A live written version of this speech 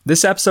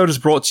This episode is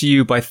brought to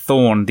you by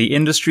Thorne, the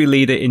industry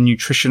leader in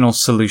nutritional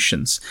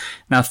solutions.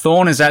 Now,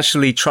 Thorne is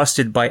actually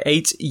trusted by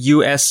 8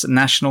 US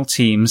national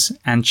teams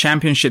and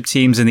championship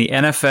teams in the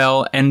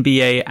NFL,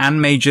 NBA,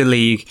 and Major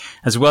League,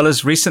 as well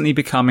as recently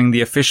becoming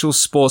the official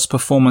sports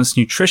performance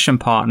nutrition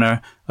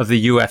partner of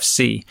the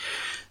UFC.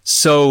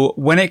 So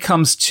when it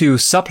comes to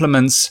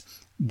supplements,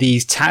 the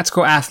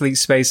tactical athlete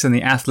space and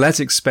the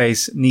athletic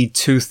space need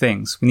 2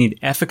 things. We need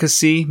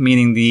efficacy,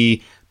 meaning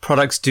the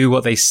products do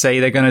what they say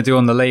they're going to do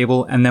on the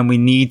label, and then we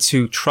need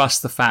to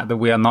trust the fact that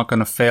we are not going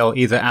to fail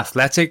either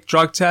athletic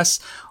drug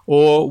tests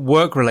or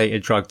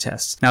work-related drug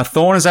tests. Now,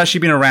 Thorne has actually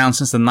been around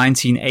since the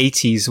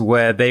 1980s,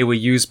 where they were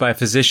used by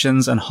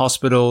physicians and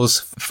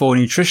hospitals for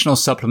nutritional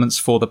supplements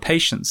for the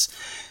patients.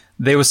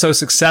 They were so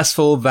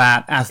successful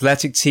that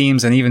athletic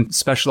teams and even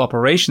special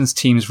operations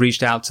teams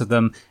reached out to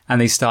them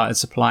and they started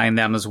supplying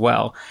them as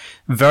well.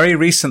 Very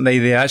recently,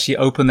 they actually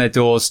opened their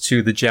doors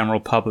to the general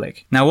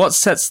public. Now, what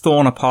sets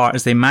Thorne apart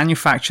is they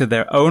manufacture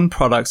their own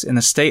products in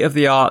a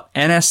state-of-the-art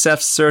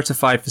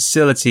NSF-certified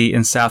facility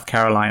in South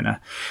Carolina.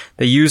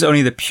 They use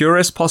only the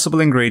purest possible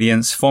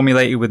ingredients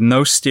formulated with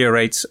no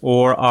stearates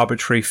or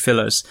arbitrary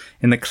fillers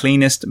in the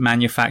cleanest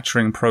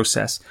manufacturing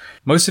process.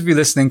 Most of you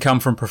listening come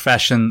from a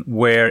profession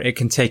where it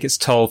can take its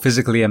toll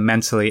physically and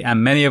mentally,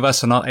 and many of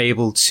us are not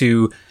able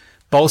to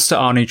bolster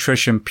our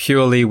nutrition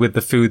purely with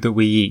the food that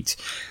we eat.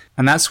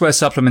 And that's where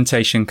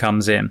supplementation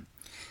comes in.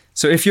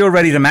 So if you're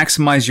ready to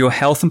maximize your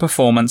health and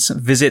performance,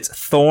 visit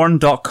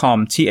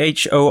thorne.com,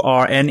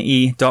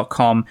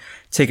 thorne.com.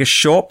 Take a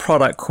short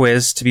product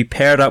quiz to be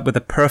paired up with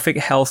the perfect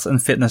health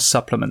and fitness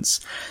supplements.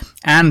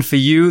 And for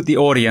you, the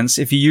audience,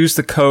 if you use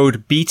the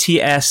code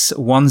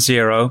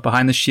BTS10,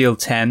 behind the shield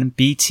 10,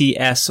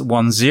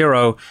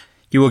 BTS10,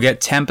 you will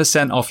get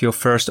 10% off your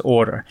first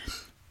order.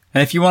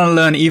 And if you want to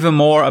learn even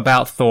more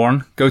about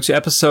Thorne, go to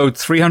episode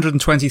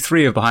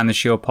 323 of Behind the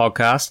Shield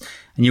podcast,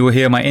 and you will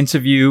hear my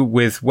interview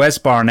with Wes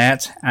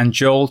Barnett and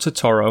Joel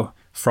Totoro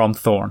from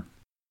Thorne.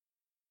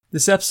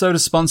 This episode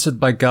is sponsored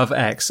by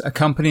GovX, a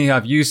company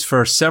I've used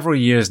for several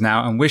years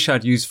now and wish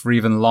I'd used for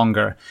even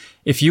longer.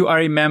 If you are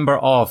a member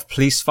of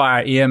police,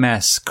 fire,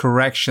 EMS,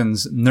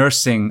 corrections,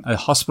 nursing, a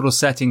hospital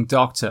setting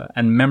doctor,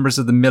 and members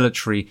of the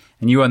military,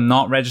 and you are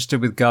not registered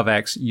with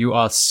GovX, you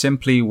are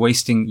simply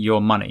wasting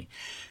your money.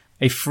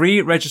 A free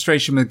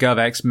registration with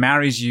GovX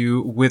marries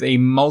you with a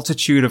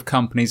multitude of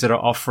companies that are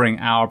offering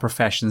our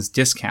professions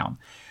discount.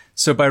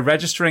 So by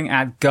registering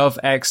at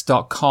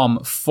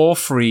govx.com for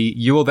free,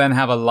 you will then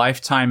have a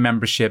lifetime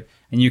membership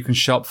and you can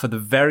shop for the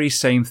very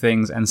same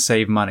things and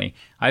save money.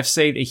 I've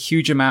saved a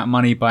huge amount of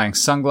money buying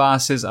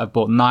sunglasses, I've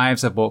bought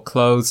knives, I've bought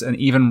clothes, and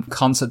even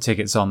concert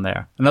tickets on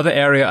there. Another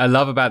area I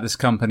love about this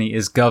company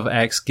is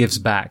GovX Gives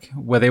Back,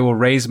 where they will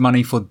raise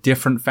money for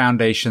different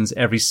foundations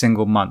every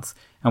single month.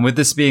 And with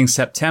this being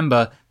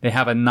September, they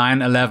have a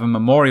 9/11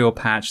 memorial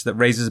patch that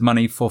raises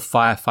money for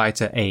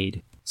firefighter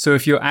aid. So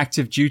if you're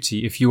active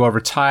duty, if you are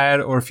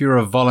retired, or if you're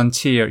a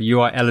volunteer, you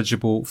are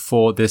eligible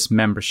for this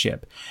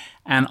membership.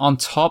 And on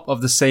top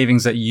of the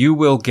savings that you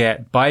will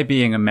get by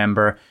being a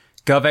member,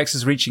 GovX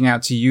is reaching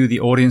out to you, the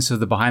audience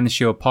of the Behind the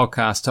Shield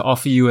podcast, to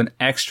offer you an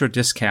extra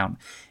discount.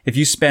 If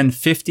you spend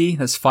 $50,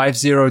 that's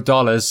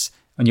 $50,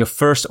 on your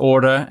first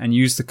order and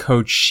use the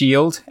code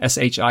SHIELD,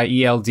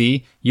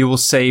 SHIELD, you will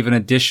save an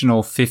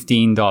additional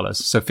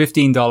 $15. So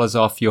 $15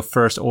 off your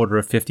first order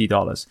of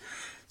 $50.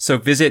 So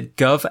visit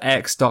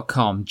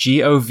govx.com,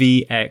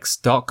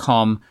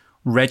 govx.com,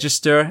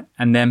 register,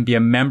 and then be a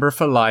member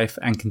for life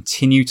and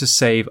continue to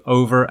save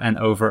over and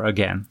over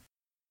again.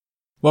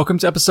 Welcome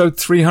to episode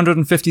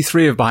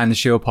 353 of Behind the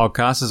Shield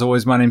podcast. As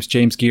always, my name's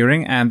James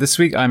Gearing, and this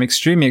week I'm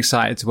extremely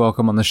excited to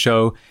welcome on the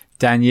show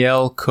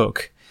Danielle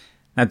Cook.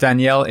 Now,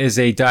 Danielle is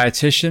a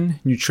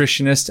dietitian,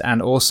 nutritionist,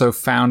 and also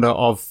founder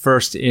of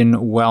First in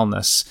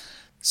Wellness.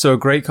 So a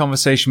great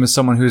conversation with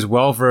someone who's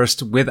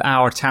well-versed with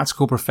our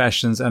tactical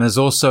professions and has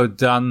also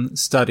done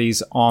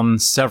studies on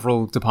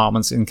several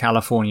departments in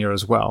California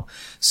as well.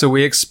 So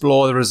we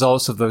explore the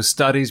results of those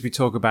studies. We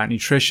talk about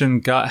nutrition,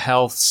 gut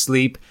health,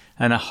 sleep,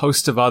 and a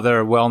host of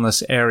other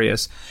wellness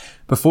areas.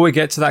 Before we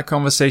get to that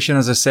conversation,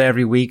 as I say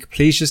every week,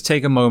 please just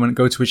take a moment,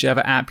 go to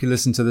whichever app you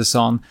listen to this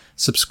on,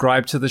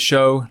 subscribe to the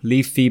show,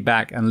 leave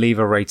feedback, and leave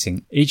a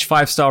rating. Each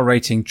 5-star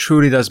rating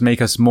truly does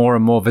make us more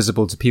and more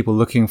visible to people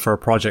looking for a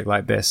project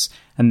like this.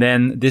 And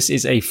then this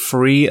is a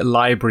free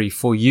library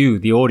for you,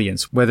 the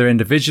audience, whether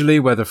individually,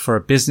 whether for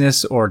a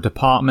business or a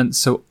department.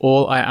 So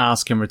all I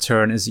ask in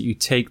return is that you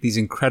take these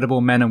incredible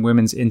men and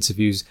women's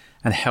interviews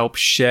and help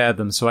share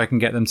them so I can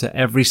get them to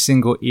every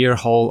single ear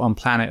hole on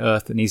planet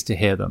Earth that needs to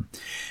hear them.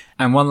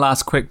 And one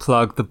last quick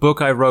plug, the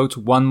book I wrote,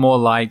 One More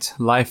Light,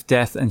 Life,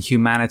 Death, and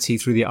Humanity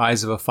Through the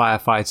Eyes of a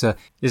Firefighter,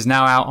 is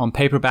now out on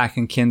paperback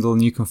and Kindle,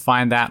 and you can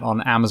find that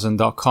on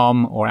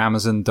Amazon.com or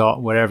Amazon.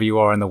 Wherever you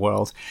are in the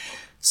world.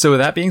 So with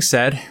that being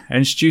said, I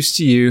introduce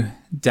to you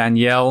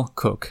Danielle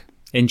Cook.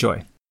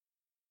 Enjoy.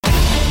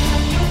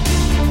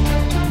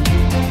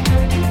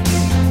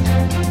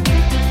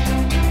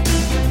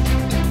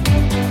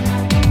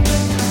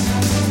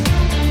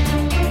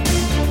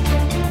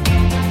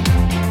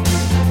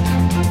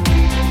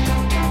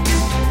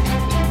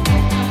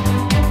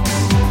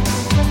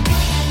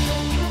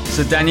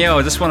 So Danielle,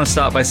 I just want to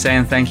start by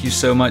saying thank you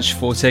so much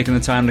for taking the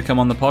time to come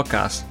on the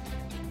podcast.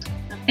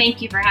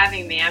 Thank you for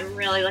having me. I'm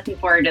really looking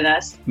forward to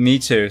this. Me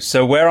too.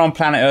 So where on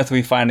planet Earth are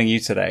we finding you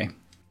today?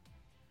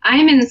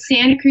 I'm in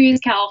Santa Cruz,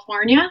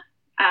 California.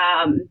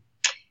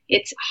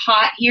 It's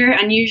hot here,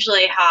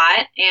 unusually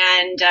hot,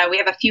 and we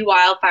have a few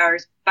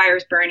wildfires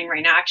burning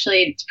right now.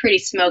 Actually, it's pretty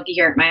smoky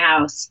here at my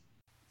house.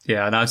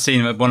 Yeah, and I've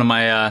seen one of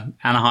my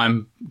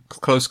Anaheim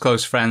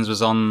close friends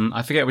was on,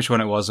 I forget which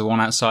one it was, the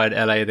one outside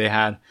LA they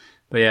had.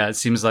 But yeah, it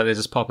seems like they're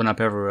just popping up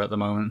everywhere at the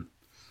moment.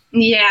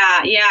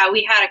 Yeah,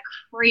 we had a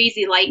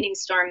crazy lightning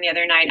storm the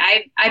other night.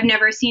 I've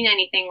never seen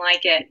anything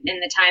like it in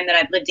the time that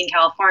I've lived in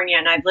California,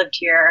 and I've lived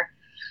here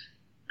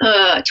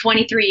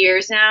 23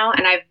 years now,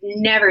 and I've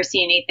never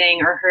seen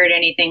anything or heard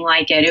anything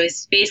like it. It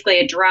was basically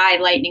a dry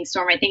lightning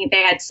storm. I think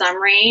they had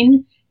some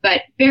rain,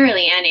 but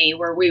barely any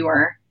where we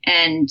were.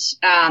 And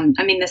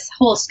this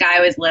whole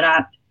sky was lit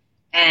up,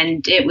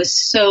 and it was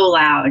so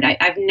loud.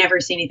 I've never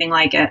seen anything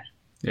like it.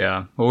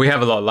 Yeah, well, we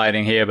have a lot of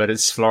lighting here, but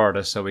it's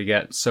Florida, so we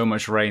get so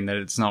much rain that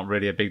it's not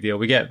really a big deal.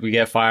 We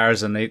get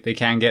fires, and they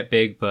can get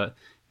big, but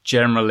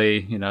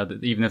generally,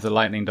 even if the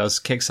lightning does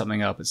kick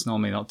something up, it's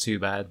normally not too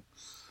bad.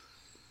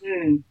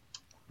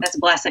 That's a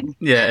blessing.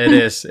 Yeah, it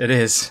is. It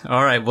is.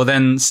 All right. Well,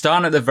 then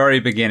starting at the very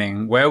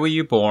beginning, where were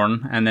you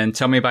born? And then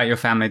tell me about your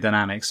family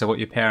dynamics. So what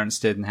your parents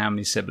did and how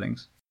many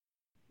siblings?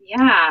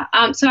 Yeah.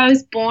 So I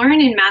was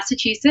born in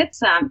Massachusetts,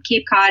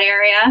 Cape Cod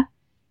area.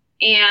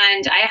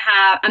 And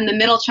I'm the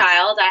middle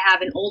child. I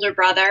have an older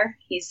brother.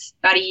 He's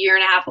about a year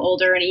and a half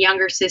older, and a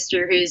younger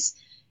sister who's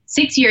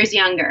 6 years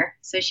younger.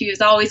 So she was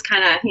always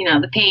kind of,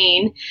 the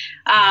pain.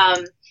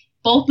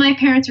 Both my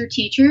parents were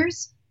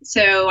teachers.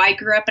 So I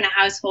grew up in a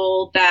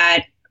household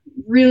that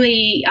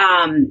really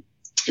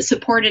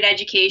supported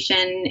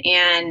education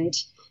and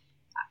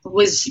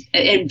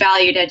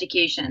valued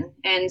education.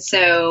 And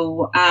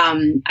so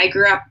I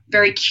grew up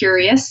very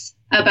curious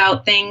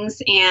about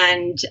things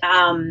and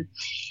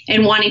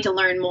wanting to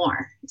learn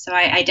more. So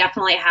I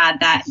definitely had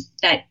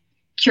that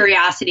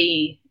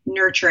curiosity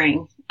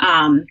nurturing.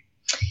 And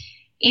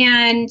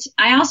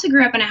I also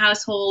grew up in a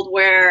household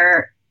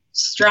where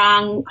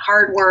strong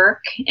hard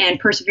work and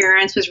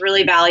perseverance was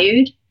really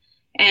valued.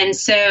 And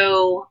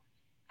so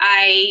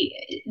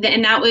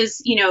that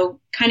was,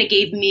 kind of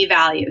gave me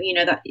value,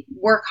 that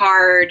work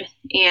hard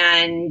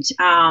and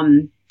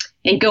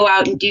go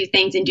out and do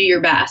things and do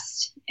your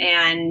best.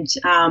 And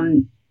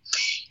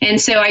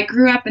so I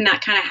grew up in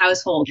that kind of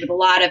household with a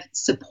lot of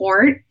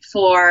support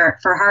for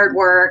hard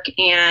work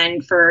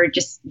and for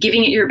just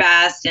giving it your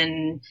best.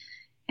 And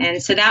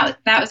so that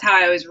was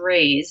how I was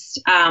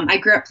raised. I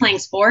grew up playing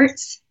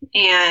sports,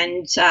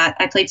 and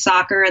I played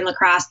soccer and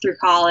lacrosse through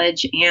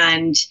college.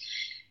 And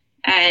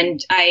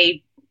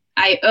I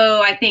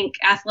owe, I think,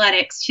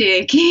 athletics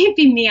to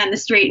keeping me on the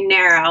straight and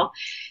narrow.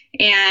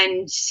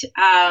 And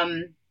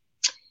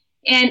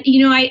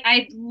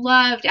I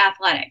loved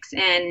athletics.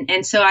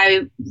 And so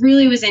I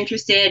really was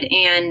interested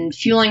in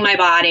fueling my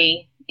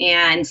body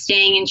and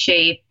staying in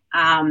shape.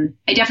 I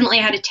definitely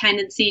had a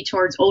tendency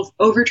towards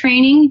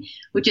overtraining,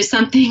 which is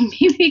something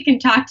maybe we can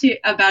talk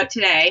about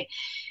today.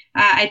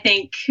 I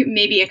think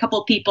maybe a couple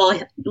of people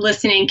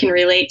listening can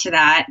relate to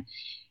that,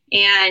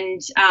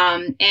 and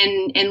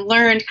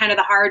learned kind of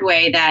the hard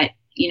way that,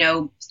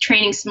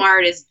 training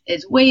smart is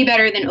way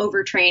better than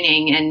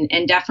overtraining,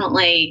 and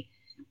definitely,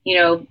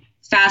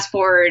 fast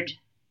forward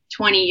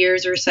 20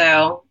 years or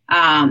so,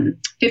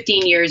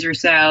 15 years or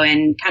so,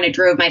 and kind of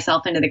drove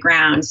myself into the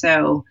ground.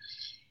 So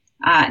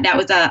that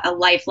was a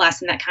life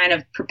lesson that kind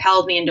of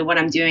propelled me into what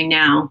I'm doing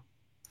now.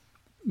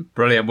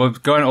 Brilliant. Well,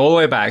 going all the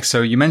way back,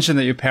 so you mentioned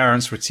that your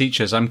parents were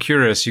teachers. I'm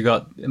curious, you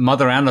got a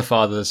mother and a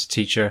father as a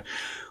teacher.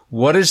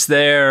 What is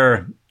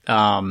their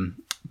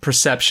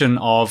perception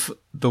of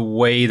the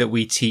way that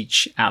we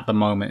teach at the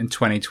moment in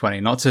 2020?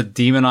 Not to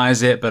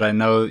demonize it, but I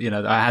know,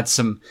 I had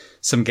some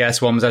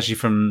guests. One was actually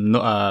from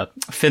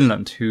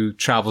Finland, who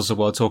travels the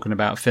world talking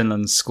about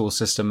Finland's school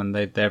system, and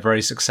they're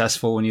very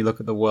successful when you look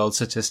at the world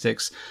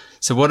statistics.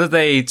 So what have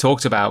they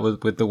talked about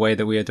with the way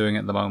that we are doing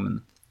at the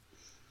moment?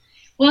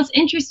 Well, it's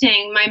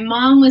interesting. My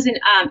mom was an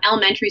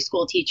elementary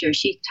school teacher.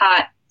 She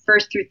taught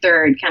first through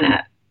third, kind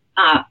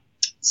of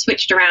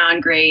switched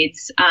around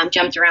grades,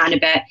 jumped around a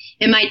bit.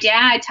 And my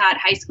dad taught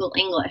high school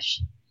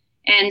English.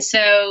 And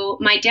so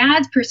my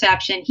dad's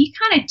perception, he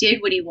kind of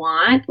did what he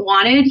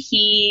wanted.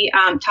 He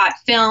taught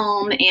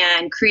film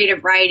and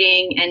creative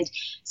writing. And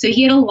so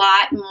he had a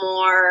lot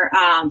more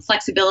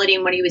flexibility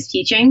in what he was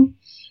teaching.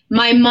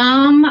 My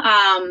mom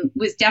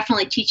was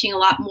definitely teaching a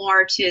lot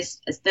more to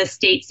the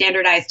state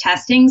standardized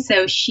testing.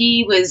 So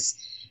she was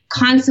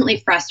constantly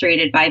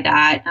frustrated by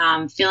that,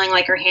 feeling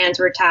like her hands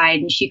were tied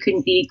and she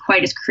couldn't be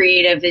quite as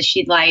creative as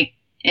she'd like.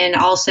 And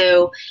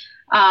also,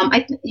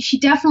 she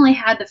definitely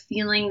had the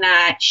feeling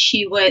that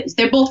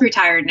they're both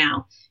retired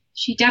now.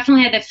 She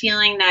definitely had the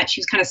feeling that she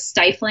was kind of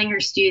stifling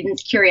her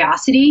students'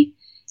 curiosity.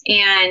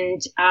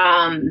 And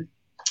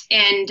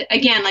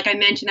again, like I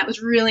mentioned, that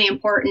was really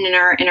important in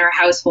our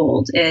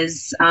household,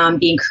 is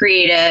being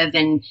creative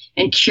and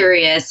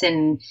curious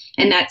and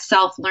that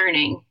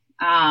self-learning.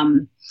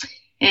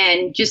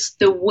 And just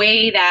the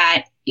way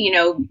that,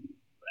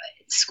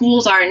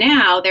 schools are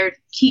now, they're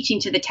teaching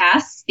to the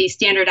tests, these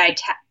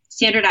standardized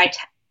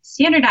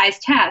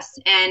tests,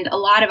 and a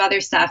lot of other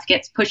stuff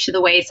gets pushed to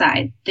the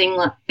wayside.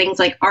 Things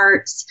like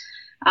arts,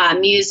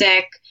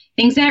 music,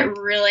 things that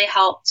really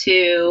help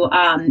to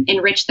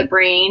enrich the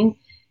brain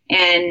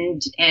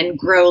and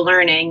grow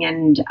learning.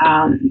 And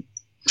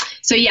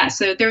so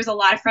there was a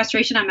lot of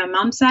frustration on my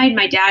mom's side.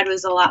 My dad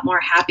was a lot more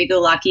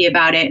happy-go-lucky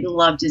about it and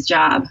loved his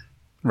job.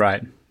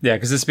 Right. Yeah,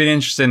 because it's been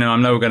interesting, and I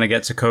know we're going to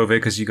get to COVID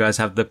because you guys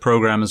have the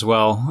program as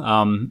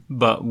well.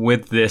 But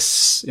with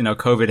this,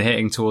 COVID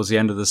hitting towards the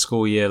end of the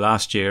school year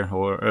last year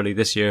or early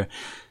this year,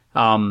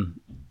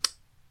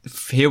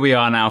 here we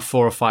are now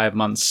 4 or 5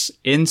 months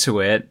into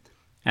it,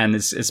 and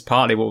it's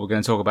partly what we're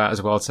going to talk about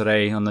as well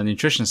today on the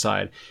nutrition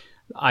side.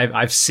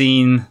 I've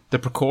seen the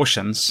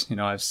precautions,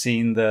 I've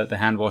seen the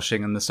hand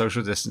washing and the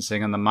social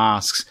distancing and the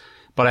masks,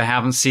 but I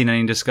haven't seen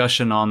any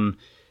discussion on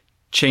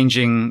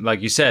changing, like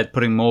you said,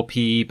 putting more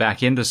PE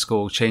back into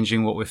school,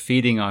 changing what we're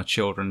feeding our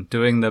children,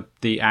 doing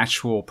the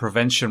actual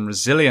prevention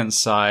resilience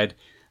side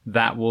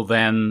that will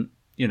then,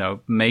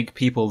 make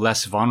people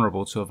less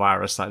vulnerable to a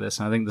virus like this.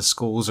 And I think the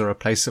schools are a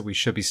place that we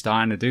should be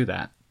starting to do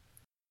that.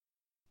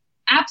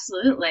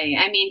 Absolutely.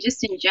 I mean,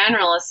 just in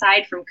general,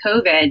 aside from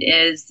COVID,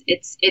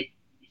 it's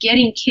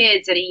getting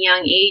kids at a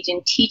young age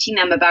and teaching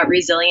them about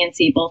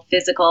resiliency, both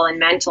physical and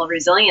mental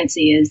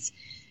resiliency, is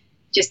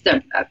just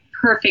a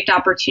perfect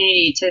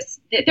opportunity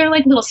they're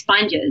like little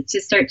sponges to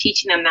start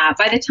teaching them that.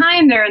 By the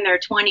time they're in their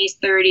 20s,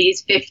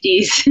 30s,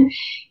 50s,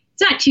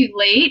 it's not too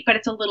late, but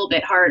it's a little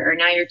bit harder.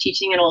 Now you're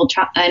teaching an old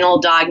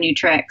dog new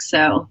tricks.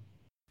 So.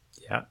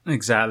 Yeah,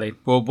 exactly.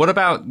 Well, what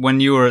about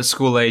when you were at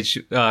school age,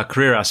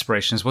 career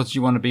aspirations? What did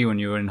you want to be when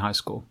you were in high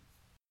school?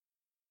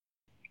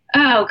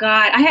 Oh,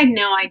 God, I had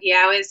no idea.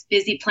 I was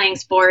busy playing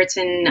sports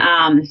and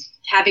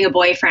having a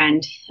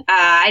boyfriend.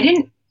 I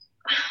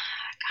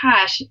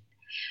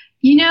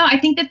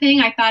think the thing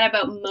I thought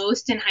about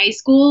most in high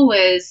school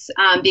was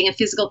being a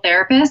physical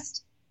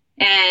therapist.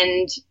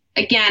 And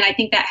again, I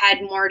think that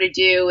had more to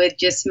do with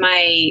just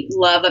my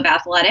love of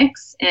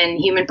athletics and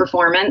human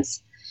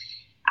performance.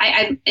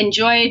 I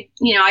enjoyed,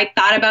 I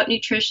thought about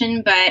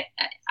nutrition, but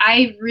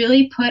I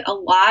really put a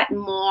lot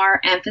more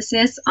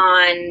emphasis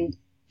on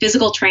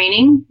physical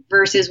training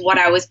versus what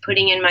I was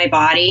putting in my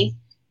body,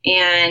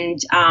 and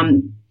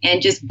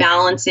just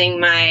balancing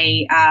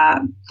my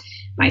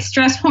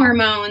stress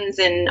hormones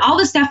and all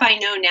the stuff I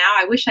know now.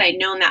 I wish I had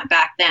known that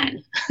back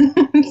then.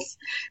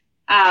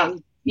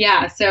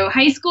 So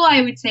high school,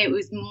 I would say it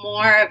was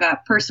more of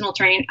a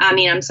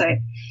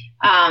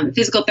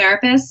physical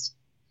therapist.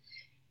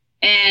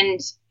 And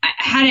I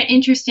had an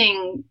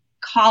interesting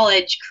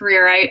college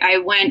career. I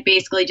went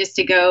basically just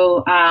to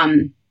go,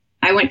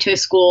 I went to a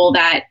school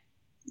that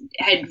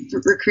had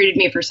recruited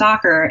me for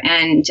soccer,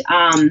 and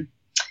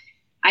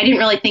I didn't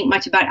really think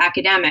much about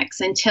academics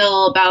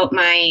until about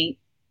my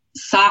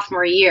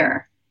sophomore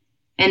year.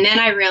 And then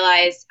I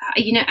realized,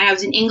 I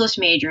was an English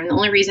major, and the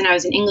only reason I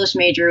was an English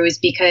major was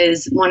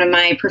because one of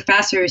my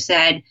professors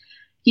said,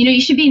 you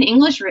should be an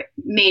English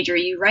major.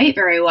 You write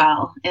very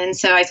well. And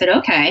so I said,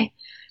 okay.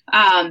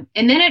 And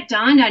then it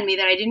dawned on me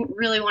that I didn't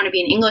really want to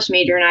be an English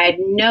major, and I had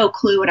no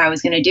clue what I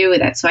was going to do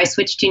with it. So I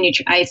switched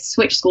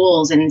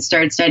schools and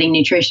started studying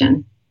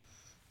nutrition.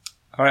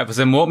 All right. Well,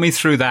 then walk me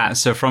through that.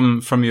 So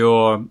from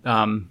your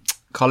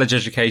college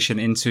education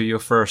into your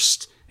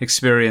first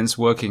experience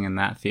working in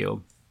that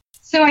field.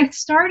 So I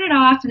started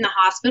off in the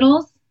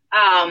hospitals.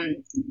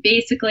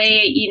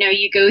 Basically,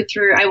 you go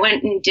through, I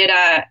went and did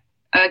a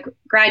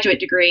graduate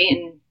degree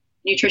in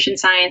nutrition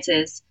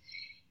sciences.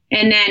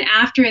 And then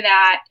after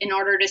that, in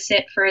order to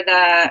sit for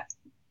the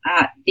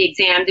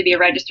exam to be a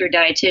registered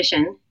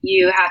dietitian,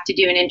 you have to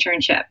do an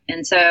internship.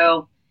 And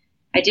so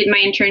I did my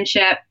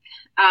internship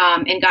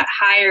and got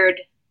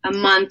hired a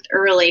month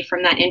early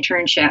from that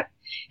internship.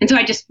 And so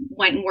I just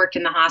went and worked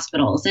in the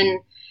hospitals. And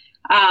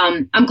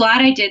I'm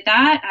glad I did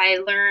that. I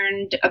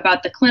learned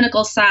about the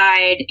clinical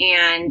side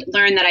and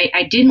learned that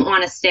I didn't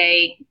want to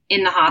stay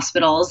in the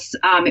hospitals.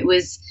 It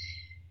was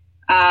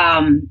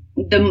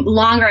the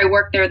longer I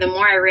worked there, the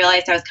more I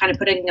realized I was kind of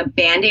putting a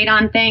Band-Aid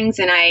on things,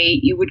 and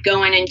you would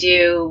go in and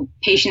do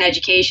patient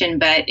education,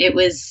 but it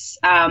was,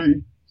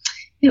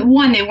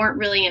 one, they weren't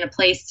really in a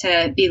place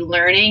to be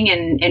learning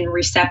and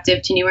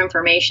receptive to new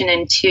information,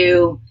 and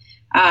two,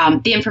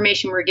 the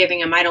information we're giving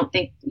them, I don't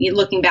think,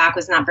 looking back,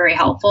 was not very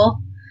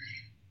helpful.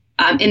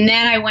 And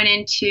then I went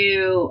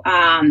into,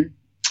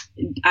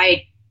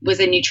 I was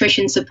a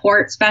nutrition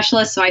support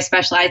specialist, so I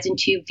specialized in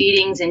tube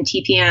feedings and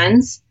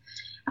TPNs.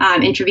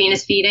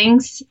 Intravenous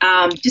feedings,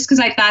 just because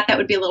I thought that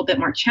would be a little bit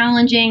more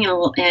challenging.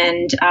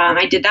 And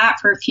I did that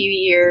for a few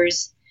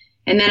years.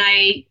 And then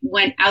I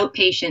went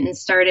outpatient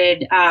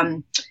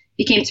and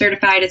became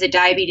certified as a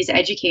diabetes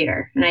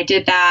educator. And I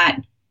did that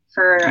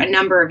for a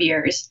number of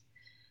years.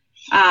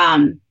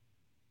 And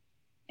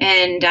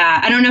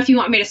I don't know if you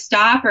want me to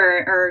stop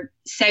or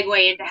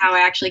segue into how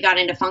I actually got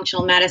into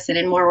functional medicine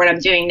and more what I'm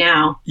doing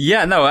now.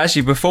 Yeah, no,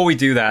 actually, before we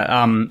do that,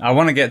 I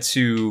want to get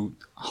to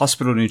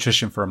hospital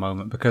nutrition for a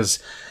moment, because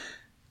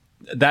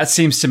that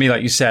seems to me,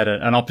 like you said,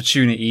 an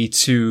opportunity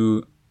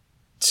to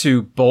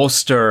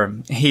bolster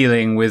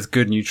healing with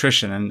good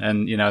nutrition.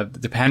 And, you know,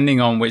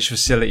 depending on which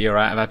facility you're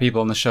at, I've had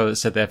people on the show that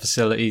said their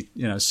facility,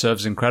 you know,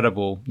 serves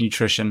incredible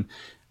nutrition.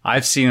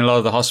 I've seen a lot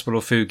of the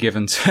hospital food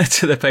given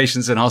to the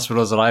patients in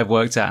hospitals that I've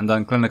worked at and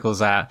done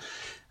clinicals at.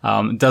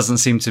 Doesn't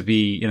seem to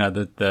be, you know,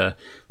 the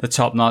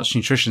top-notch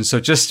nutrition. So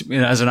just, you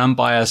know, as an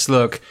unbiased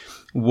look,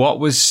 what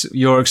was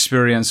your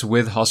experience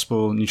with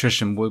hospital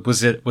nutrition?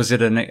 Was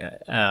it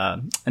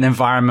an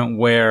environment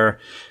where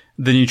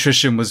the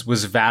nutrition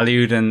was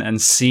valued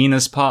and seen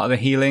as part of the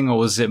healing, or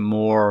was it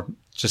more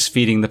just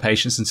feeding the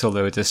patients until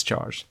they were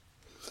discharged?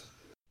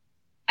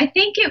 I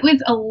think it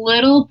was a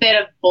little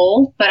bit of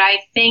both, but I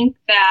think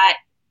that,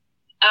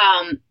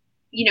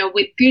 you know,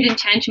 with good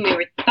intention,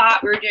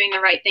 thought we were doing the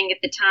right thing at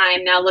the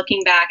time. Now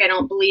looking back, I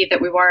don't believe that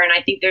we were, and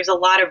I think there's a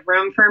lot of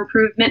room for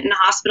improvement in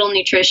hospital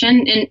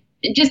nutrition and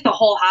just the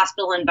whole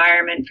hospital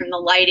environment, from the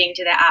lighting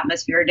to the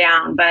atmosphere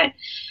down. But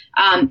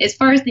as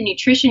far as the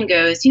nutrition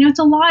goes, you know, it's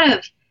a lot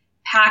of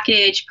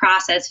packaged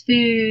processed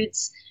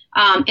foods.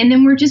 And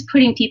then we're just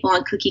putting people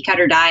on cookie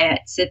cutter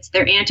diets.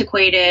 They're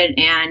antiquated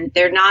and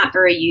they're not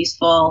very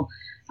useful.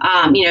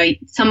 You know,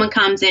 someone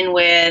comes in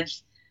with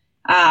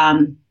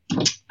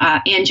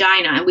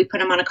angina and we put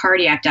them on a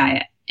cardiac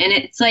diet. And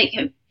it's like,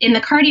 in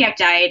the cardiac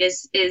diet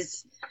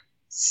is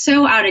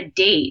so out of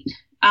date,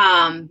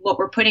 what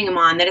we're putting them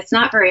on, that it's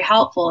not very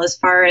helpful as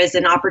far as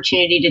an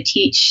opportunity to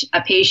teach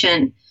a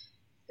patient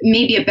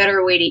maybe a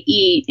better way to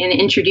eat and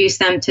introduce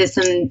them to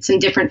some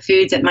different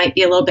foods that might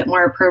be a little bit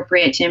more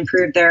appropriate to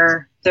improve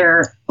their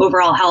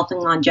overall health and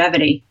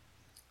longevity.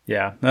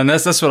 Yeah, and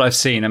that's what I've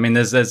seen. I mean,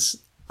 there's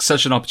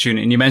such an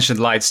opportunity, and you mentioned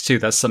lights too.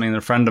 That's something that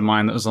a friend of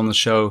mine that was on the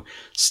show,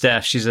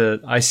 Steph, she's a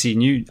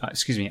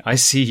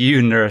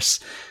ICU nurse,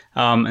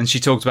 and she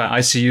talked about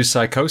ICU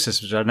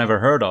psychosis, which I'd never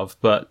heard of,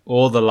 but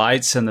all the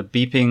lights and the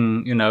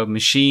beeping, you know,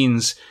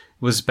 machines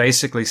was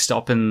basically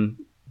stopping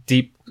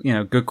deep, you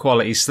know, good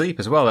quality sleep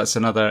as well. That's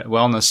another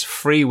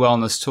free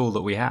wellness tool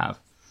that we have.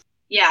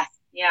 Yeah.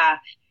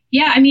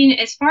 I mean,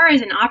 as far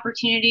as an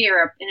opportunity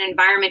or an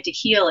environment to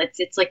heal,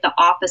 it's like the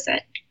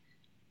opposite.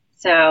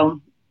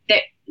 So,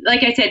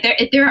 like I said,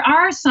 there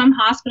are some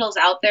hospitals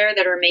out there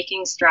that are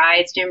making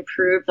strides to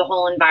improve the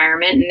whole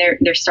environment, and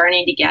they're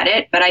starting to get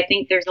it. But I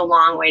think there's a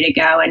long way to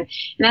go, and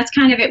that's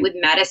kind of it with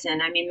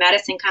medicine. I mean,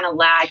 medicine kind of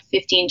lagged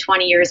 15,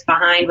 20 years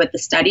behind what the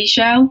studies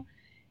show,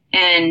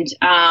 and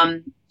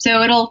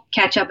so it'll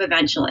catch up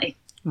eventually.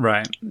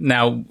 Right.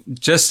 Now,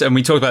 and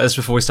we talked about this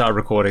before we started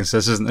recording, so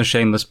this isn't a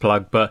shameless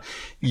plug, but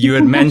you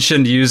had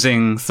mentioned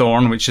using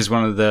Thorne, which is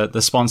one of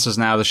the sponsors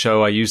now of the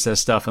show. I use their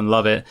stuff and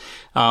love it.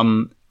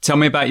 Tell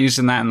me about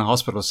using that in the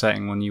hospital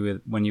setting when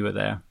you were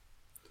there.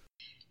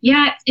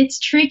 Yeah, it's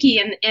tricky.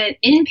 And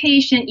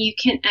inpatient,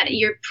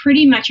 you're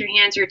pretty much, your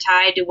hands are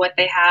tied to what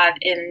they have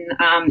in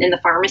the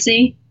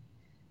pharmacy.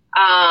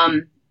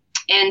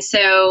 And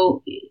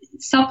so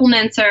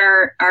supplements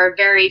are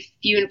very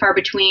few and far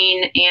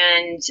between,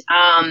 and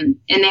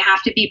they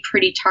have to be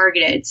pretty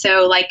targeted.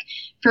 So, like,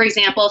 for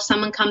example, if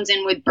someone comes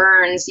in with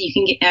burns, you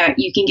can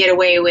get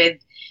away with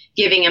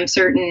giving them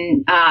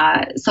certain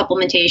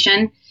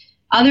supplementation.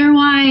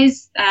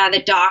 Otherwise,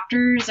 the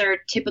doctors are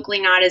typically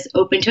not as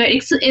open to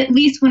it, at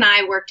least when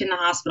I worked in the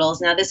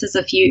hospitals. Now, this is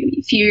a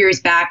few years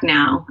back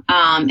now.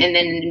 And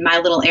then in my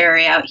little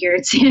area out here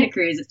in Santa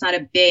Cruz, it's not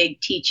a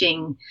big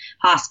teaching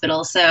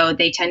hospital, so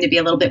they tend to be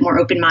a little bit more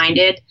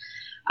open-minded.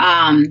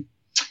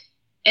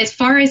 As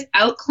far as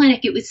out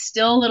clinic, it was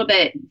still a little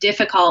bit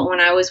difficult when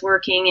I was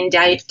working in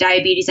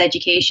diabetes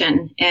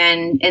education.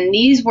 And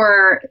these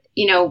were,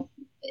 you know,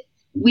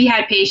 we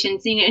had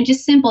patients, you know, and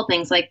just simple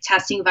things like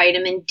testing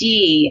vitamin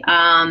D,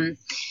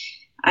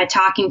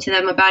 talking to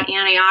them about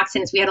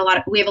antioxidants. We have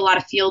a lot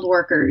of field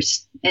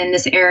workers in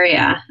this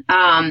area,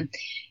 and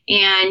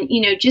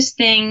you know, just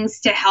things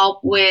to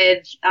help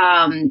with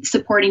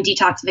supporting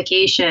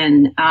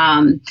detoxification.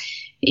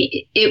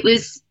 It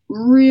was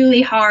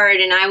really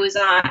hard, and I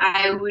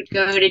would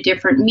go to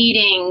different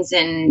meetings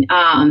and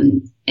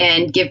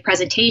give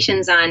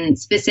presentations on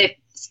specific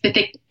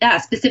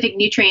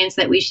nutrients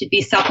that we should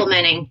be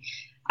supplementing.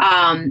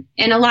 And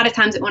a lot of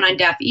times it went on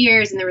deaf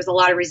ears, and there was a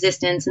lot of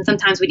resistance, and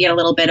sometimes we get a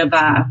little bit of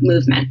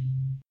movement.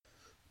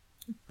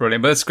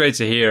 Brilliant. But it's great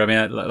to hear. I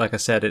mean, like I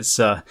said, it's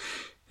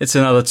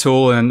another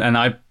tool, and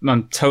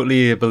I'm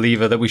totally a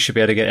believer that we should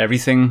be able to get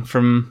everything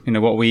from, you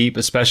know, what we eat,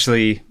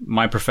 especially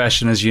my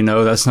profession, as you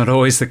know, that's not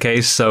always the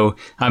case. So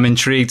I'm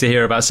intrigued to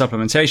hear about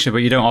supplementation, but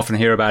you don't often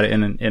hear about it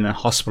in a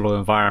hospital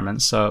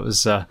environment. So it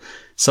was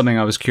something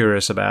I was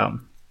curious about.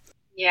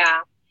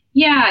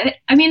 Yeah.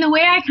 I mean, the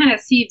way I kind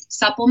of see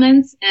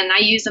supplements, and I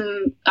use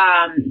them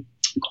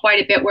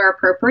quite a bit where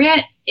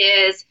appropriate,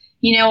 is,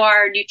 you know,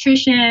 our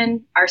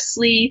nutrition, our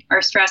sleep,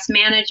 our stress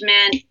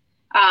management.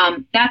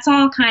 That's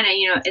all kind of,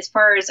 you know, as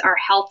far as our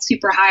health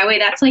superhighway,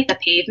 that's like the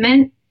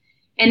pavement.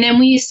 And then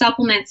we use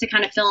supplements to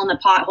kind of fill in the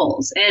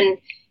potholes. And,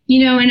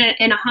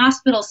 in a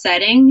hospital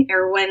setting,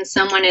 or when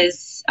someone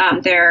is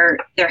their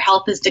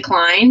health is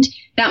declined,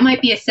 that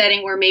might be a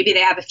setting where maybe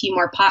they have a few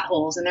more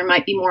potholes, and there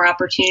might be more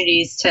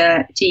opportunities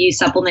to use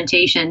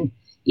supplementation,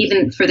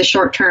 even for the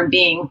short term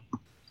being.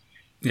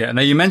 Yeah.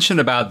 Now, you mentioned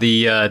about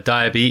the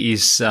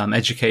diabetes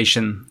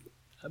education.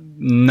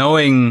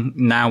 Knowing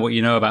now what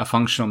you know about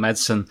functional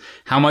medicine,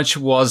 how much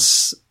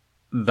was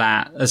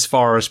that as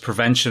far as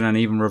prevention and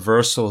even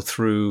reversal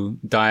through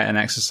diet and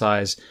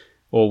exercise?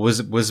 Or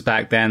was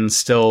back then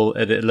still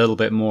a little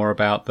bit more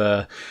about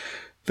the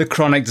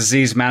chronic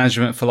disease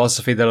management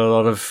philosophy that a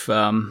lot of,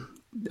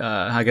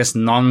 I guess,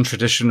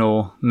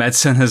 non-traditional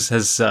medicine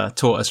has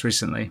taught us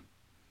recently?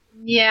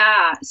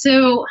 Yeah.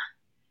 So,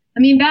 I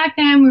mean, back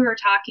then we were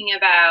talking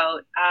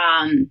about,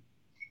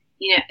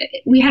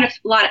 we had a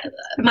lot of,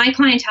 my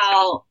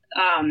clientele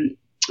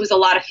was a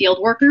lot of field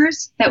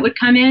workers that would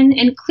come in,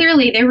 and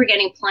clearly they were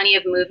getting plenty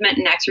of movement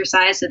and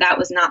exercise, so that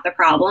was not the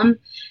problem.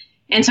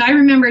 And so I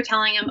remember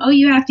telling him, oh,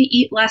 you have to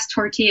eat less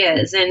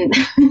tortillas. And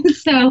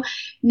so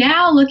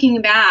now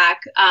looking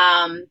back,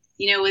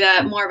 with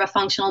a more of a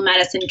functional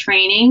medicine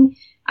training,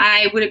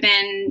 I would have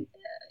been,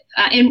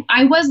 and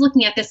I was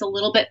looking at this a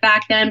little bit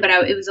back then, but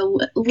it was a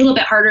little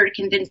bit harder to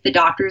convince the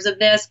doctors of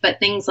this. But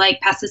things like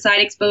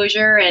pesticide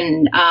exposure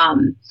and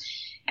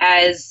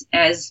as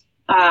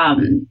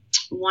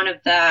one of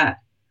the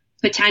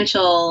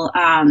potential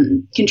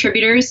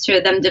contributors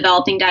to them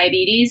developing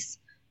diabetes.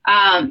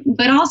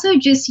 But also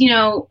just,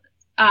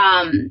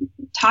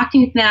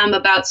 talking to them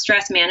about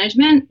stress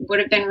management would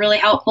have been really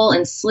helpful,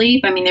 and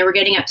sleep. I mean, they were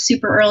getting up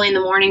super early in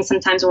the morning,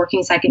 sometimes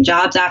working second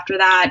jobs after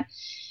that.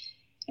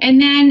 And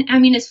then, I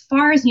mean, as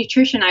far as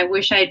nutrition, I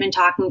wish I had been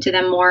talking to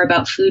them more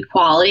about food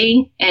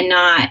quality and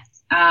not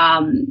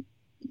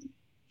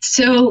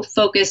so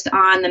focused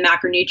on the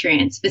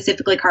macronutrients,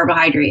 specifically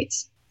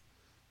carbohydrates.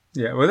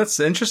 Yeah, well, that's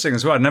interesting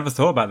as well. I never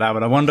thought about that,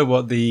 but I wonder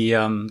what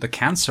the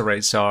cancer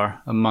rates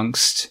are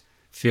amongst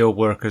field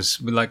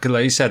workers. Like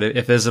you said,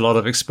 if there's a lot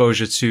of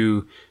exposure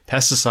to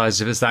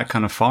pesticides, if it's that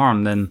kind of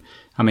farm, then,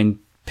 I mean,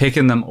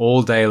 picking them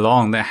all day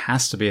long, there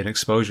has to be an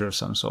exposure of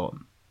some sort.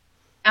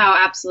 Oh,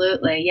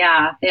 absolutely.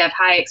 Yeah, they have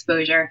high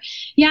exposure.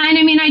 Yeah, and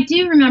I mean, I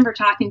do remember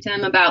talking to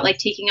them about like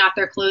taking off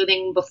their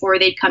clothing before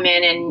they'd come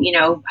in and,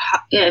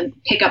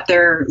 pick up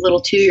their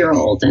little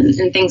 2-year-old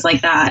and things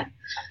like that.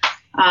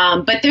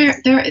 But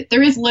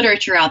there is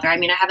literature out there. I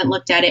mean, I haven't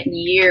looked at it in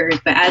years,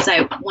 but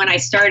when I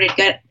started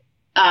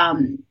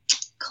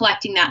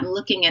collecting that and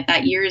looking at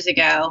that years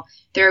ago,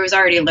 there was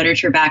already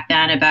literature back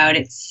then about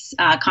its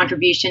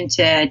contribution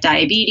to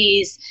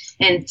diabetes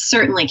and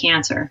certainly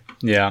cancer.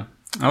 Yeah.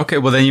 Okay.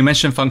 Well, then you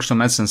mentioned functional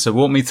medicine. So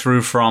walk me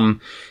through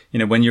from,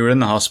 when you were in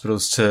the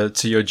hospitals to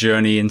your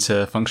journey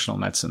into functional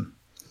medicine.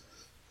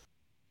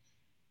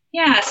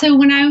 Yeah. So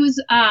when I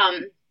was,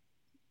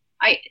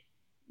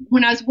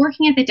 when I was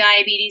working at the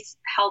Diabetes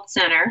Health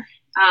Center,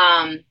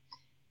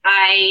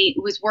 I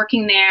was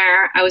working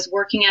there. I was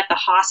working at the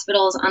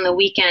hospitals on the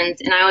weekends,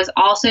 and I was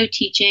also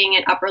teaching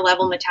an upper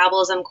level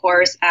metabolism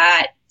course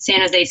at San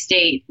Jose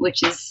State,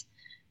 which is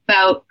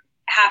about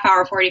half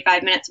hour,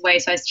 45 minutes away.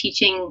 So I was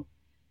teaching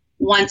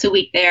once a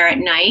week there at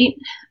night.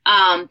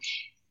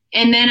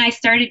 And then I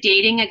started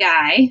dating a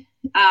guy,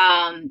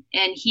 and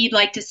he'd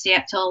like to stay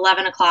up till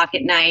 11 o'clock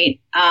at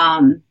night.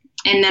 And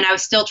then I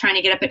was still trying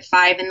to get up at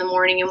 5 in the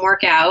morning and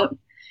work out.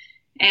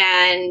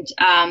 And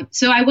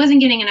so I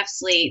wasn't getting enough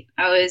sleep.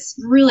 I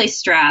was really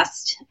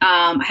stressed.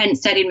 I hadn't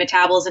studied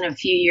metabolism in a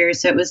few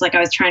years, so it was like I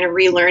was trying to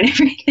relearn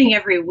everything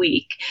every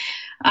week.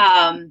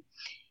 And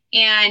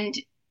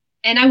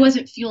I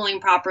wasn't fueling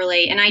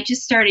properly, and I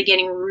just started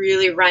getting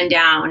really run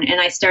down,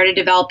 and I started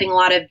developing a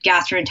lot of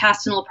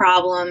gastrointestinal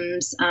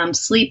problems,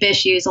 sleep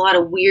issues, a lot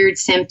of weird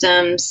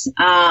symptoms.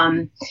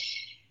 And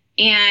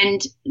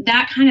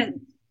that kind of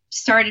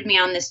started me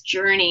on this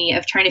journey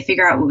of trying to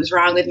figure out what was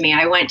wrong with me.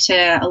 I went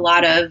to a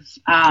lot of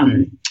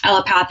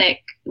allopathic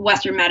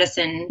Western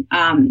medicine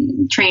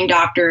trained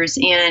doctors,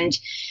 and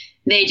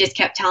they just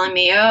kept telling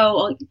me,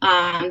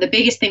 the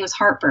biggest thing was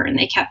heartburn.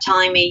 They kept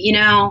telling me,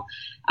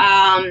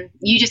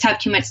 you just have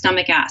too much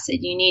stomach acid.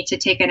 You need to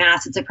take an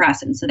acid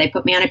suppressant. So they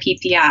put me on a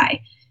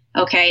PPI.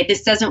 Okay,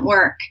 this doesn't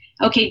work.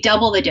 Okay,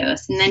 double the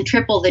dose and then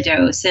triple the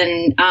dose.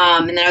 And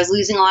then I was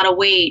losing a lot of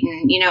weight,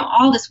 and,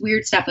 all this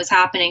weird stuff was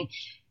happening.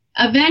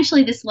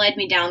 Eventually, this led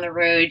me down the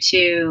road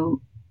to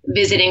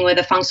visiting with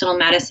a functional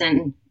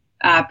medicine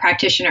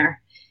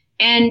practitioner.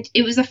 And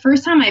it was the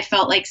first time I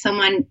felt like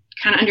someone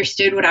kind of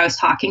understood what I was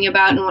talking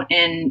about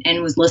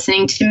and was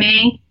listening to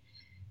me.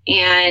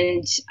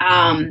 And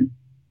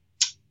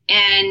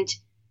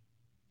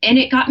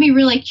it got me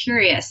really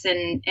curious.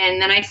 And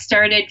then I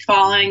started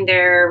following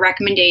their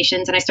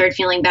recommendations, and I started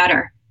feeling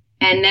better.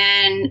 And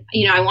then,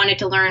 I wanted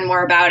to learn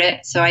more about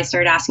it. So I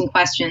started asking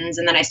questions,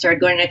 and then I started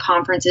going to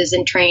conferences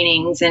and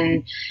trainings.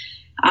 And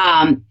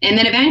then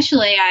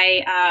eventually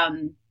I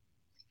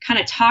kind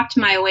of talked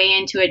my way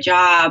into a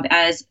job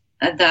as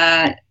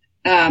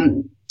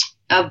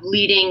of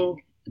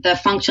leading the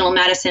functional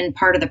medicine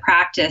part of the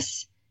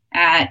practice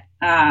at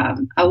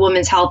a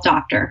women's health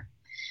doctor.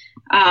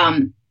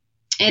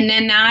 And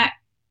then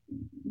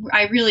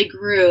I really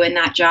grew in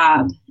that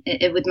job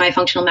with my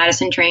functional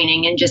medicine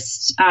training, and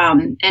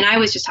and I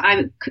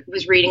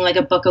was reading like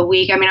a book a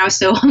week. I mean, I was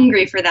so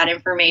hungry for that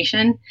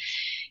information,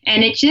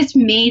 and it just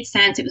made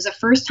sense. It was the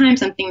first time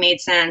something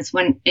made sense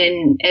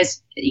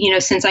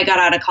since I got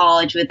out of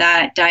college with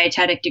that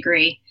dietetic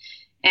degree.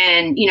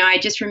 And, I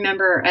just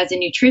remember as a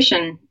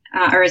nutrition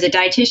or as a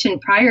dietitian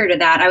prior to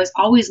that, I was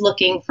always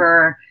looking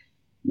for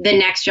the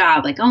next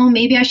job, like, oh,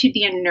 maybe I should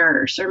be a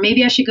nurse, or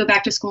maybe I should go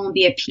back to school and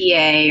be a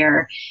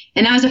PA,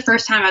 and that was the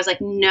first time I was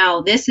like,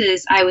 no,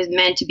 I was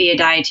meant to be a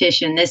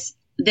dietitian.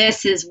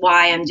 This is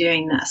why I'm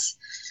doing this.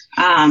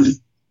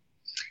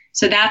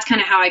 So that's kind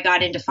of how I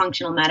got into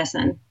functional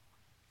medicine.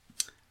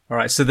 All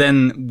right. So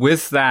then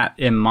with that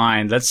in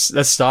mind, let's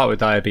start with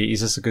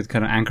diabetes. That's a good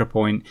kind of anchor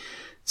point.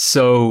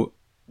 So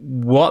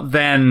what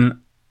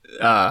then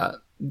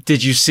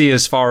did you see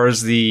as far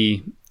as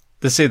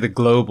let's say the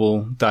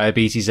global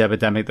diabetes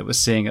epidemic that we're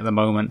seeing at the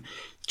moment,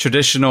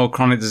 traditional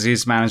chronic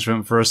disease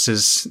management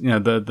versus,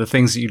 the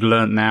things that you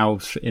learned now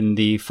in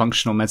the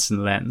functional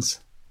medicine lens?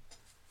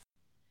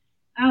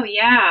 Oh,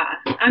 yeah.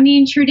 I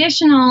mean,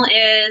 traditional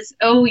is,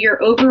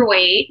 you're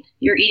overweight,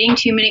 you're eating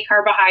too many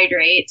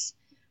carbohydrates,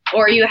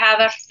 or you have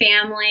a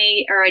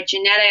family or a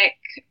genetic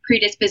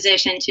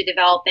predisposition to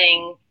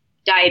developing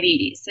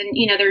diabetes. And,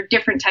 there are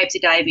different types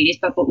of diabetes,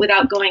 but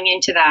without going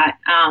into that,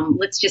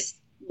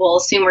 we'll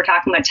assume we're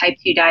talking about type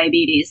 2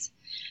 diabetes.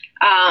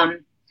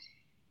 And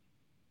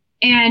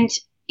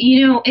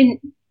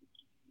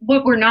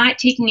what we're not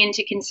taking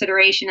into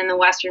consideration in the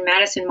Western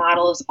medicine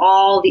model is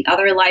all the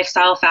other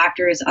lifestyle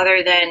factors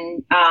other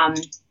than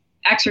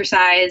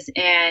exercise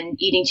and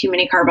eating too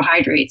many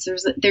carbohydrates.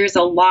 There's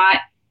a lot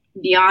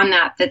beyond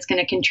that that's going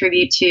to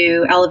contribute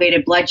to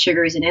elevated blood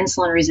sugars and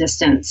insulin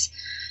resistance.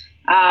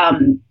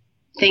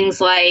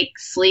 Things like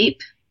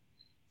sleep.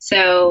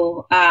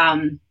 So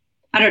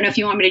I don't know if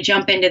you want me to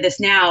jump into this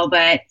now,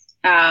 but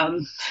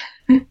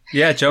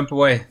yeah, jump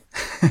away.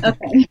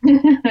 Okay.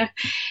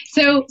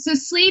 So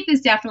sleep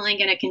is definitely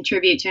going to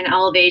contribute to an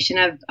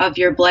elevation of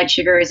your blood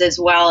sugars as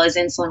well as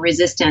insulin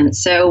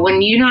resistance. So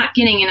when you're not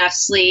getting enough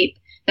sleep,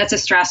 that's a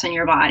stress on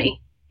your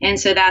body. And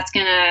so that's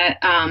going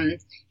to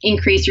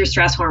increase your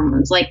stress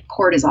hormones like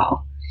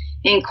cortisol.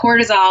 And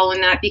cortisol,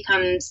 when that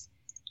becomes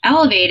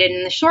elevated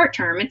in the short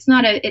term, it's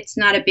not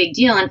a big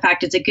deal. In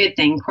fact, it's a good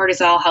thing.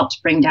 Cortisol helps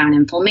bring down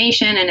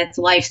inflammation, and it's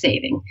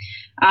life-saving.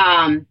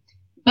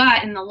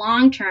 But in the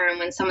long term,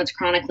 when someone's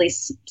chronically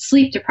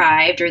sleep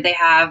deprived, or they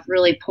have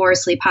really poor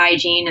sleep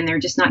hygiene and they're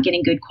just not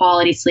getting good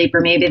quality sleep, or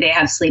maybe they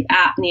have sleep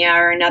apnea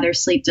or another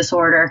sleep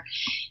disorder,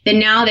 then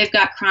now they've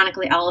got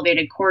chronically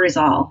elevated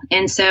cortisol.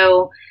 And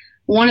so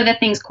one of the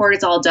things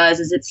cortisol does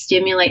is it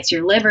stimulates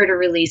your liver to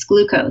release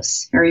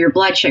glucose, or your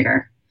blood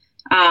sugar.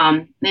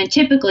 And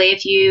typically,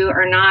 if you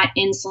are not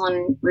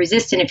insulin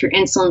resistant, if your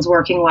insulin's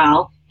working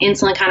well,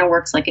 insulin kind of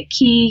works like a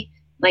key,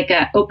 like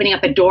opening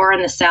up a door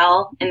in the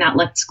cell, and that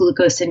lets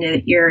glucose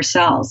into your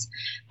cells.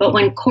 But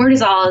when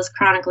cortisol is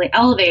chronically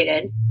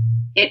elevated,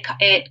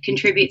 it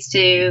contributes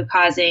to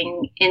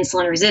causing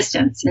insulin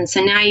resistance. And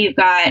so now you've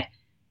got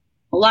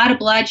a lot of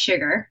blood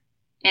sugar,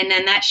 and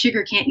then that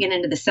sugar can't get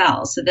into the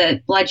cells, so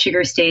the blood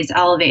sugar stays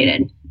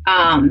elevated.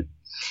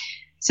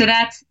 So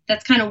that's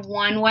kind of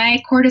one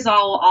way. Cortisol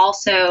will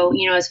also,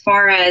 as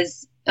far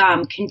as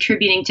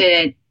contributing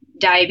to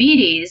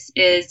diabetes,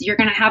 is you're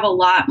going to have a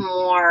lot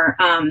more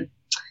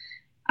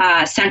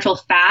central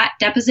fat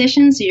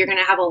deposition. So you're going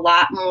to have a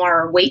lot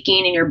more weight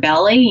gain in your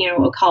belly,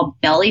 what we call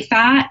belly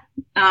fat,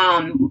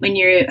 when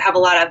you have a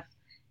lot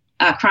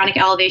of chronic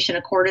elevation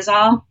of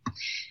cortisol.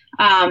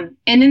 And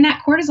then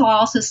that cortisol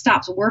also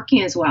stops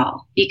working as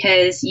well,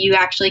 because you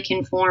actually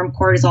can form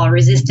cortisol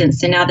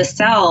resistance. So now the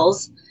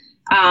cells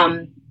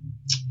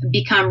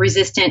become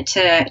resistant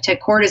to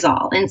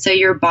cortisol. And so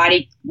your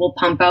body will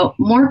pump out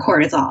more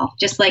cortisol,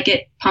 just like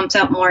it pumps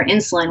out more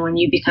insulin when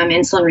you become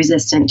insulin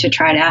resistant, to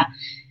try to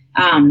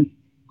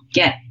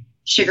get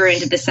sugar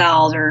into the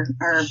cells, or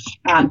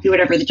do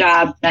whatever the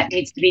job that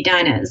needs to be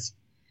done is.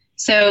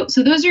 So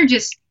those are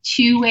just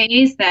two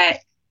ways that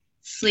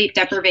sleep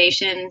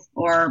deprivation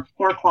or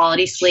poor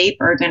quality sleep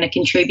are going to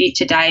contribute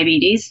to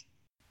diabetes.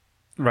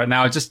 Right.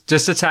 Now, just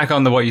to tack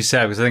on to what you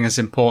said, because I think it's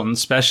important,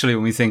 especially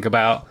when we think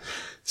about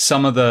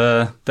some of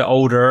the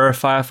older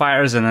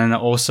firefighters, and then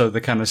also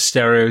the kind of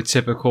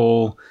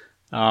stereotypical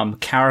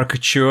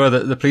caricature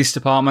that the police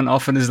department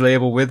often is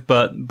labeled with.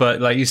 But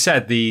like you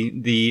said,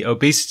 the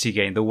obesity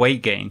gain, the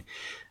weight gain.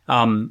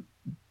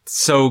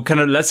 So kind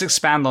of let's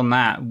expand on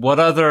that. What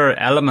other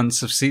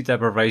elements of sleep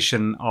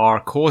deprivation are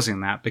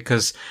causing that?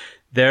 Because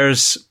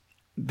there's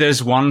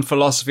one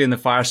philosophy in the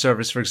fire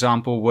service, for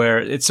example, where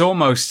it's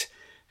almost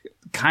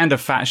kind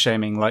of fat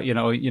shaming. Like,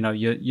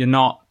 you're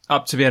not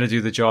up to be able to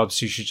do the job,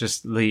 so you should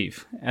just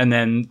leave. And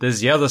then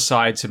there's the other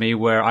side to me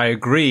where I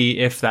agree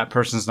if that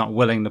person's not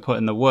willing to put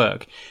in the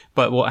work.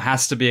 But what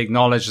has to be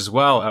acknowledged as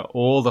well are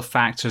all the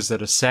factors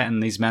that are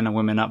setting these men and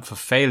women up for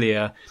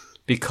failure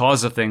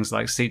because of things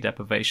like sleep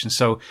deprivation.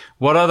 So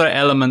what other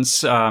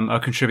elements are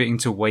contributing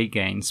to weight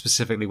gain,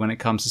 specifically when it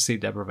comes to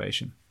sleep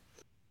deprivation?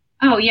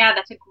 Oh, yeah,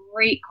 that's a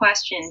great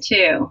question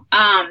too.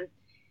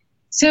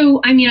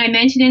 So, I mean, I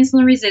mentioned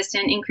insulin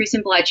resistant, increase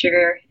in blood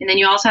sugar, and then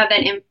you also have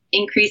that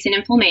increase in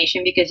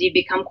inflammation because you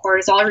become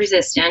cortisol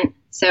resistant.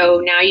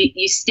 So now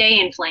you stay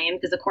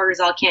inflamed because the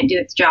cortisol can't do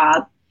its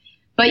job.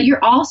 But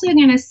you're also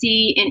going to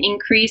see an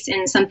increase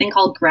in something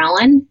called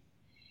ghrelin.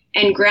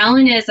 And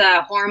ghrelin is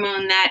a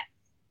hormone that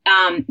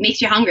makes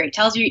you hungry. It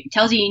tells you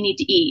you need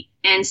to eat.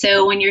 And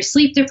so when you're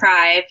sleep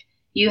deprived,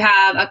 you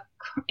have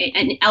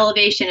an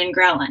elevation in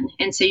ghrelin.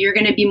 And so you're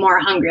going to be more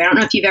hungry. I don't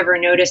know if you've ever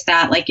noticed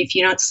that, like if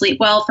you don't sleep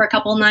well for a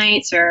couple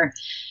nights or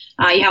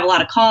you have a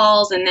lot of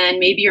calls and then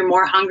maybe you're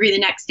more hungry the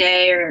next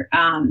day or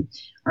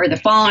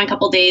the following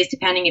couple days,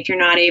 depending if you're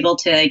not able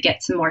to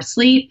get some more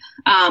sleep.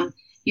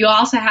 You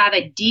also have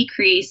a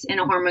decrease in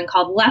a hormone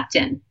called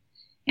leptin.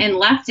 And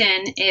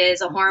leptin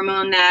is a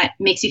hormone that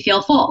makes you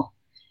feel full.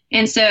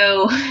 And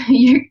so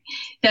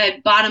the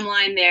bottom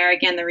line there,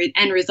 again, the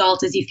end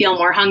result is you feel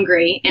more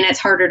hungry and it's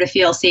harder to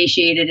feel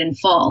satiated and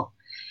full.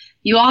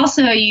 You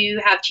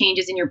have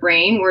changes in your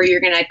brain where you're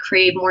going to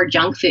crave more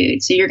junk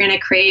food. So you're going to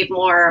crave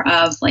more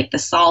of like the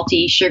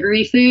salty,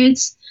 sugary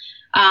foods.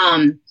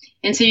 And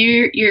so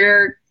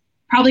you're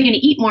probably going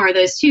to eat more of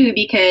those too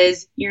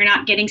because you're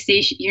not getting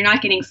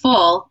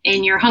full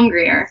and you're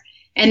hungrier.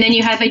 And then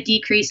you have a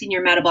decrease in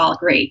your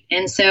metabolic rate.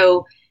 And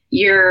so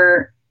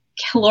your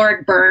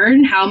caloric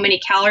burn, how many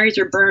calories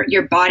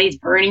your body's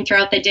burning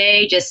throughout the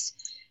day,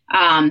 just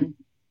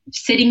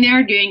sitting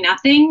there doing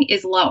nothing,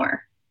 is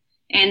lower.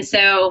 And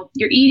so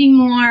you're eating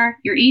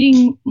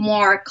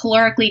more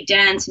calorically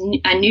dense,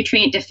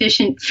 nutrient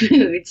deficient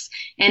foods,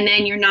 and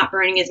then you're not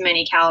burning as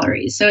many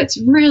calories. So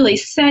it's really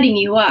setting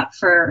you up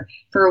for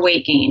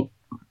weight gain.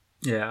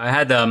 Yeah, I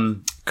had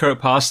Kurt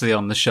Parsley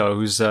on the show,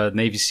 who's a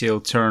Navy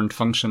SEAL turned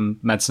function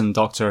medicine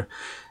doctor.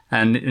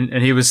 And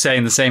he was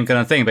saying the same kind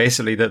of thing,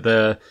 basically, that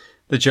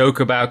the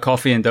joke about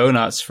coffee and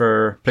donuts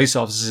for police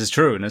officers is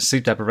true, and the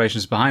sleep deprivation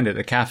is behind it.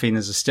 The caffeine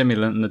is a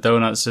stimulant, and the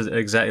donuts is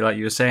exactly like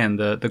you were saying,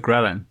 the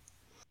ghrelin.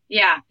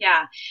 Yeah.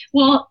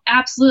 Well,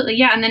 absolutely,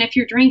 yeah. And then if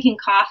you're drinking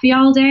coffee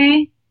all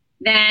day,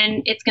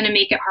 then it's going to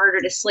make it harder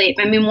to sleep.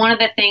 I mean, one of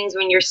the things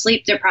when you're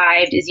sleep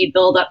deprived is you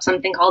build up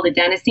something called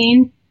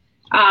adenosine,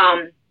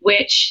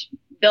 which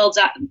builds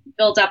up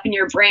in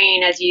your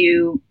brain as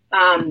you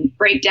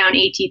break down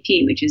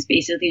ATP, which is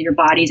basically your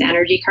body's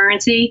energy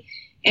currency.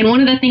 And one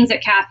of the things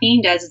that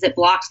caffeine does is it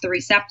blocks the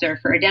receptor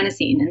for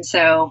adenosine. And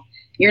so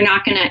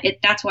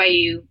that's why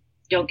you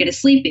don't get as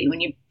sleepy when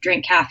you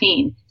drink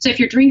caffeine. So if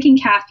you're drinking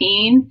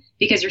caffeine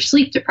because you're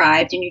sleep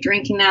deprived and you're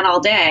drinking that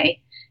all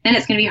day, then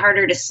it's going to be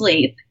harder to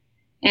sleep.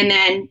 And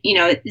then,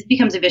 it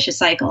becomes a vicious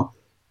cycle.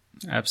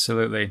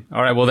 Absolutely.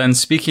 All right. Well, then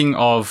speaking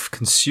of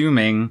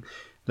consuming,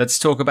 let's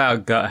talk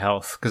about gut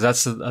health, because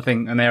that's, I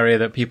think, an area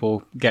that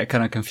people get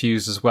kind of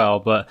confused as well.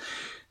 But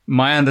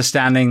my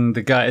understanding,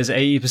 the gut is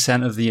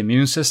 80% of the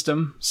immune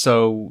system.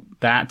 So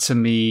that to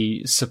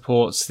me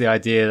supports the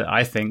idea that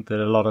I think that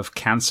a lot of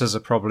cancers are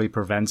probably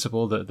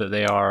preventable, that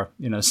they are,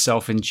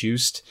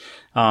 self-induced.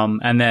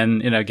 And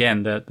then,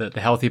 again, the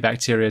healthy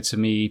bacteria to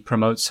me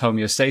promotes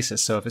homeostasis.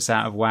 So if it's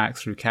out of whack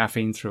through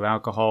caffeine, through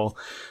alcohol,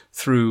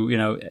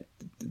 through,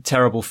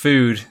 terrible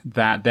food,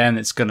 that then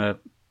it's going to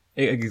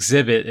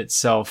exhibit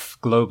itself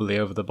globally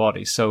over the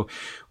body. So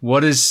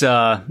what is,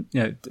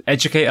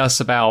 educate us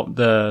about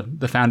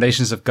the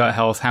foundations of gut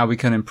health, how we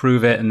can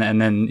improve it, and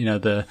then,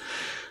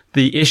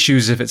 the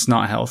issues if it's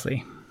not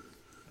healthy.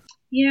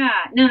 Yeah,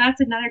 no, that's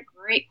another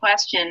great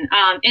question.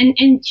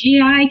 And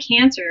GI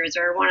cancers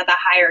are one of the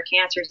higher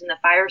cancers in the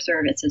fire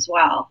service as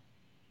well.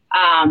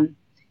 And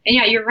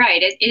yeah, you're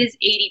right. It is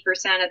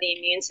 80% of the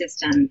immune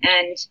system.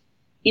 And,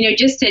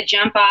 just to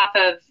jump off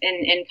of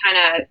and kind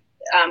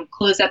of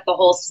close up the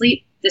whole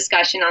sleep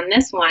discussion on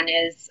this one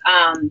is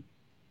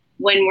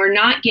when we're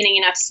not getting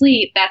enough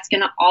sleep, that's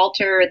going to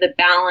alter the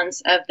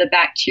balance of the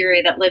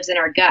bacteria that lives in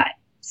our gut.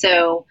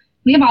 So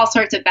we have all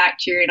sorts of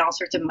bacteria and all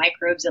sorts of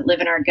microbes that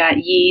live in our gut,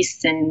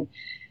 yeast and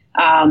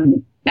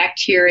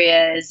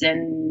bacterias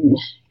and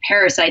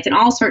parasites and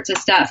all sorts of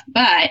stuff.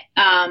 But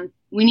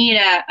we need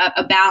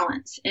a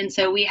balance. And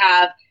so we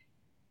have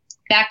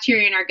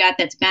bacteria in our gut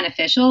that's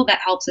beneficial, that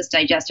helps us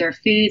digest our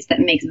foods, that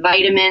makes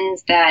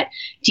vitamins, that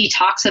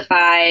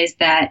detoxifies,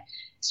 that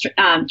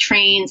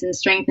trains and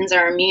strengthens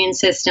our immune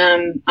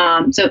system.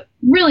 So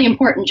really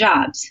important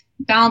jobs.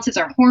 Balances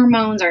our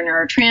hormones, our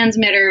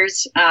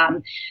neurotransmitters.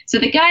 So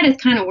the gut is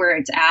kind of where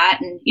it's at.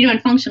 And, in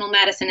functional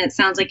medicine, it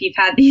sounds like you've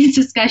had these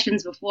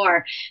discussions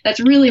before. That's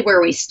really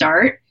where we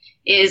start,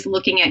 is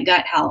looking at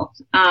gut health.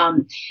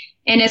 And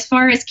as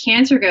far as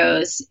cancer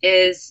goes,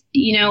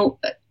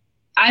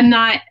 I'm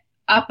not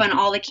up on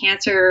all the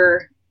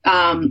cancer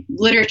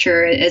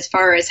literature as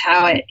far as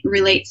how it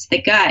relates to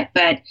the gut,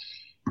 but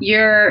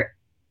your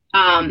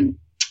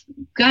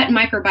gut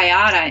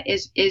microbiota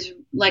is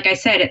like I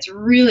said, it's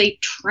really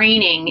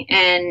training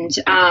and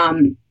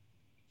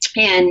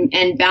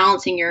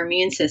balancing your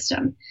immune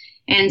system,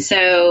 and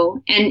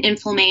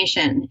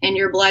inflammation and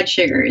your blood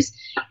sugars,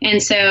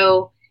 and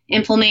so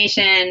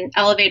inflammation,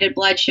 elevated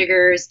blood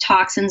sugars,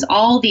 toxins,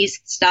 all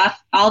these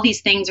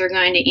things are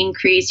going to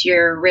increase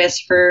your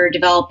risk for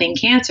developing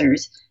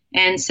cancers.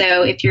 And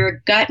so if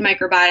your gut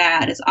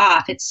microbiota is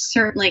off, it's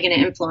certainly going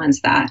to influence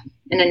that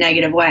in a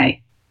negative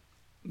way.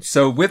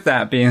 So with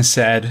that being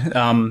said,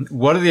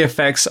 what are the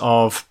effects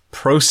of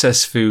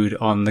processed food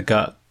on the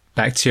gut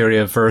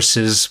bacteria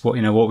versus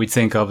what we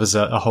think of as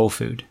a whole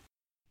food?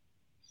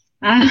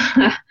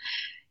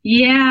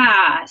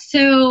 Yeah.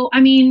 So,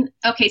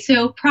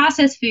 so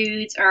processed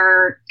foods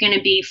are going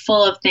to be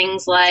full of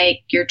things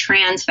like your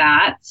trans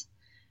fats,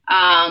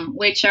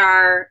 which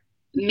are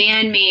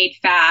man-made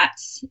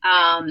fats.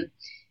 And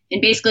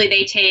basically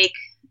they take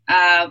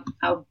a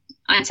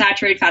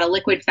unsaturated fat, a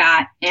liquid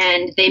fat,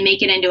 and they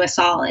make it into a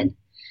solid.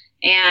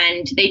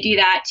 And they do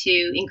that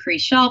to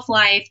increase shelf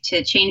life,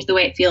 to change the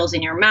way it feels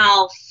in your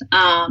mouth.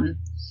 And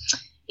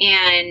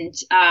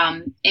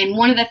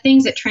one of the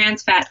things that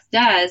trans fats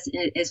does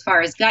as far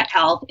as gut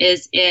health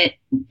is it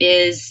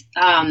is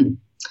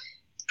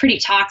pretty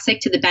toxic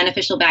to the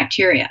beneficial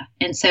bacteria.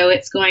 And so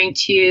it's going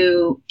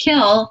to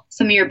kill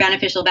some of your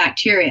beneficial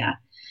bacteria,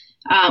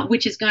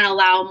 which is going to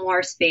allow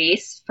more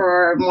space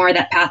for more of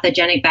that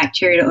pathogenic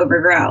bacteria to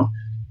overgrow.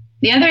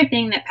 The other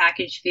thing that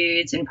packaged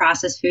foods and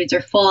processed foods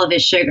are full of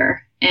is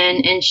sugar.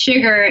 And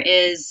sugar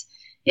is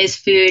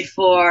food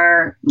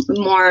for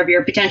more of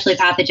your potentially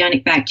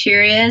pathogenic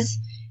bacteria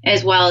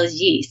as well as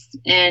yeast.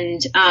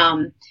 And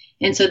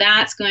so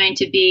that's going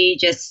to be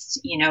just,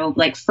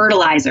 like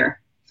fertilizer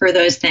for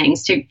those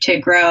things to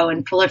grow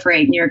and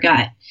proliferate in your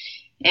gut.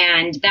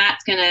 And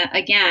that's going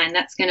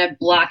to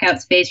block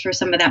out space for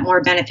some of that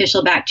more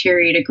beneficial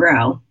bacteria to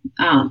grow.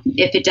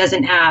 If it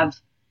doesn't have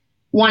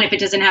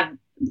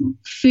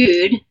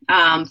food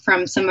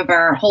from some of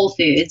our whole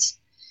foods,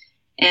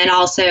 and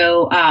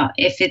also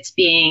if it's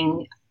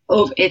being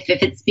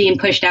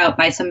pushed out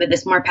by some of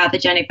this more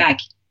pathogenic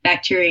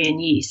bacteria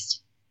and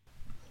yeast.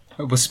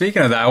 Well,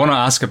 speaking of that, I want to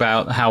ask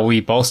about how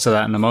we bolster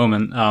that in a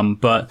moment.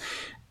 But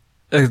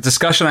a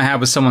discussion I had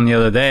with someone the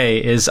other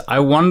day is I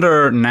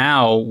wonder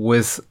now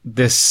with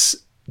this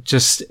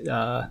just,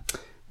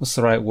 what's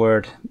the right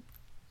word?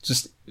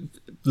 Just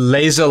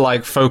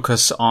laser-like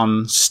focus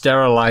on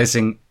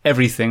sterilizing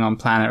everything on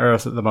planet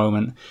Earth at the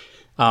moment.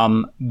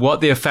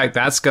 What the effect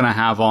that's going to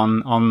have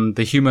on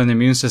the human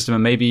immune system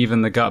and maybe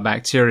even the gut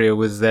bacteria,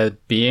 with there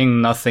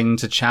being nothing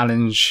to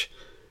challenge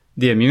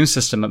the immune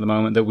system at the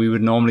moment that we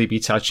would normally be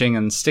touching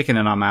and sticking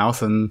in our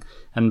mouth and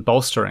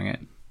bolstering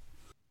it.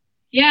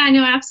 Yeah,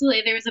 no,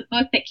 absolutely. There was a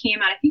book that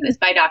came out, I think it was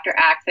by Dr.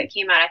 Axe that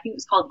came out, I think it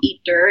was called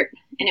Eat Dirt.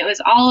 And it was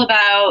all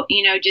about,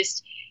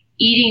 just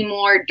eating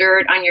more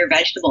dirt on your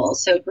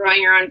vegetables. So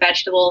growing your own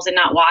vegetables and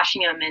not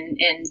washing them.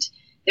 And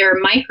there are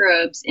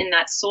microbes in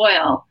that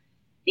soil,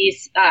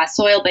 these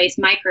soil-based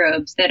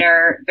microbes that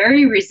are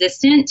very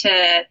resistant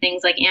to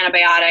things like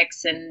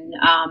antibiotics and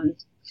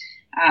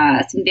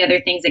some of the other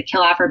things that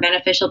kill off our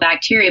beneficial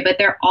bacteria, but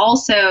they're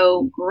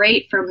also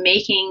great for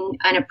making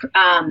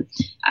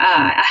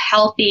a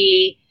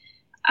healthy,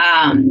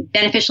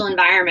 beneficial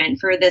environment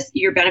for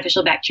your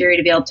beneficial bacteria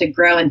to be able to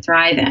grow and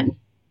thrive in.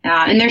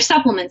 And there's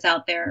supplements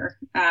out there,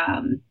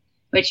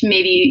 which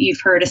maybe you've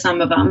heard of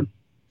some of them,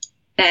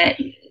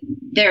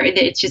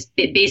 it's just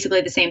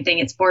basically the same thing.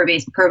 It's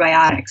spore-based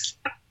probiotics.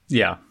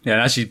 Yeah.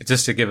 Actually,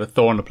 just to give a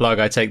thorn a plug,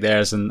 I take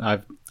theirs, and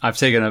I've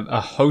taken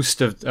a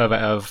host of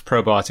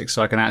probiotics,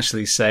 so I can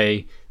actually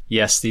say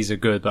yes, these are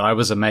good. But I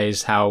was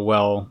amazed how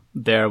well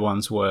their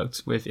ones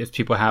worked. If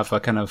people have a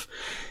kind of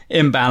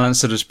imbalance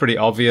that is pretty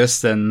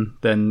obvious, then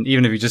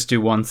even if you just do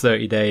one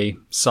 30-day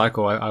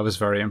cycle, I was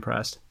very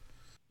impressed.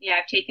 Yeah,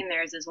 I've taken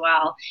theirs as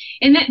well.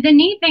 And the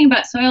neat thing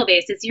about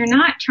soil-based is you're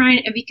not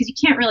trying, because you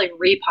can't really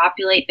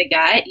repopulate the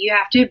gut. You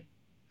have to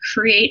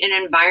create an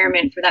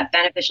environment for that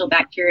beneficial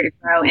bacteria to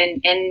grow.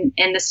 And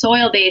the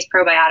soil-based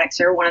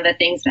probiotics are one of the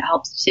things that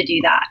helps to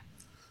do that.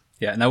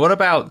 Yeah. Now, what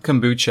about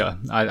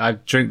kombucha? I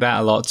drink that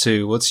a lot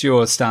too. What's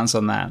your stance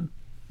on that?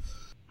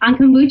 On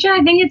kombucha,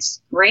 I think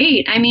it's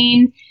great. I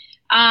mean,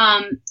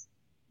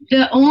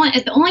 the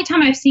only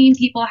time I've seen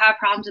people have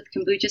problems with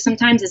kombucha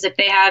sometimes is if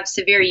they have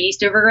severe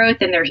yeast overgrowth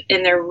and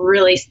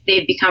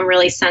they've become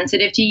really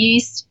sensitive to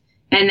yeast,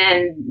 and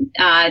then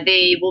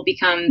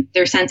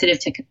they're sensitive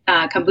to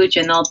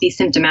kombucha and they'll be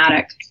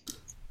symptomatic.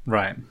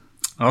 Right.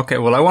 Okay.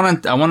 Well, I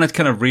want to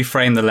kind of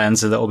reframe the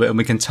lens a little bit, and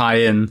we can tie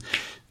in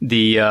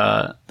the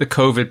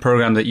COVID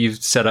program that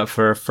you've set up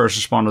for first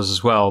responders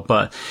as well.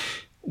 But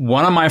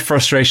one of my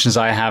frustrations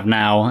I have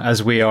now,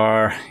 as we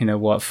are,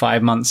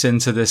 5 months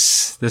into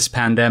this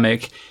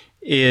pandemic,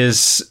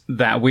 is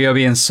that we are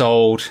being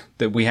sold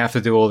that we have to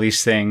do all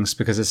these things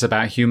because it's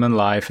about human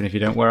life. And if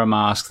you don't wear a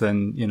mask,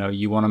 then,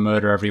 you want to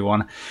murder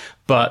everyone.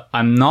 But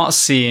I'm not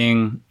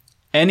seeing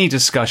any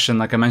discussion,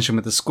 like I mentioned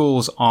with the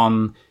schools,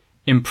 on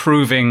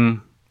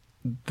improving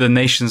the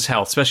nation's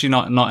health, especially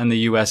not in the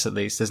US at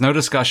least. There's no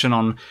discussion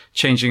on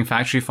changing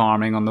factory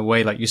farming, on the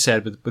way, like you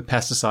said, with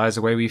pesticides,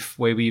 the way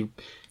we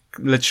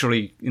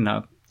literally,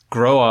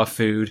 grow our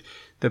food,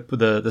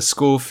 the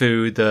school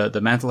food, the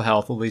mental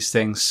health, all these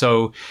things.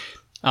 So,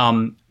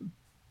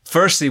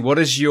 firstly, what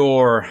is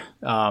your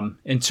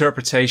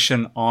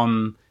interpretation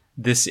on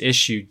this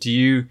issue? Do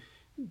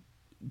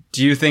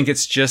you think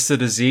it's just a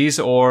disease,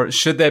 or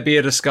should there be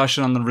a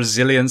discussion on the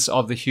resilience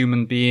of the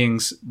human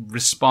being's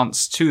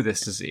response to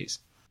this disease?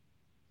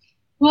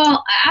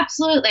 Well,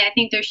 absolutely. I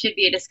think there should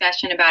be a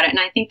discussion about it. And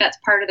I think that's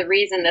part of the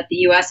reason that the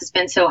U.S. has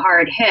been so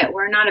hard hit.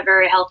 We're not a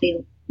very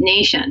healthy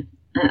nation.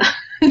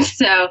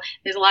 So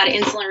there's a lot of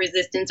insulin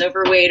resistance,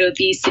 overweight,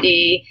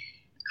 obesity,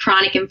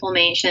 chronic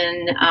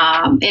inflammation.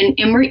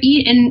 And we're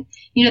eating,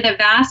 the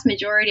vast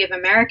majority of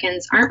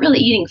Americans aren't really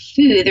eating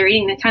food. They're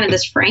eating the kind of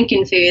this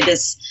Franken food,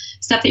 this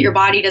stuff that your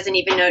body doesn't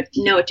even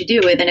know what to do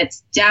with. And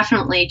it's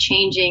definitely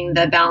changing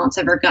the balance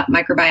of our gut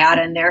microbiota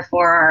and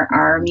therefore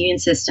our immune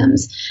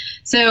systems.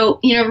 So,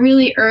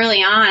 really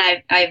early on,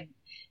 I've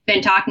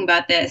been talking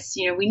about this.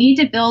 We need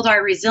to build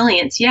our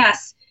resilience.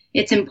 Yes,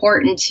 it's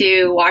important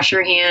to wash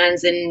your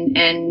hands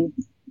and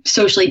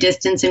socially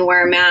distance and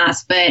wear a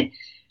mask, but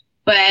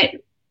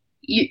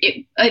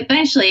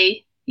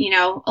eventually,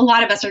 a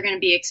lot of us are going to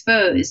be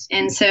exposed.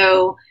 And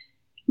so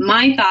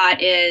my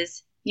thought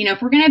is,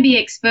 if we're going to be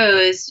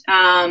exposed,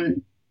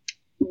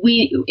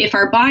 if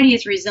our body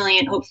is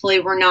resilient,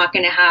 hopefully we're not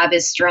going to have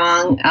as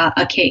strong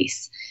a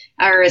case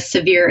or as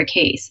severe a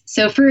case.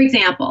 So for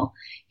example,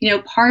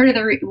 one of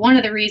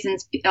the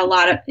reasons a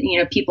lot of,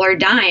 people are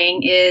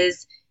dying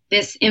is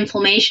this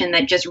inflammation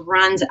that just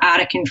runs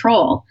out of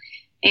control.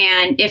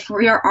 And if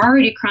we are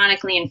already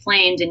chronically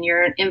inflamed and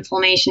your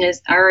inflammation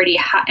is already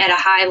at a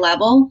high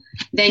level,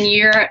 then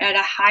you're at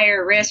a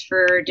higher risk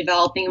for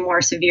developing a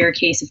more severe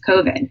case of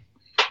COVID.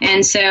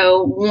 And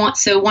so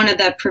one of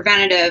the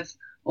preventative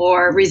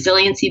or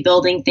resiliency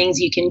building things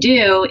you can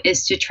do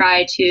is to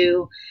try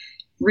to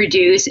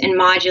reduce and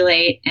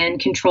modulate and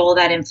control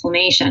that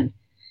inflammation.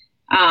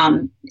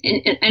 And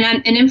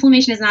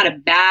inflammation is not a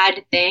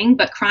bad thing,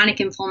 but chronic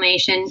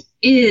inflammation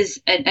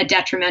is a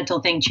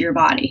detrimental thing to your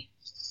body.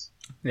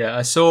 Yeah,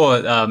 I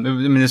saw,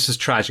 this is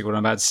tragic, what I'm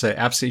about to say,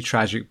 absolutely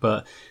tragic,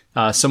 but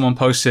someone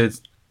posted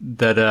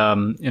that,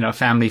 a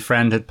family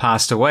friend had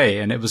passed away,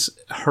 and it was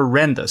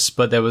horrendous,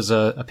 but there was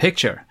a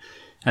picture,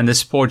 and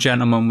this poor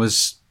gentleman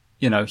was,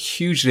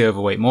 hugely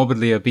overweight,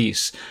 morbidly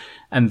obese,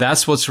 and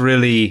that's what's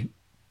really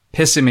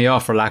pissing me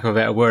off, for lack of a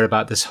better word,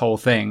 about this whole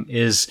thing,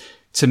 is,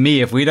 to me,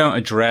 if we don't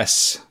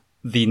address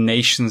the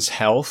nation's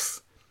health,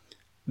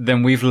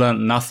 then we've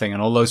learned nothing,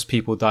 and all those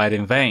people died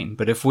in vain.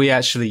 But if we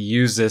actually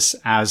use this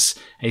as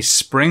a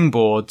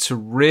springboard to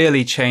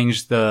really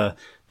change the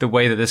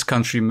way that this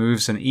country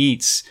moves and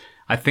eats,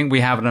 I think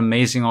we have an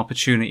amazing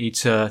opportunity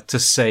to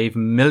save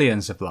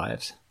millions of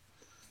lives.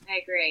 I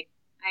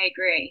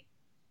agree.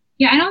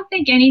 Yeah, I don't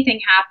think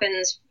anything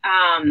happens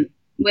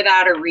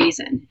without a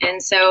reason.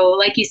 And so,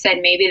 like you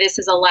said, maybe this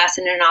is a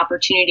lesson and an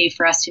opportunity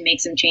for us to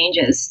make some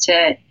changes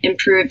to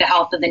improve the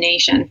health of the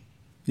nation.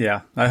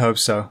 Yeah, I hope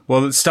so.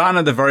 Well, starting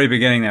at the very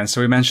beginning then,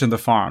 so we mentioned the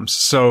farms.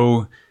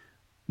 So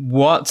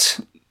what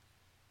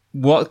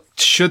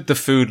should the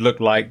food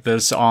look like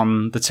that's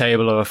on the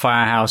table of a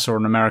Firehouse or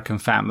an American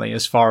Family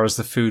as far as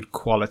the food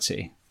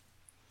quality?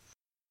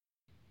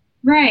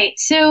 Right.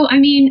 So,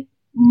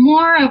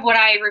 more of what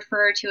I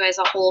refer to as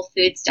a whole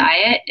foods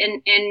diet,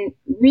 and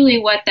really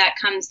what that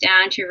comes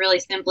down to really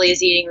simply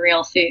is eating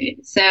real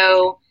food.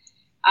 So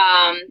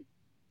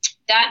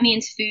that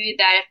means food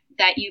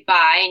that you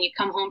buy and you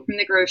come home from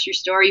the grocery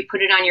store, you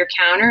put it on your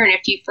counter, and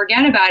if you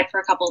forget about it for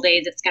a couple of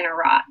days, it's going to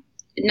rot.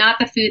 Not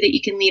the food that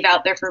you can leave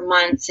out there for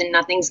months and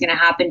nothing's going to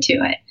happen to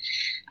it.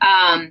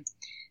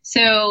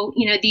 So,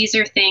 these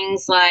are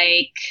things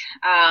like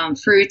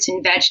fruits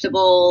and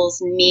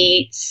vegetables,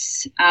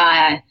 meats,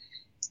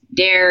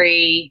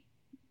 dairy,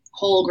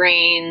 whole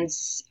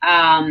grains,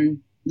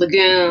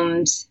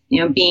 legumes,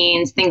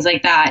 beans, things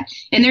like that.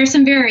 And there's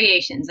some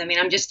variations.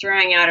 I'm just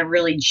throwing out a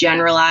really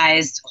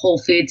generalized whole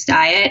foods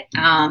diet.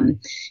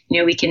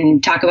 We can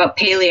talk about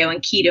paleo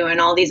and keto and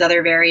all these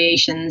other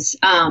variations.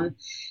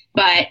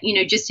 But,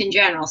 just in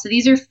general. So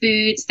these are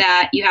foods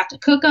that you have to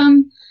cook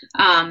them.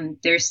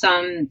 There's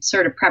some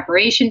sort of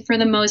preparation for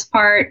the most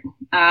part,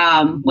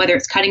 whether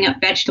it's cutting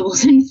up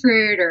vegetables and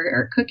fruit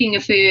or cooking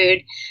a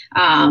food.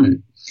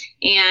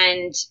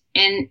 And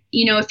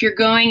if you're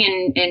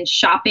going and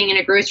shopping in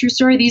a grocery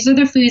store, these are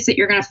the foods that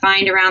you're going to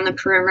find around the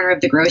perimeter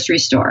of the grocery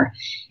store.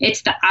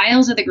 It's the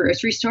aisles of the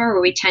grocery store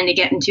where we tend to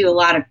get into a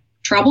lot of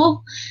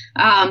trouble.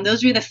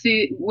 Those are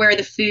where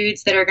the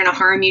foods that are going to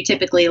harm you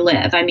typically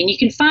live. You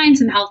can find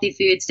some healthy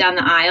foods down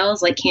the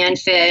aisles like canned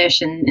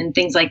fish and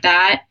things like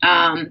that.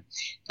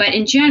 But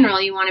in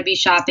general, you want to be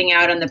shopping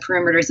out on the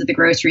perimeters of the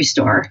grocery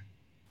store.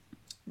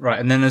 Right.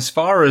 And then as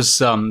far as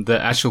the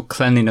actual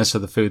cleanliness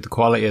of the food, the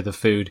quality of the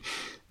food,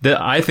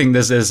 I think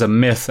there's a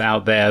myth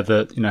out there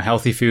that,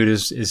 healthy food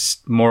is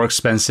more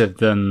expensive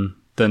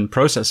than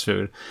processed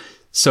food.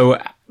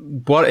 So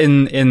what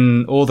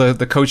in all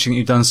the coaching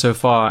you've done so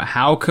far,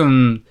 how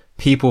can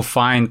people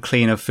find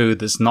cleaner food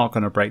that's not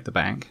going to break the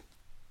bank?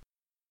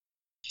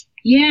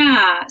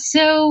 Yeah.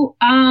 So,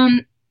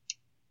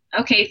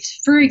 okay,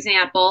 for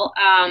example,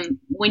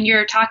 when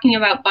you're talking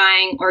about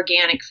buying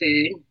organic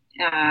food,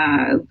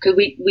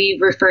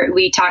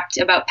 we talked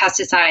about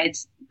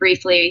pesticides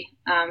briefly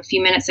a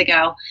few minutes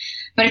ago.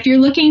 But if you're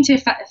looking to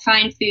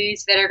find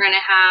foods that are going to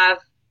have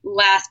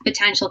less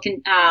potential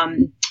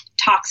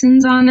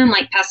toxins on them,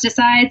 like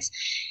pesticides,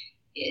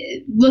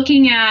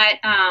 looking at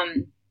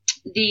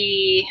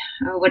the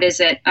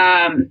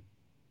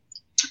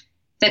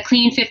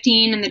Clean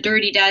 15 and the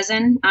Dirty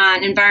Dozen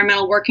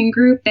Environmental Working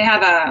Group. They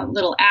have a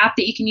little app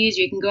that you can use.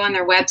 You can go on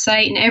their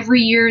website, and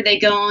every year they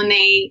go and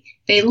they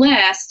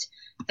list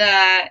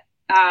the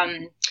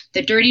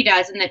Dirty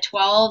Dozen, the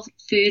 12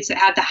 foods that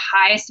have the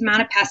highest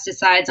amount of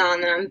pesticides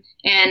on them,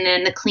 and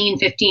then the Clean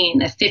 15,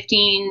 the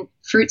 15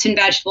 fruits and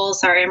vegetables,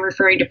 sorry, I'm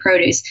referring to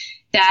produce,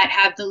 that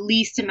have the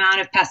least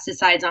amount of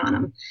pesticides on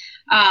them.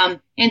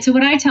 And so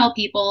what I tell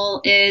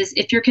people is,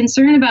 if you're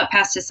concerned about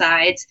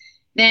pesticides,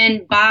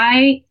 then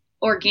buy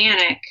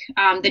organic,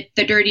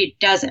 the Dirty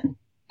Dozen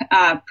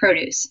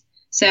produce.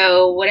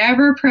 So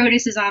whatever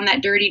produce is on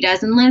that Dirty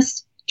Dozen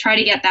list, try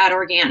to get that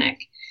organic.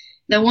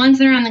 The ones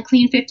that are on the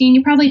Clean 15,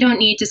 you probably don't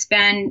need to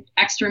spend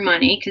extra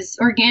money, because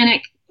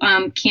organic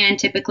can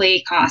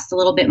typically cost a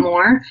little bit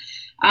more.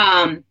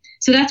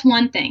 So that's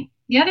one thing.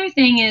 The other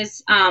thing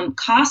is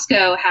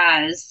Costco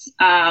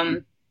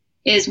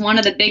is one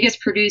of the biggest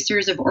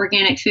producers of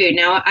organic food.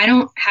 Now,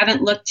 I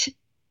haven't looked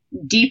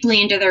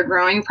deeply into their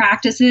growing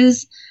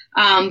practices,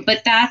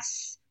 but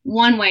that's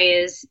one way,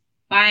 is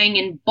buying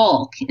in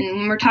bulk. And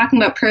when we're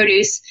talking about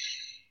produce,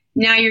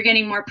 now you're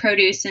getting more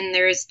produce and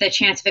there's the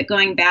chance of it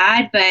going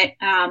bad. But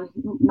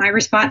my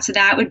response to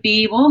that would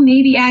be, well,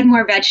 maybe add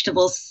more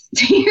vegetables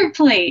to your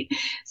plate.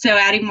 So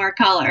adding more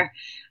color.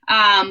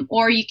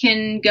 Or you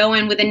can go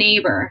in with a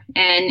neighbor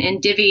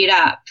and divvy it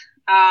up,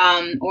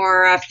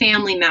 or a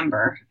family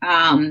member,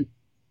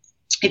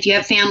 if you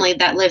have family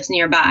that lives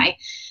nearby.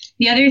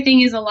 The other thing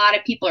is, a lot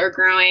of people are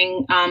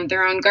growing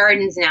their own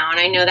gardens now,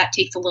 and I know that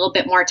takes a little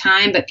bit more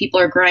time, but people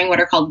are growing what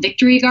are called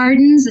victory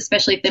gardens,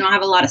 especially if they don't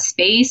have a lot of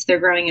space. They're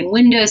growing in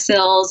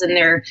windowsills, and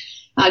they're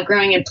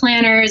growing in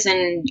planters,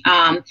 and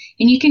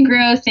you can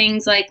grow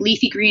things like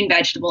leafy green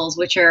vegetables,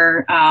 which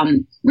are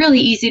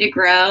really easy to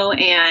grow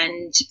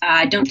and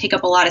don't take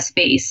up a lot of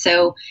space.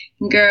 So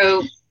you can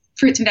grow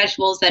fruits and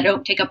vegetables that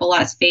don't take up a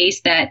lot of space,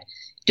 that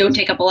don't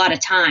take up a lot of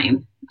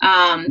time.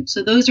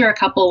 So those are a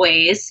couple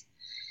ways.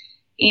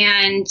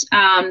 And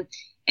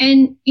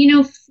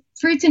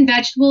fruits and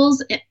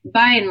vegetables,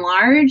 by and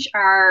large,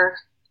 are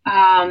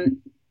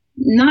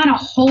not a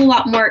whole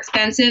lot more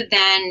expensive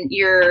than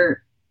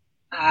your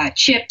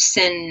chips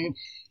and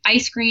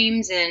ice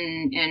creams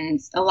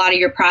and a lot of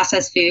your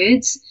processed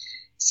foods.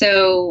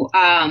 So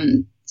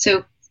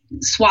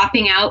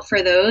swapping out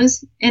for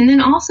those. And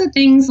then also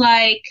things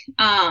like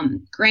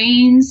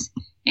grains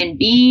and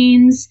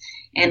beans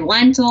and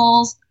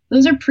lentils,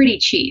 those are pretty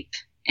cheap.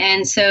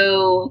 And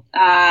so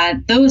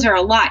those are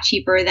a lot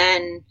cheaper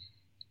than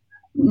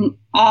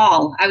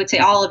all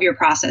of your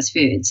processed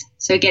foods.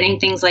 So getting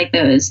things like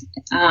those.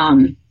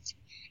 And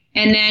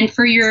then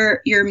for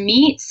your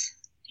meats,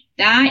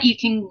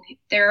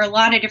 there are a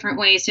lot of different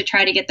ways to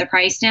try to get the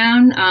price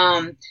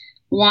down.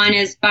 One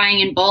is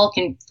buying in bulk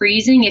and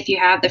freezing if you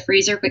have the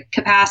freezer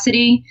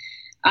capacity.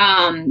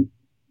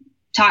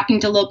 Talking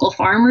to local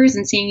farmers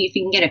and seeing if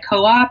you can get a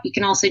co-op. You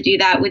can also do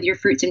that with your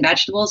fruits and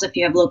vegetables if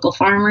you have local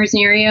farmers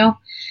near you.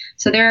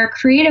 So there are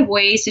creative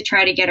ways to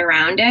try to get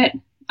around it,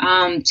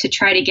 to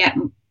try to get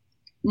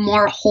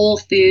more whole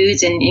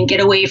foods and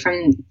get away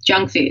from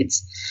junk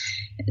foods.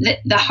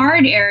 The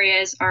hard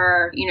areas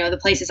are, the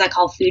places I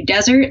call food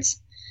deserts,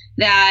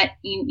 that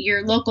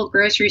your local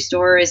grocery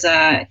store is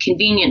a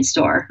convenience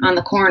store on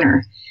the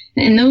corner.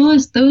 And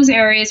those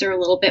areas are a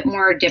little bit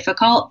more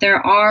difficult.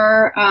 There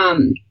are,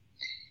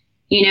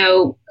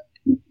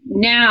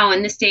 now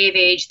in this day of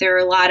age, there are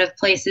a lot of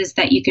places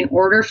that you can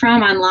order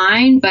from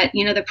online, but,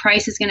 the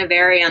price is going to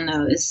vary on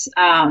those.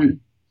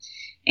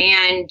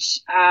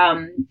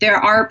 There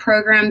are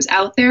programs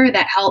out there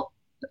that help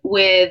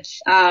with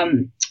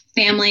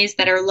families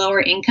that are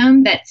lower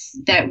income that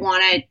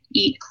want to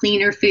eat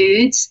cleaner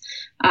foods,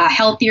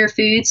 healthier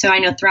foods. So I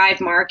know Thrive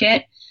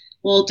Market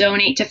will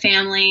donate to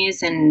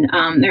families, and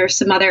there are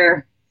some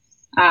other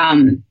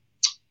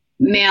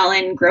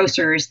mail-in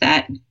grocers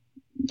that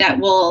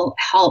will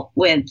help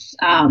with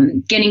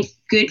getting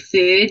good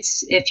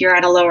foods if you're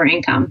at a lower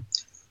income.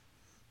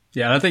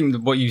 Yeah, and I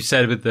think what you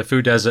said with the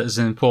food desert is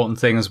an important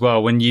thing as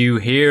well. When you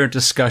hear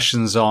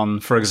discussions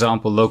on, for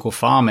example, local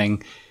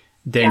farming,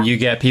 then you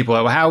get people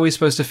like, well, how are we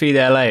supposed to feed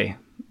LA?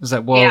 It's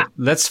like, well,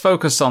 let's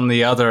focus on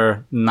the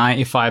other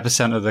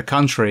 95% of the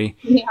country.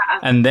 Yeah.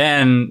 And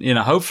then,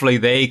 hopefully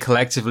they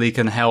collectively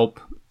can help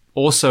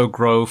also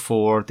grow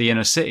for the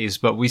inner cities.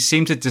 But we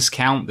seem to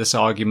discount this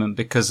argument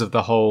because of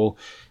the whole,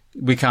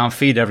 we can't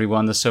feed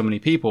everyone, there's so many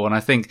people. And I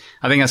think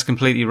that's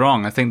completely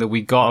wrong. I think that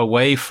we got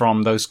away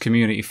from those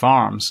community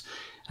farms,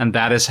 and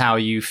that is how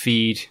you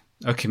feed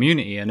a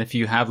community. And if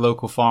you have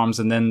local farms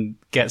and then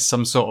get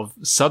some sort of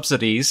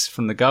subsidies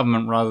from the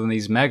government rather than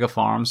these mega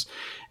farms,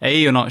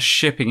 you're not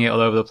shipping it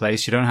all over the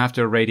place. You don't have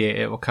to irradiate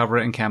it or cover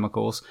it in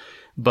chemicals.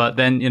 But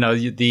then,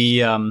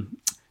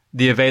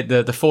 the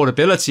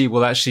affordability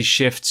will actually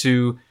shift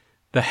to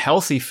the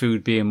healthy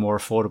food being more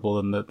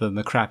affordable than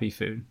the crappy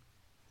food.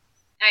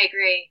 I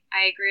agree.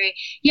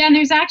 Yeah, and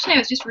there's actually, I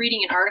was just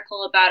reading an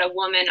article about a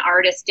woman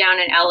artist down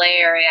in LA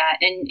area,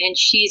 and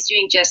she's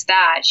doing just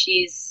that.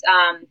 She's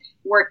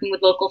working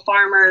with local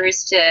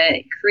farmers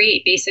to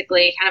create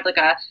basically kind of like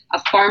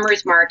a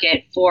farmer's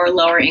market for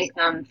lower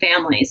income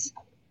families.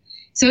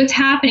 So it's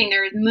happening.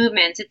 There's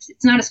movements.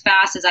 It's not as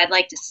fast as I'd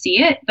like to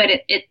see it, but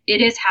it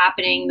is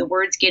happening. The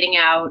word's getting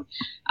out.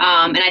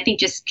 And I think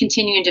just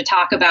continuing to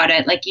talk about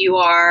it like you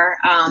are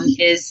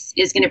is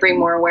going to bring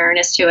more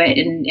awareness to it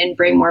and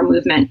bring more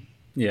movement.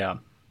 Yeah.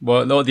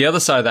 Well, the other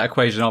side of that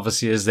equation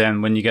obviously is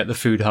then when you get the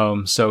food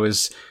home, so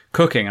is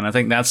cooking. And I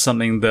think that's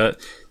something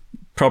that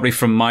probably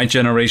from my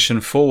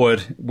generation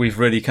forward, we've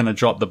really kind of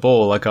dropped the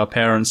ball, like our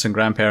parents and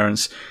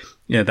grandparents.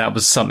 That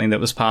was something that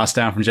was passed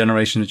down from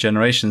generation to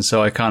generation.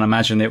 So I can't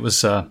imagine it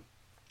was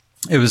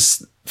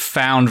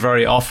found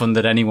very often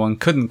that anyone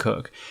couldn't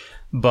cook,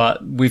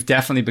 but we've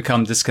definitely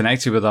become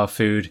disconnected with our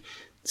food.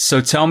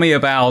 So tell me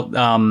about,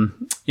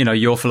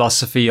 your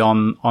philosophy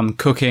on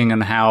cooking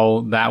and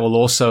how that will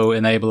also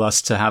enable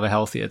us to have a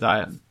healthier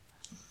diet.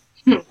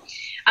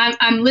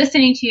 I'm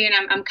listening to you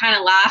and I'm kind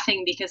of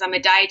laughing because I'm a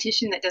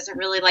dietitian that doesn't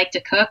really like to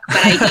cook, but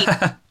I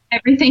eat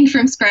everything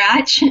from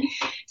scratch.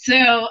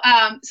 So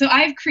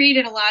I've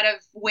created a lot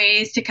of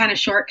ways to kind of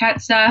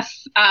shortcut stuff.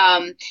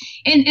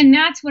 And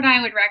that's what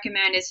I would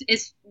recommend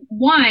is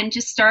one,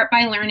 just start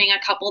by learning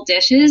a couple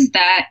dishes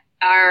that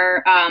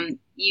are,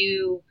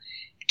 you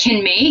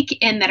can make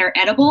and that are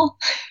edible.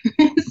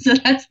 So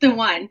that's the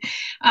one.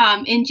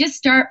 And just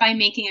start by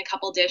making a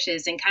couple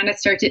dishes and kind of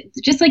start to,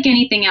 just like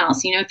anything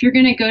else, if you're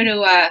going to go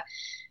to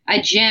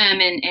a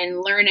gym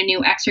and learn a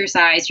new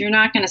exercise, you're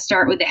not going to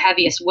start with the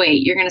heaviest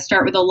weight. You're going to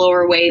start with a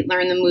lower weight,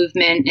 learn the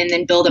movement, and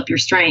then build up your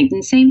strength.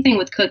 And same thing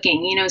with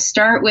cooking.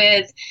 Start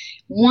with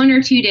 1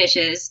 or 2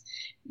 dishes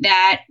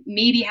that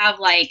maybe have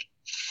like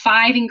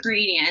 5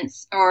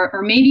 ingredients, or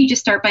maybe you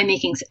just start by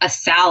making a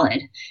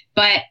salad,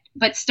 but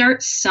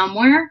start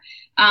somewhere.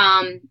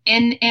 And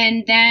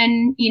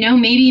then,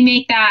 maybe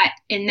make that,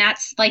 and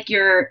that's like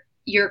your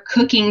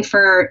cooking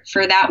for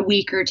that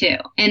week or 2,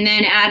 and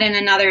then add in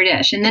another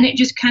dish, and then it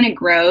just kind of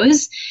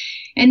grows.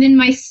 And then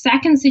my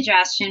second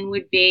suggestion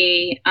would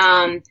be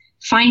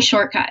find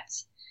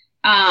shortcuts.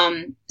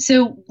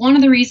 So one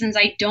of the reasons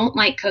I don't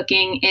like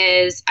cooking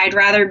is I'd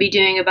rather be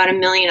doing about a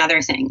million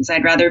other things.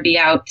 I'd rather be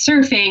out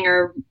surfing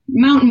or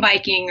mountain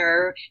biking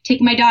or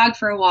taking my dog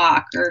for a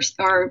walk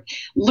or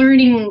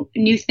learning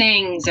new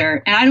things,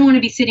 and I don't want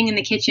to be sitting in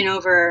the kitchen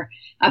over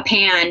a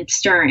pan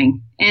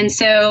stirring. And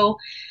so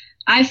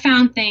I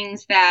found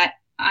things that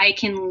I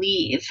can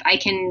leave. I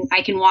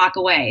can walk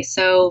away.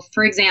 So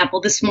for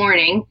example, this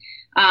morning,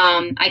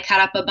 I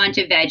cut up a bunch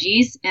of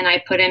veggies and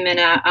I put them in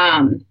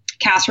a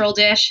casserole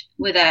dish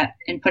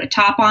and put a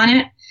top on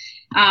it.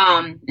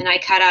 And I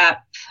cut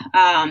up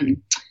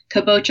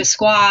kabocha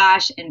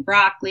squash and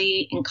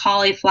broccoli and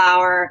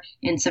cauliflower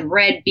and some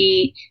red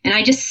beet. And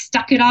I just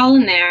stuck it all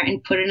in there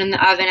and put it in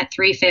the oven at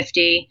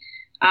 350.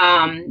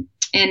 And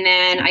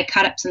then I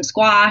cut up some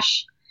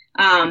squash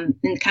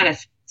and kind of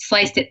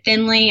sliced it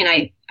thinly, and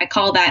I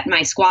call that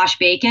my squash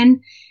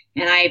bacon.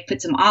 And I put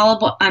some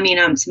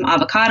some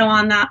avocado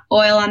on that,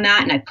 oil on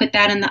that, and I put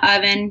that in the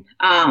oven.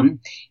 And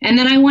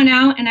then I went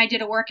out and I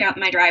did a workout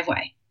in my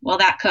driveway while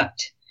that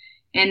cooked.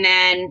 And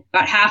then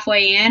about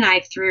halfway in,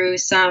 I threw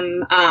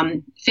some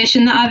fish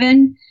in the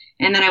oven,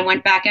 and then I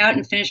went back out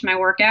and finished my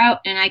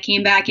workout. And I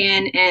came back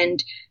in,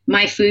 and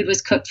my food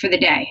was cooked for the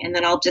day. And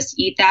then I'll just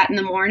eat that in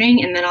the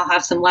morning, and then I'll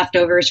have some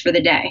leftovers for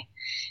the day.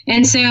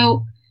 And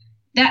so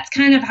that's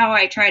kind of how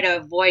I try to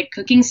avoid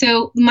cooking.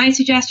 So my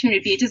suggestion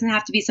would be, it doesn't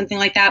have to be something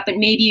like that, but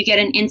maybe you get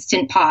an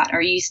instant pot,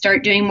 or you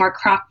start doing more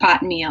crock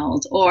pot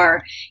meals,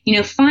 or,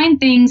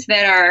 find things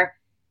that are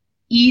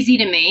easy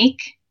to make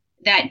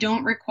that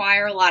don't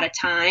require a lot of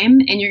time,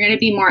 and you're going to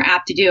be more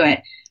apt to do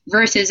it.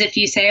 Versus if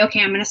you say,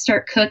 okay, I'm going to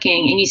start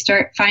cooking, and you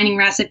start finding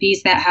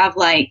recipes that have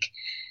like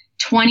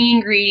 20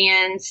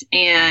 ingredients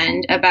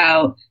and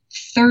about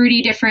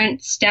 30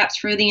 different steps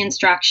for the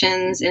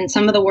instructions, and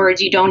some of the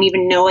words you don't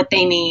even know what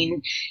they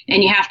mean,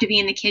 and you have to be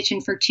in the kitchen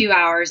for 2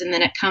 hours, and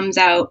then it comes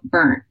out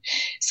burnt.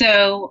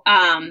 So,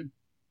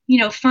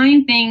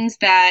 find things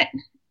that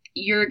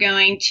you're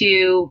going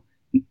to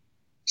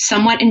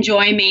somewhat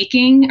enjoy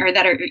making, or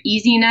that are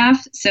easy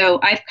enough. So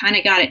I've kind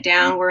of got it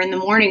down where in the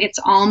morning it's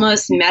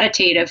almost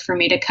meditative for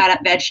me to cut up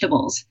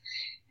vegetables.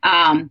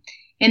 And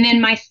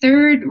then my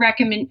third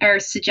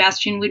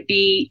suggestion would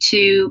be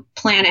to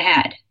plan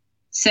ahead.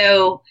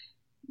 So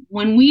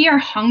when we are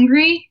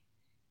hungry,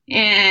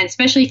 and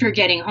especially if you're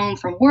getting home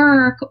from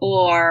work,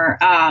 or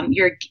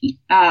you're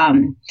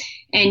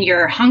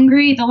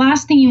hungry, the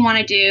last thing you want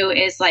to do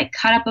is like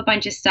cut up a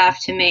bunch of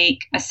stuff to make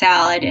a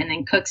salad and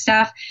then cook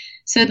stuff.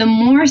 So the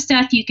more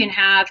stuff you can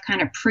have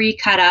kind of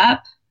pre-cut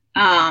up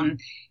and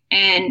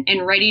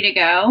ready to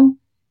go,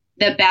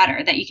 the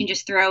better, that you can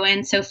just throw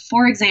in. So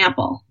for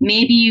example,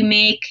 maybe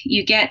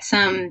you get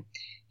some,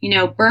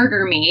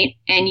 burger meat,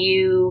 and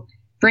you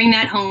bring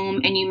that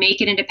home and you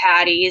make it into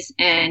patties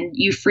and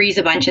you freeze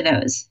a bunch of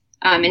those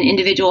in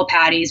individual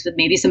patties with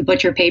maybe some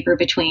butcher paper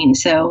between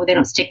so they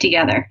don't stick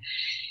together.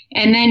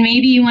 And then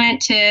maybe you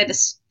went to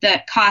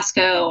the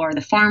Costco or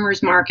the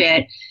farmer's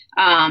market,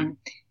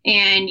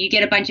 and you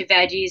get a bunch of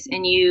veggies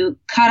and you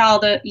cut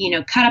up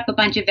a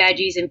bunch of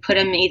veggies and put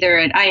them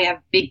I have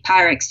big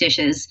Pyrex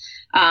dishes,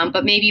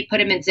 but maybe you put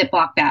them in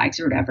Ziploc bags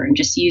or whatever and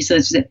just reuse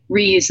those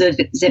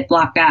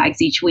Ziploc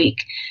bags each week.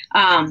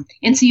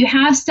 And so you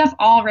have stuff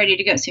all ready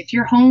to go. So if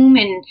you're home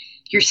and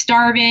you're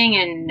starving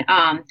and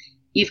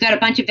you've got a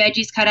bunch of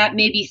veggies cut up,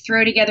 maybe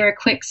throw together a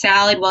quick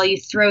salad while you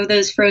throw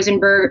those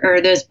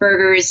those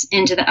burgers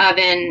into the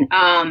oven,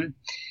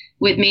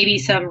 with maybe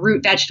some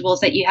root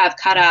vegetables that you have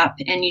cut up,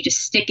 and you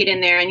just stick it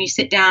in there and you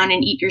sit down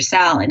and eat your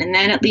salad. And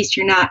then at least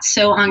you're not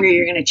so hungry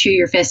you're going to chew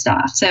your fist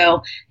off.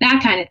 So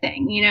that kind of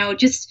thing,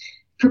 just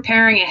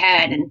preparing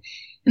ahead. And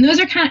those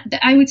are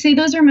I would say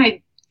those are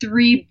my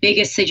 3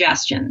 biggest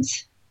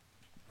suggestions.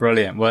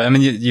 Brilliant. Well, I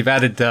mean, you've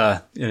added,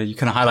 you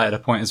kind of highlighted a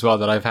point as well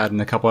that I've had in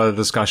a couple other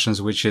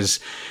discussions, which is,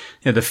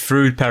 the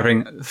food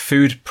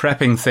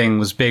prepping thing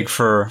was big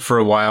for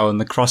a while in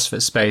the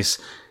CrossFit space.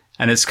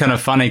 And it's kind of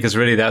funny because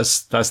really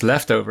that's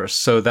leftovers.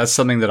 So that's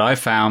something that I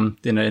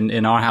found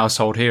in our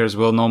household here is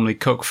we'll normally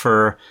cook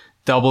for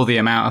double the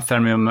amount of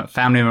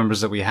family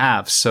members that we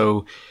have.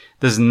 So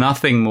there's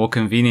nothing more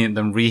convenient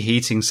than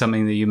reheating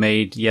something that you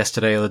made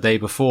yesterday or the day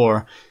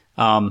before.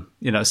 So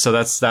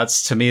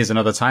that's to me is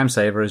another time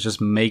saver, is just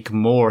make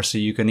more so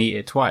you can eat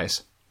it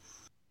twice.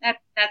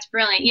 That's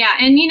brilliant. Yeah.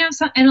 And,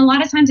 and a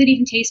lot of times it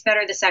even tastes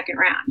better the second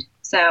round.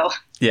 So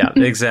yeah,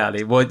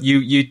 exactly. Well,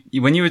 you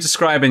when you were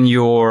describing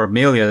your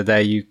meal the other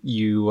day,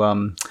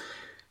 you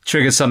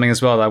triggered something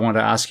as well that I wanted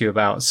to ask you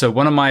about. So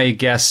one of my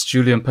guests,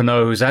 Julian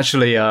Pinot, who's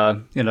actually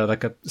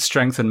like a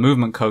strength and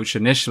movement coach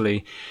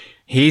initially,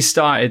 he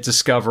started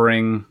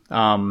discovering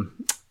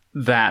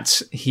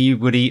that he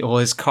would eat all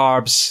his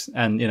carbs,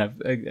 and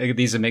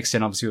these are mixed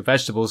in obviously with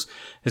vegetables,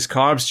 his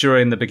carbs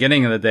during the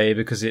beginning of the day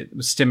because it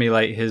would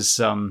stimulate his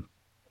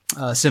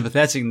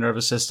sympathetic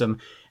nervous system,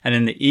 and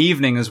in the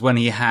evening is when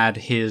he had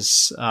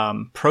his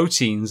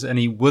proteins, and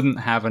he wouldn't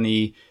have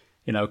any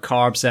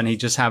carbs, and he'd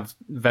just have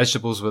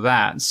vegetables with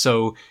that.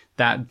 So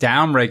that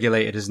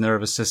down-regulated his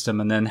nervous system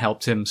and then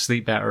helped him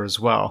sleep better as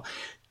well.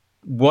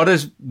 What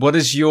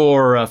is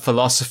your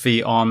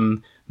philosophy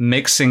on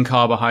mixing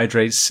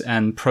carbohydrates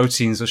and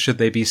proteins, or should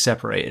they be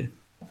separated?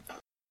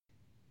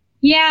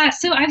 Yeah,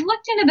 so I've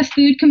looked into the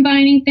food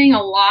combining thing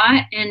a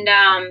lot, and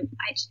I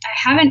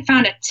haven't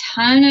found a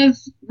ton of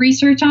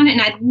research on it.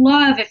 And I'd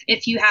love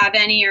if you have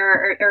any,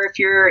 or if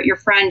your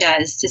friend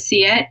does, to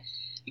see it.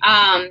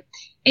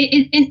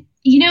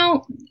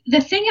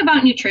 The thing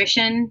about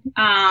nutrition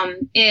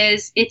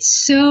is it's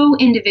so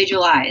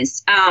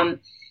individualized.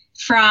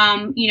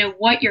 From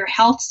what your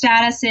health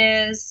status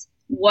is,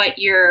 what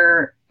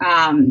your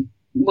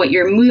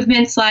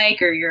movement's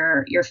like, or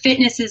your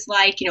fitness is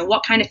like,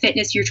 what kind of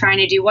fitness you're trying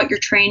to do, what your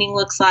training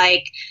looks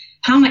like,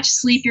 how much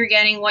sleep you're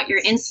getting, what your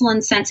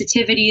insulin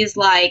sensitivity is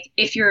like,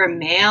 if you're a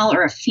male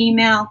or a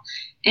female,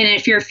 and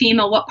if you're a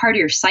female, what part of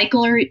your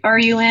cycle are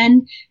you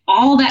in.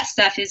 All that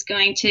stuff is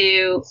going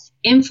to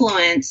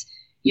influence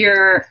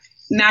your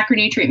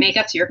macronutrient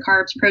makeup, so your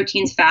carbs,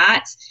 proteins,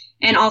 fats,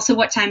 and also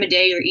what time of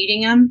day you're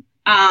eating them.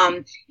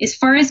 As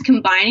far as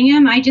combining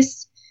them, I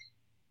just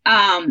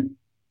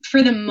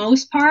for the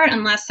most part,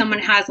 unless someone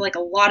has like a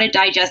lot of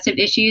digestive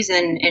issues,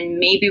 and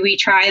maybe we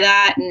try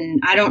that,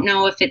 and I don't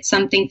know if it's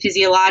something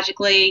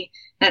physiologically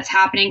that's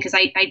happening, because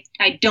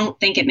I don't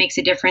think it makes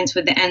a difference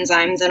with the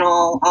enzymes and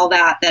all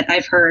that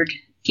I've heard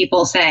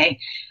people say.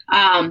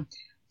 And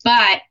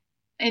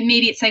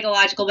maybe it's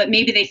psychological, but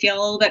maybe they feel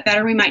a little bit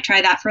better. We might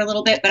try that for a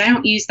little bit, but I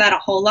don't use that a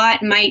whole lot.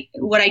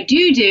 What I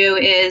do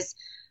is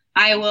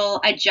I will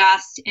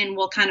adjust and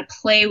we'll kind of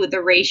play with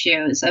the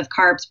ratios of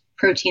carbs,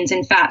 proteins,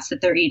 and fats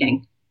that they're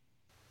eating.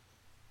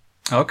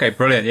 Okay,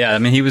 brilliant. Yeah, I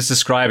mean, he was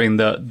describing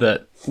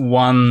that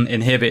one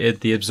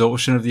inhibited the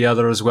absorption of the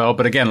other as well.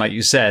 But again, like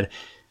you said,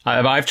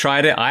 I've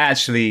tried it. I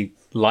actually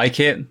like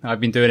it. I've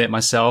been doing it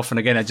myself. And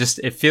again,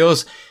 it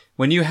feels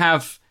when you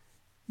have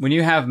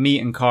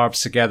meat and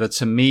carbs together,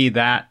 to me,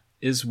 that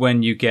is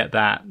when you get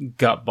that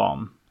gut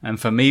bomb. And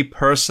for me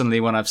personally,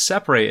 when I've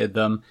separated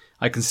them,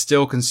 I can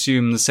still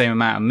consume the same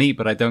amount of meat,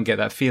 but I don't get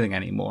that feeling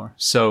anymore.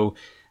 So,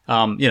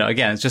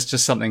 again, it's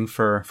just something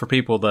for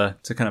people to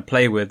kind of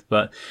play with.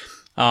 But,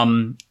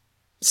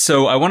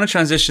 so I want to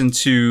transition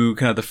to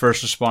kind of the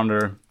first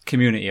responder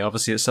community.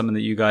 Obviously, it's something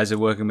that you guys are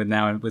working with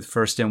now with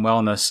First In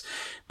Wellness.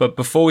 But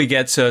before we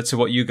get to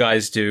what you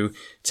guys do,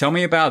 tell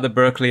me about the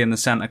Berkeley and the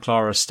Santa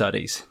Clara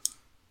studies.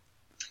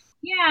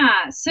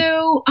 Yeah.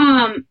 So,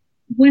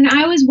 when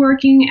I was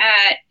working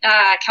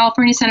at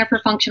California Center for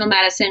Functional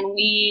Medicine,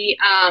 we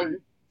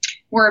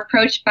were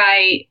approached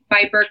by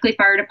Berkeley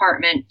Fire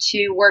Department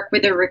to work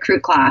with a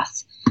recruit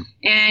class.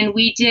 And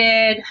we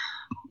did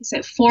a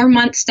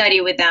 4-month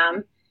study with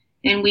them.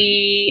 And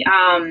we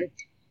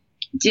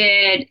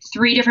did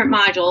 3 different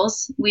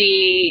modules.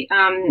 We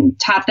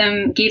taught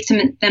them, gave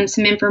them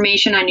some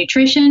information on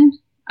nutrition,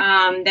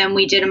 Then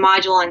we did a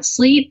module on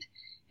sleep,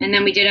 and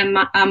then we did a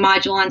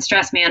module on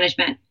stress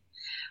management.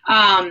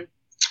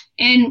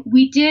 And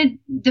we did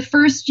the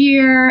first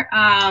year,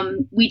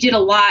 we did a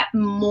lot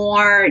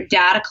more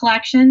data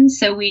collection.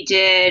 So we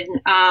did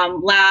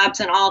labs,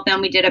 and all of them.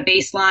 We did a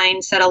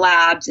baseline set of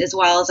labs as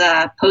well as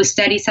a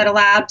post-study set of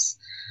labs.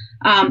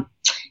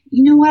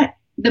 You know what?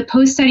 The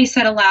post-study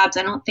set of labs,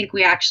 I don't think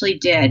we actually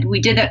did.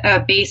 We did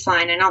a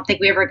baseline. I don't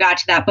think we ever got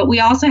to that. But we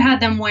also had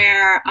them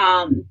wear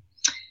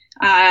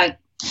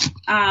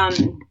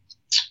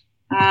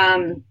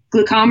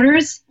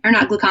glucometers, or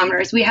not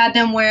glucometers. We had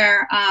them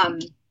wear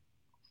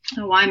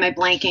why am I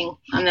blanking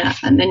on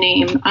the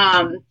name?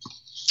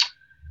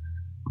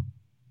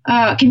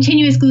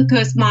 Continuous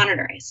glucose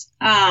monitors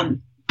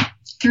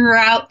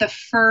throughout the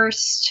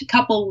first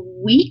couple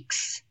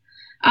weeks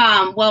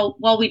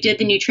while we did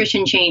the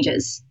nutrition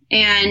changes.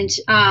 And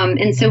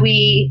so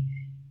we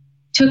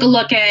took a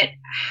look at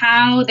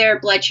how their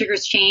blood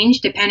sugars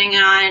changed depending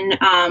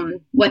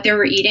on what they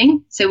were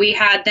eating. So we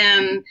had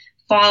them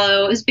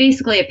follow, it was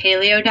basically a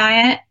paleo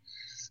diet.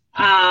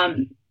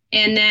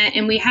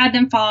 And we had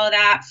them follow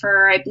that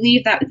for, I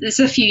believe that this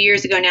is a few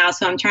years ago now,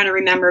 so I'm trying to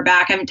remember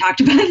back. I haven't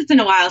talked about this in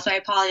a while, so I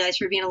apologize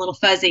for being a little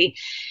fuzzy.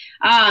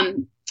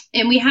 And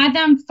we had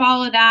them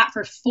follow that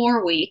for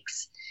 4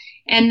 weeks.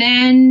 And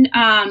then,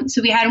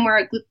 so we had them wear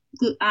a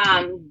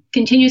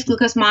continuous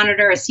glucose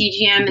monitor, a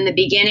CGM in the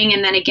beginning,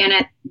 and then again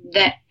at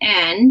the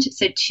end,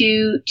 so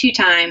two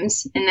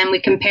times. And then we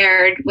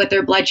compared what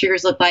their blood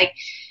sugars looked like.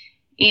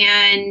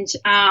 And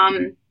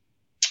I'm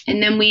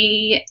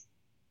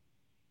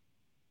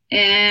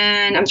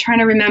trying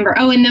to remember.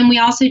 Oh, and then we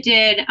also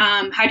did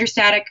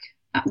hydrostatic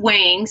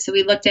weighing. So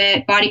we looked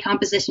at body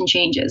composition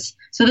changes.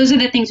 So those are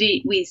the things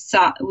we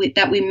saw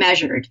that we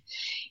measured.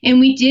 And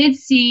we did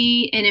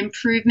see an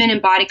improvement in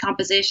body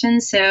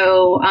composition.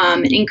 So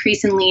an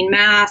increase in lean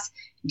mass,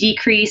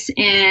 decrease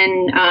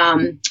in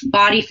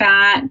body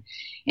fat.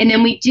 And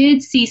then we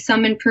did see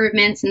some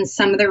improvements in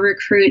some of the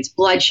recruits'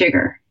 blood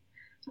sugar.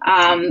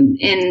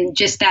 In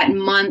just that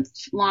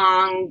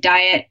month-long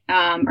diet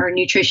or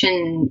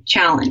nutrition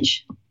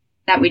challenge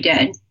that we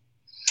did.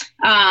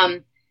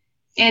 And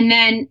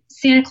then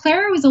Santa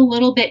Clara was a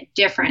little bit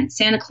different.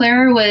 Santa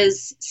Clara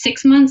was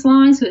 6 months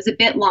long, so it was a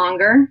bit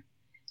longer.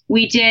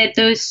 We did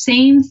those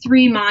same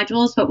 3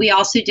 modules, but we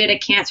also did a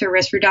cancer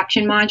risk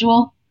reduction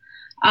module.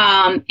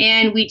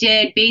 And we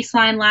did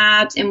baseline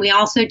labs, and we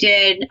also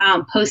did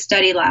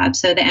post-study labs.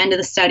 So at the end of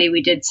the study,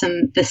 we did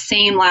the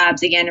same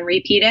labs again and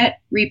repeated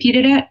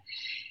it.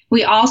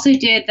 We also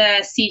did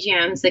the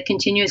CGMs, the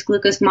continuous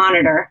glucose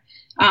monitor,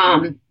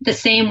 the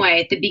same way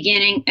at the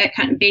beginning, at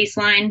kind of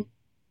baseline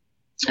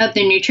of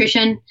their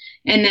nutrition,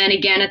 and then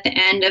again at the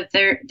end of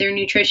their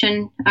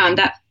nutrition,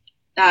 that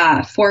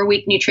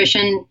 4-week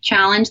nutrition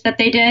challenge that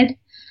they did.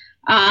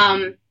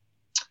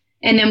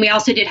 And then we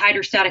also did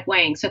hydrostatic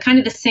weighing. So kind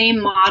of the same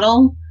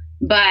model,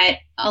 but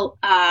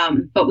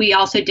we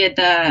also did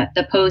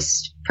the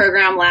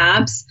post-program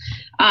labs.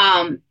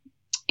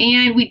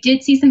 And we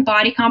did see some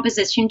body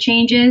composition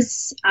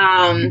changes.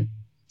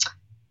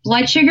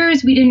 Blood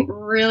sugars, we didn't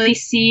really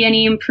see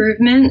any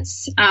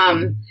improvements.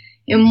 And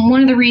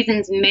one of the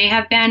reasons may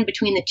have been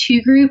between the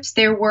 2 groups,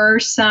 there were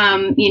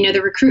some,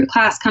 the recruit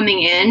class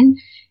coming in,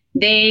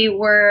 they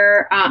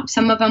were,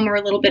 some of them were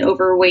a little bit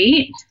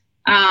overweight.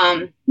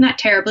 Not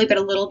terribly, but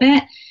a little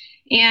bit.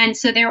 And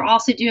so they were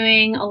also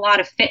doing a lot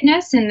of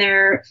fitness in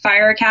their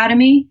fire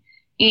academy.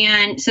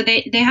 And so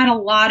they had a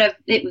lot of,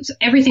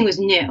 everything was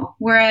new.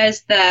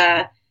 Whereas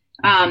the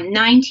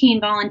 19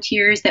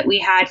 volunteers that we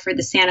had for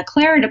the Santa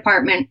Clara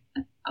department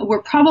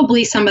were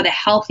probably some of the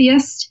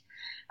healthiest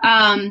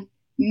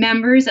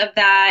members of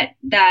that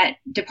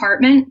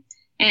department.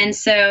 And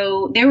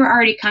so they were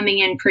already coming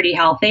in pretty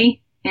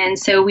healthy. And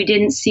so we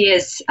didn't see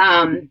as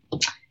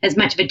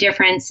much of a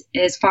difference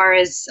as far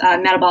as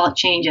metabolic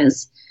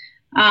changes.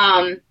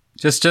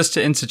 Just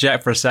to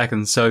interject for a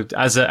second. So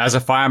as a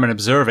fireman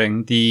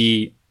observing,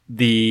 the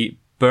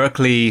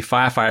Berkeley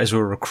firefighters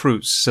were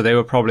recruits. So they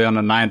were probably on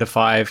a 9 to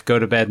 5, go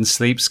to bed and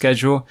sleep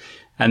schedule.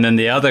 And then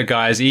the other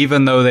guys,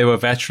 even though they were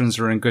veterans,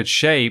 were in good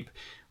shape,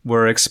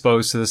 were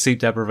exposed to the sleep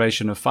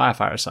deprivation of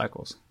firefighter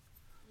cycles.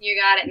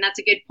 You got it. And that's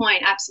a good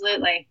point.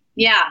 Absolutely.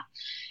 Yeah.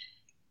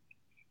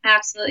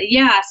 Absolutely.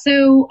 Yeah.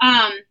 So,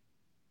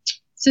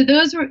 so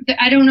those were,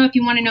 I don't know if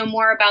you want to know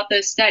more about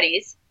those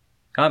studies.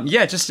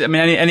 Yeah, just,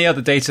 any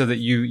other data that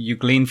you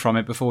gleaned from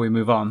it before we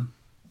move on?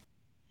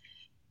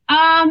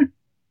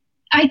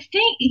 I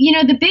think,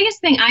 the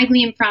biggest thing I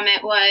gleaned from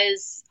it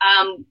was,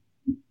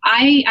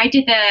 I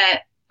did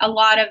a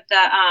lot of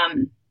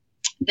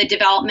the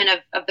development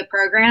of the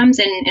programs,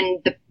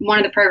 and one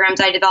of the programs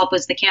I developed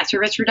was the cancer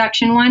risk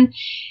reduction one.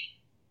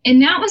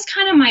 And that was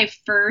kind of my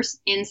first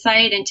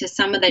insight into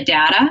some of the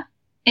data.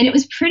 And it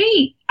was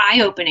pretty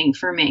eye-opening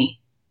for me.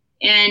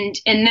 And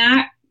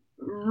that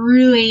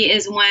really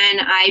is when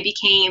I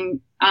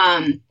became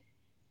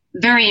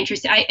very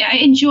interested. I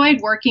enjoyed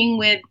working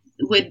with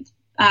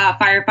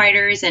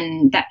firefighters,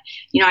 and that,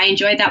 I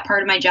enjoyed that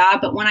part of my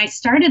job. But when I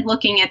started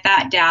looking at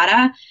that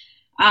data,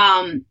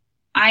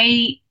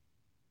 I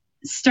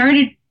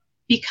started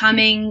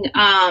becoming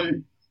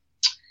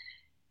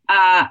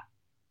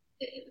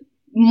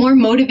more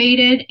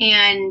motivated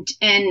and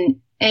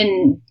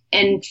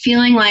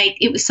feeling like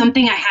it was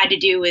something I had to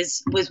do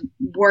was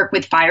work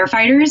with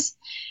firefighters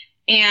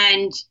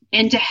and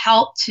to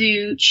help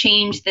to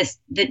change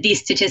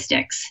these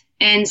statistics.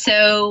 And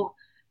so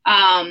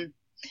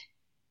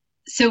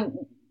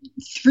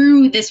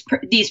through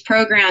these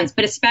programs,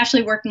 but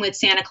especially working with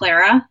Santa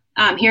Clara,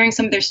 hearing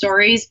some of their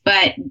stories,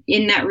 but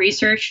in that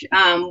research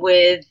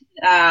with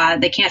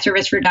the cancer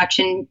risk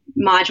reduction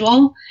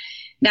module,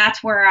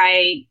 that's where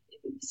I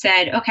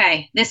said,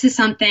 okay, this is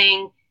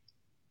something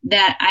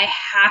that I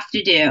have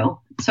to do.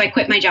 So I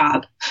quit my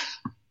job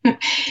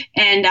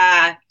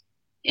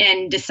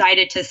and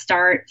decided to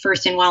start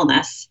First in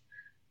Wellness.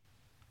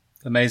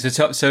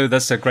 Amazing. So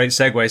that's a great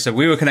segue. So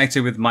we were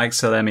connected with Mike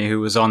Salemi,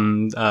 who was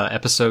on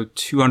episode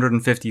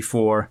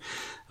 254.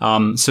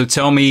 So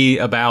tell me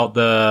about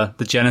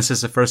the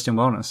genesis of First in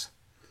Wellness.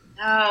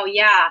 Oh,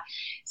 yeah.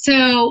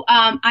 So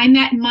I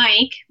met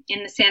Mike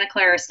in the Santa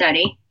Clara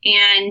study,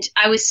 and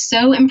I was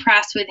so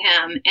impressed with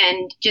him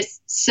and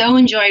just so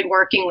enjoyed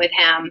working with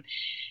him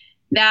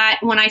that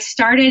when I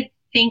started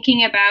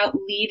thinking about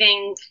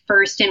leaving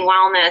First in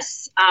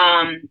Wellness,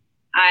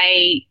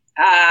 I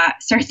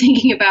started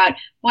thinking about,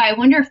 well, I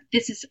wonder if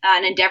this is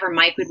an endeavor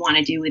Mike would want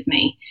to do with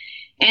me.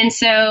 And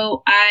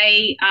so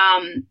I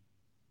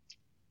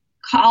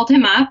called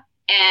him up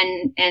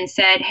and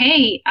said,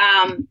 hey,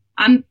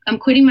 I'm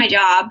quitting my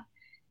job,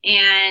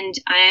 and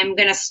I'm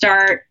going to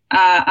start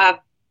a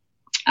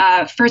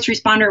first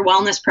responder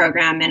wellness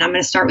program, and I'm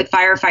going to start with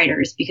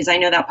firefighters because I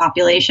know that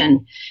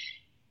population.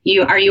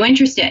 Are you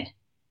interested?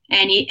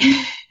 And he,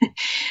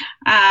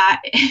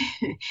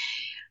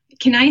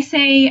 can I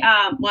say,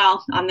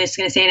 well, I'm just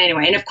going to say it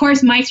anyway. And of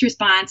course, Mike's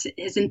response,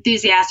 his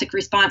enthusiastic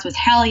response was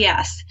hell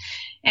yes.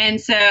 And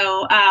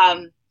so,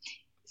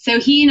 so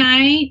he and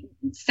I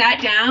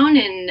sat down,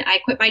 and I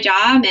quit my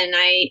job,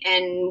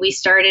 and we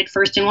started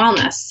First in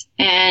Wellness.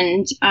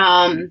 And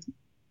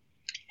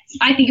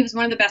I think it was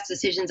one of the best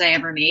decisions I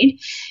ever made.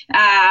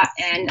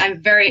 And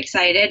I'm very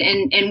excited.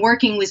 And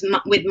working with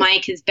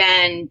Mike has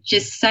been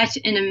just such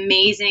an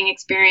amazing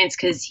experience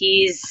because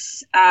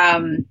he's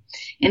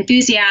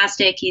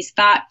enthusiastic, he's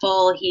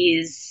thoughtful,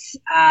 he's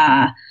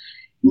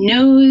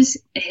knows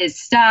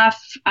his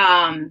stuff.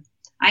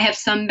 I have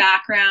some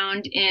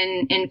background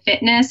in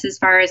fitness as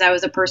far as I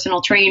was a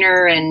personal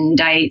trainer,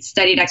 and I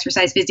studied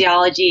exercise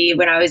physiology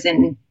when I was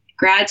in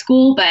grad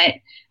school, but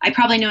I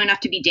probably know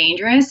enough to be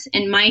dangerous.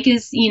 And Mike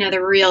is,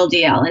 the real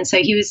deal. And so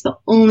he was the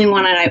only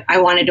one that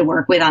I wanted to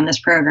work with on this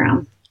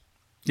program.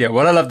 Yeah,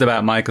 what I loved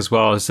about Mike as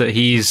well is that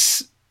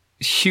he's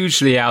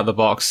hugely out of the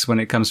box when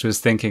it comes to his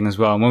thinking as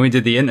well. And when we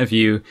did the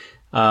interview,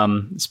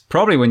 it's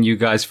probably when you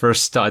guys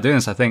first started doing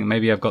this. I think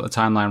maybe I've got the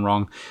timeline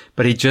wrong,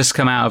 but he'd just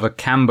come out of a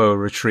Cambo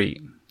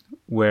retreat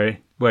where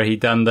he'd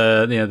done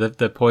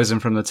the poison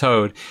from the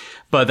toad.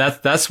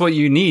 But that's what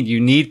you need. You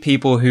need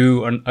people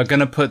who are going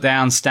to put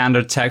down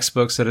standard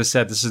textbooks that have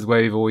said this is the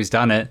way we've always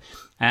done it,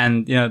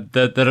 and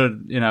that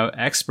are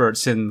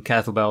experts in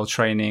kettlebell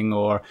training,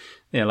 or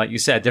like you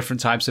said, different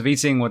types of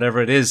eating,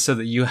 whatever it is, so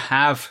that you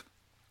have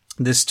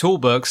this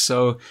toolbox.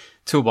 So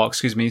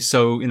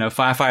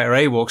firefighter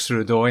A walks through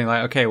the door, and you're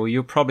like, okay, well,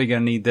 you're probably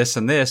going to need this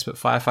and this, but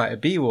firefighter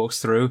B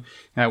walks through,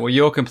 well,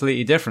 you're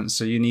completely different,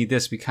 so you need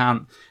this. We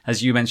can't,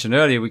 as you mentioned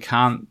earlier, we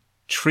can't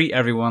treat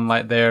everyone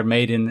like they're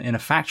made in a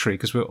factory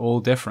because we're all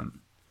different.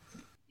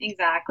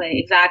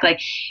 Exactly.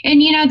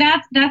 And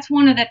that's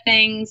one of the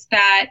things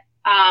that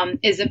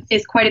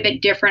is quite a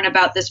bit different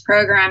about this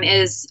program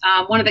is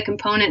one of the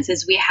components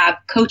is we have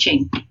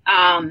coaching,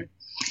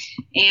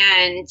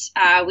 and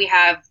we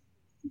have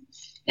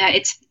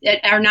it's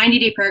our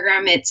 90-day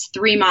program. It's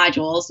 3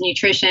 modules: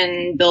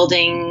 nutrition,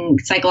 building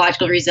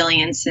psychological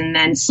resilience, and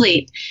then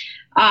sleep.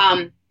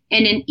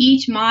 And in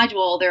each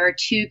module, there are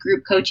 2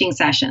 group coaching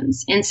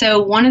sessions. And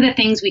so one of the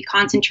things we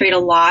concentrate a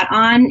lot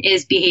on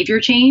is behavior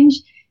change,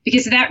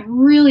 because that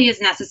really is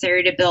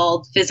necessary to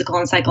build physical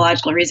and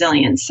psychological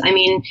resilience. I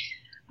mean,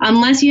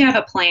 unless you have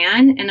a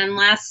plan and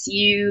unless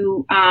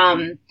you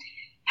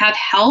have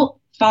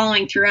help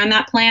following through on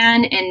that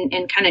plan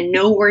and kind of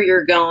know where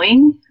you're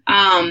going,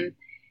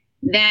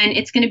 then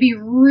it's going to be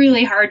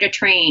really hard to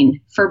train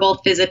for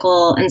both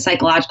physical and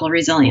psychological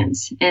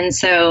resilience. And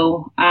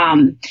so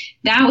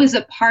that was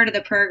a part of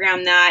the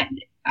program that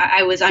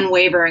I was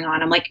unwavering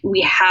on. I'm like,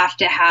 we have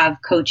to have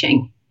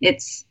coaching.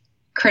 It's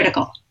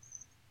critical.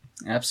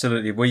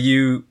 Absolutely. Well,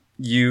 you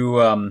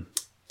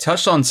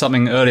touched on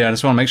something earlier. I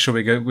just want to make sure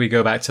we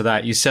go back to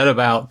that. You said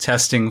about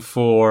testing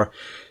for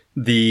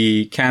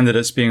the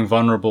candidates being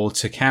vulnerable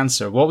to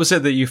cancer. What was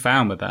it that you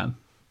found with that?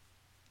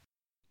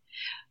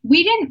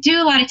 We didn't do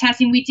a lot of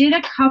testing. We did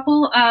a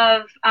couple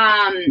of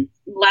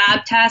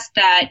lab tests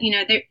that,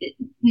 they're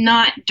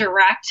not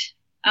direct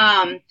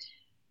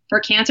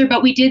for cancer,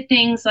 but we did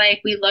things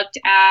like we looked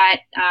at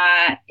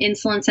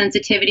insulin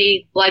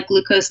sensitivity, blood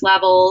glucose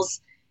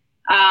levels.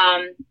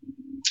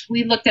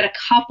 We looked at a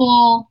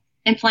couple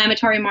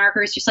inflammatory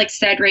markers, just like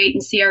SED rate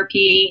and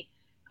CRP.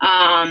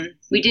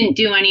 We didn't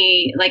do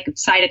any like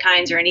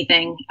cytokines or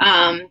anything.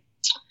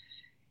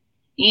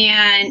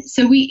 And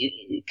so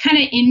we kind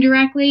of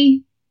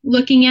indirectly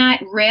looking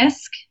at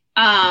risk,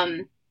 but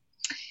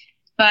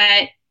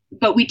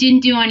we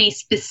didn't do any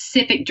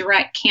specific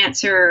direct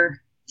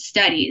cancer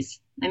studies.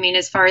 I mean,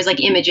 as far as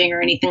like imaging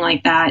or anything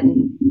like that,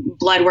 and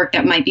blood work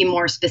that might be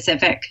more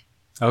specific.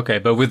 Okay,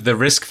 but with the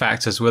risk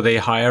factors, were they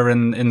higher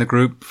in the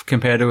group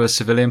compared to a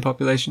civilian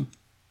population?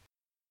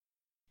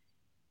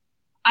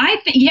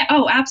 I think, yeah,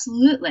 oh,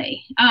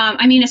 absolutely.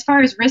 I mean, as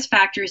far as risk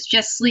factors,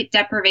 just sleep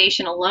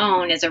deprivation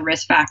alone is a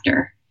risk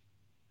factor.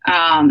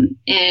 And,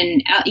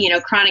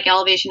 chronic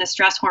elevation of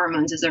stress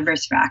hormones is a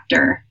risk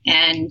factor.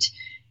 And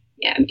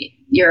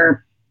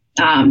your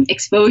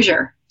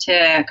exposure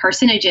to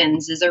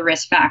carcinogens is a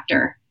risk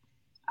factor.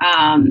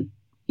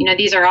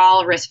 These are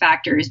all risk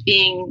factors.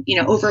 Being,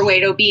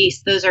 overweight,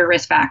 obese, those are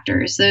risk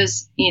factors.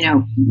 Those,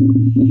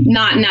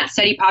 not in that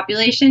study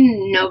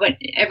population, no, but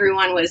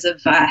everyone was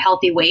of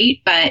healthy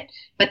weight, but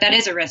that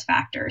is a risk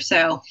factor.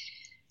 So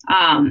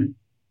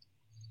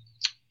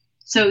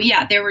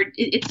yeah,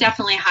 it's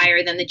definitely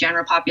higher than the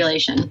general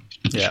population.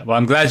 Yeah, well,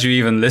 I'm glad you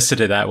even listed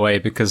it that way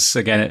because,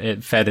 again,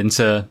 it fed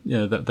into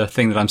the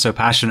thing that I'm so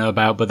passionate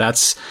about. But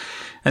that's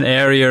an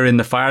area in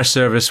the fire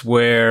service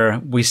where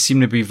we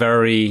seem to be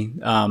very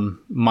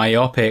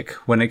myopic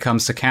when it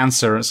comes to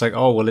cancer. It's like,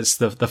 oh, well, it's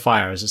the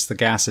fires, it's the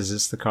gases,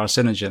 it's the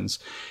carcinogens.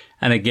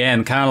 And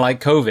again, kind of like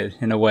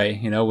COVID in a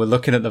way, we're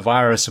looking at the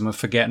virus and we're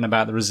forgetting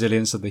about the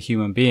resilience of the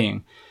human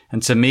being.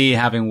 And to me,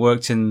 having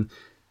worked in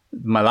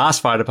my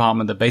last fire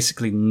department that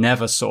basically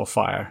never saw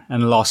fire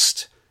and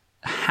lost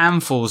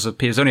handfuls of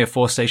people, it was only a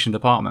 4-station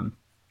department,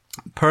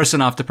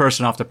 person after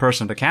person after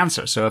person to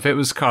cancer. So if it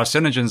was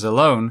carcinogens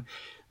alone,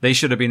 they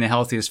should have been the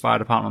healthiest fire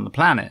department on the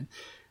planet,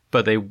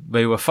 but they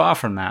were far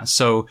from that.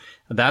 So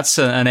that's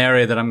an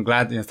area that I'm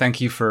glad,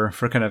 thank you for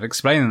kind of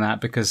explaining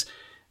that, because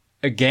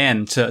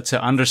again,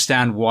 to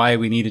understand why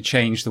we need to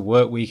change the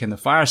work week in the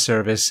fire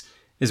service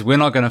is we're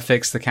not going to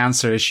fix the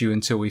cancer issue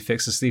until we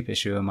fix the sleep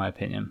issue, in my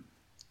opinion.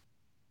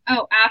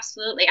 Oh,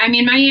 absolutely. I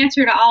mean, my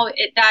answer to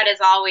that is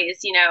always,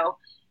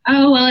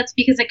 oh, well, it's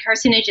because of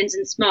carcinogens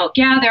in smoke.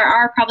 Yeah, there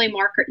are definitely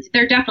more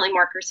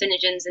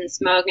carcinogens in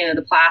smoke,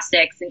 the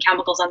plastics and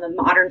chemicals on the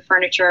modern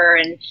furniture.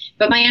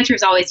 But my answer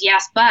is always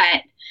yes,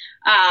 but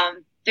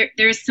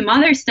there's some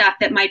other stuff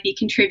that might be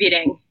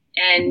contributing,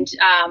 and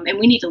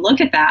we need to look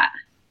at that.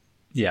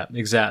 Yeah,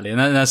 exactly. And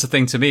that's the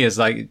thing to me is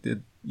like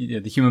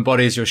the human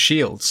body is your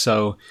shield.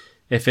 So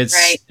if it's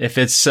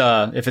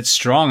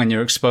strong and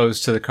you're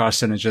exposed to the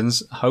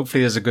carcinogens,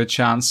 hopefully there's a good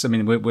chance. I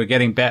mean, we're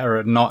getting better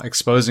at not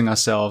exposing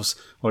ourselves,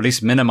 or at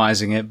least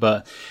minimizing it.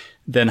 But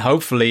then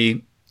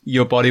hopefully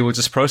your body will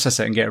just process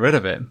it and get rid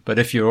of it. But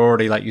if you're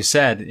already, like you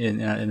said,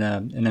 in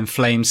an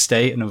inflamed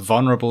state, in a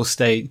vulnerable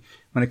state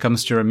when it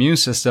comes to your immune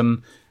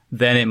system,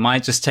 then it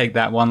might just take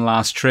that one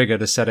last trigger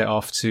to set it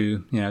off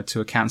to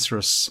a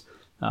cancerous,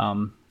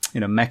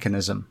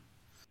 mechanism.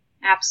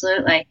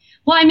 Absolutely.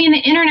 Well, I mean,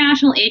 the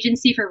International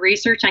Agency for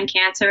Research on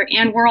Cancer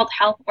and World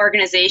Health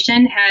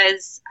Organization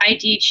has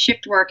ID'd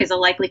shift work as a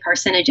likely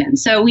carcinogen.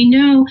 So we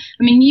know,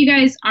 I mean, you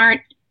guys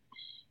aren't,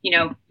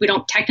 we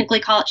don't technically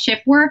call it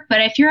shift work,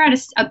 but if you're at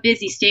a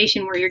busy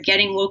station where you're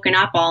getting woken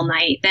up all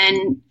night,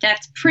 then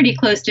that's pretty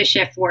close to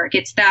shift work.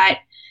 It's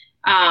that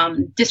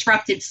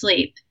disrupted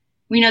sleep.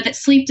 We know that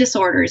sleep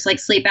disorders like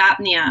sleep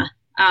apnea,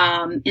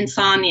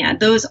 insomnia,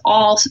 those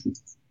all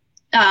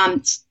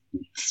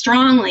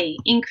strongly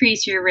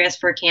increase your risk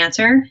for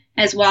cancer,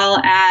 as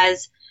well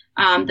as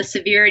the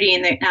severity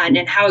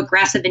and how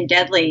aggressive and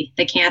deadly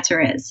the cancer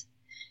is.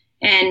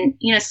 And,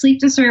 sleep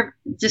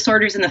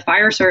disorders in the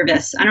fire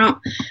service,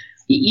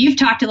 you've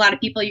talked to a lot of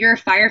people, you're a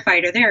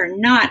firefighter, they're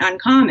not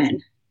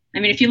uncommon.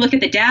 I mean, if you look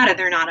at the data,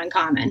 they're not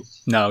uncommon.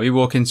 No, you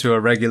walk into a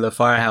regular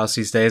firehouse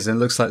these days and it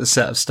looks like the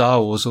set of Star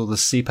Wars, all the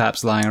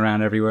CPAPs lying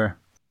around everywhere.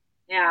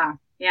 Yeah.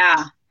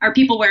 Are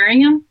people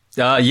wearing them?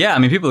 Yeah, I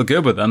mean, people are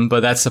good with them, but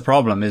that's the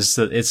problem is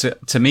that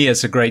to me,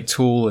 it's a great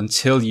tool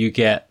until you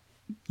get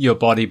your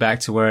body back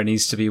to where it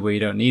needs to be, where you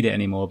don't need it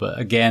anymore. But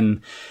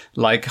again,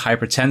 like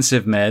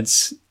hypertensive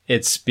meds,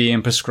 it's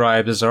being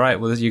prescribed as, all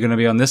right, well, you're going to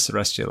be on this the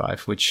rest of your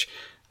life, which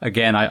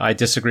again, I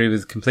disagree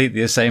with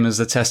completely, the same as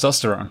the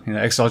testosterone,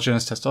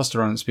 exogenous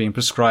testosterone is being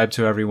prescribed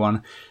to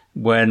everyone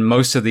when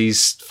most of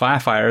these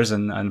firefighters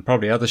and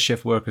probably other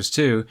shift workers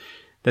too,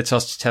 the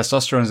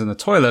testosterone's in the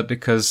toilet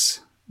because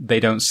they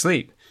don't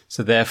sleep.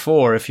 So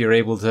therefore, if you're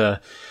able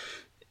to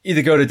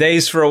either go to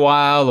days for a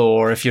while,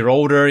 or if you're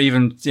older,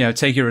 even,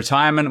 take your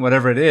retirement,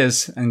 whatever it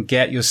is, and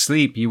get your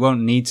sleep, you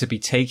won't need to be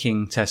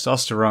taking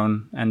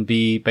testosterone and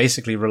be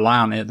basically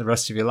reliant on it the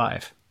rest of your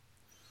life.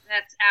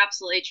 That's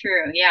absolutely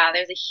true. Yeah,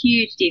 there's a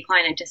huge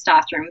decline in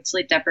testosterone with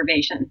sleep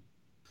deprivation.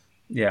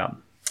 Yeah.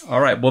 All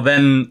right. Well,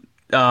 then,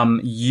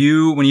 when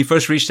you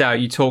first reached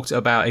out, you talked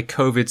about a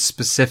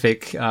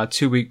COVID-specific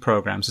 2-week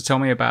program. So tell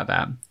me about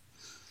that.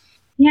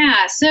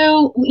 Yeah.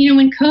 So,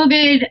 when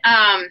COVID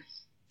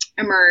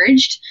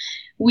emerged,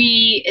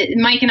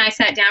 Mike and I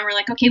sat down, we're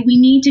like, okay, we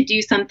need to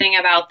do something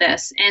about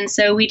this. And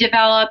so we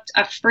developed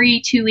a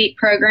free 2-week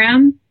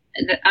program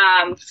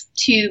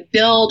to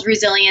build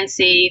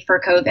resiliency for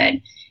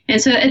COVID.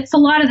 And so it's a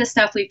lot of the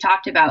stuff we've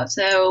talked about.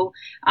 So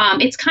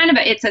it's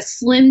it's a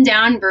slimmed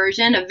down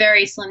version, a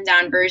very slimmed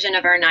down version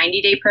of our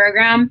 90-day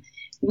program.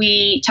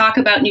 We talk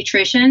about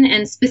nutrition,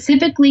 and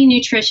specifically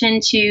nutrition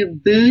to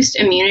boost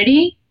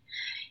immunity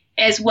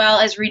as well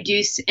as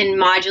reduce and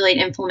modulate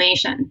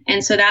inflammation.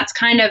 And so that's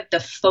kind of the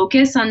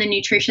focus on the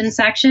nutrition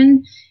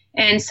section.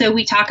 And so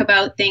we talk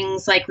about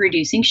things like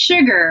reducing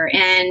sugar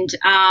and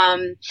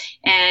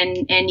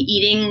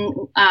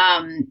eating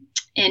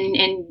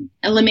and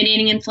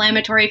eliminating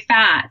inflammatory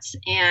fats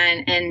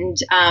and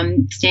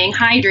staying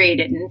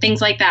hydrated and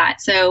things like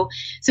that. So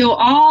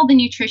all the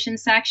nutrition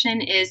section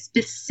is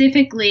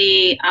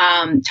specifically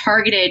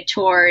targeted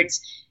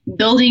towards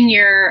building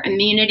your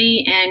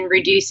immunity and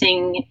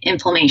reducing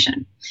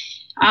inflammation.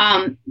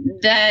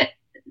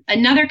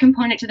 Another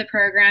component to the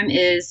program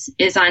is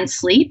on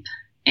sleep.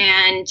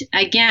 And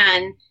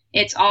again,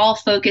 it's all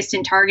focused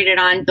and targeted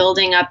on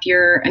building up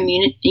your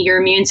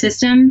immune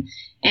system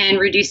and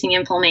reducing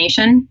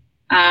inflammation.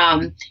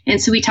 And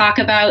so we talk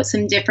about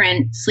some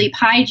different sleep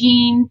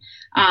hygiene,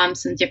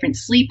 some different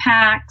sleep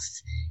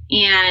hacks,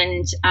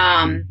 and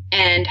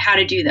how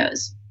to do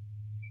those.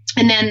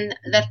 And then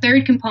the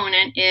third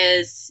component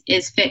is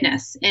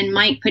fitness. And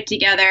Mike put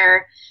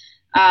together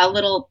a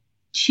little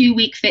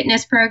 2-week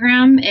fitness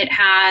program. It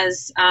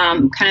has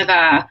kind of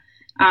a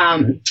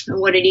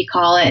what did he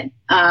call it?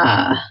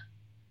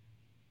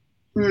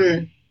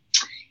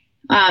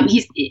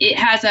 It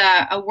has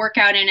a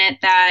workout in it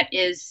that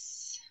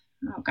is,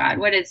 oh God,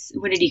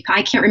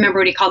 I can't remember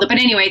what he called it. But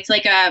anyway, it's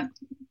like a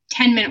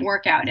 10-minute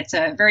workout. It's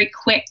a very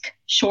quick,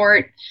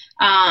 short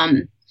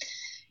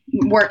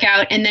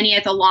workout. And then he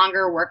has a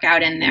longer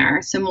workout in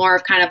there. So more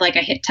of kind of like a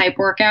HIIT type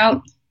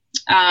workout.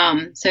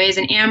 So he has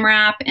an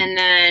AMRAP and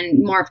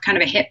then more of kind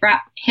of a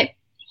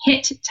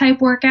HIIT type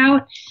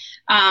workout.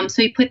 So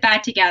we put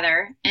that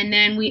together. And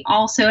then we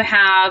also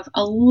have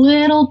a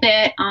little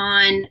bit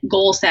on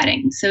goal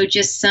setting. So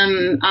just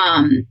some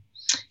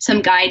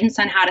guidance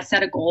on how to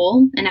set a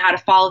goal and how to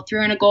follow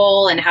through on a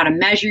goal and how to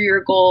measure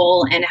your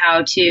goal and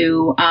how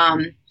to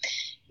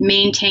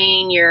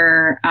maintain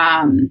your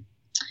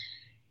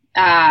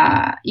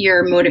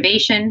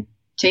motivation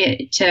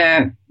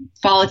to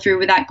follow through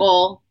with that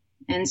goal.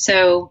 And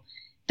so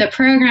the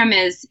program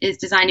is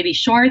designed to be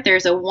short.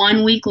 There's a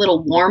 1-week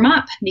little warm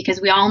up because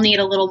we all need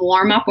a little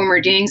warm up when we're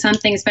doing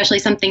something, especially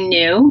something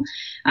new,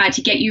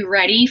 to get you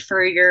ready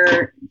for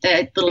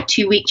the little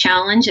 2-week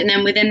challenge. And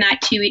then within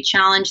that 2-week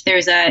challenge,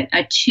 there's a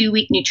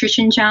 2-week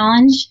nutrition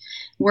challenge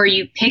where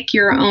you pick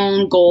your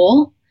own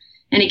goal.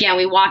 And again,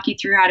 we walk you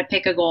through how to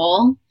pick a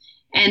goal.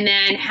 And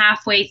then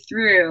halfway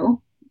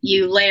through,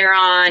 you layer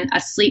on a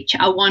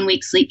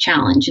 1-week sleep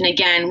challenge. And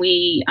again,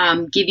 we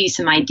give you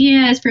some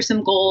ideas for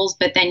some goals,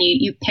 but then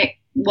you pick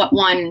what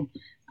one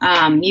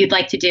you'd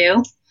like to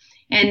do.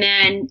 And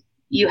then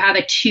you have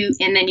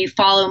and then you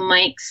follow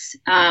Mike's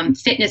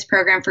fitness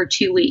program for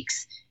 2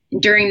 weeks. And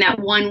during that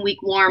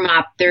 1-week warm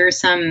up, there's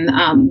some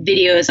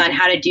videos on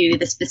how to do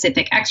the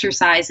specific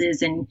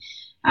exercises and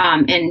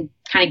kind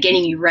of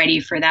getting you ready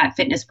for that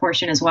fitness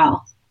portion as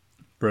well.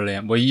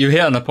 Brilliant. Well, you hit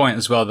on a point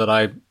as well that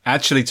I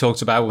actually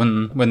talked about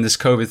when this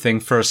COVID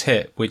thing first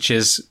hit, which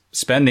is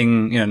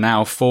spending,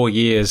 now 4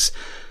 years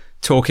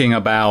talking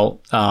about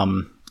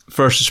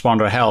first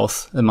responder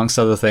health, amongst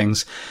other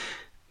things.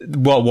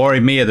 What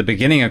worried me at the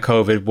beginning of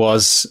COVID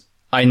was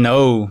I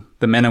know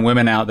the men and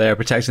women out there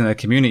protecting their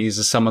communities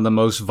are some of the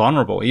most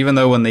vulnerable. Even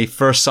though when they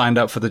first signed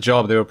up for the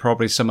job, they were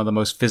probably some of the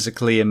most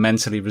physically and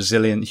mentally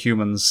resilient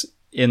humans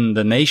in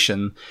the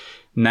nation.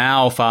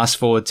 Now, fast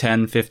forward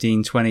 10,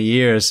 15, 20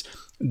 years,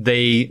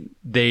 they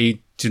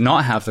do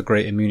not have the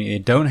great immunity. They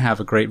don't have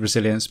a great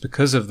resilience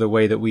because of the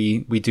way that we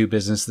do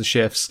business, the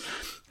shifts.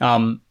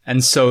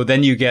 And so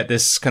then you get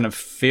this kind of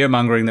fear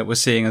mongering that we're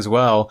seeing as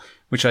well,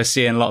 which I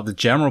see in a lot of the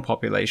general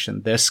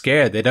population. They're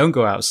scared. They don't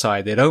go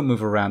outside. They don't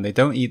move around. They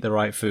don't eat the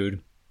right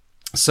food.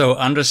 So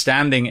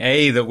understanding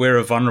that we're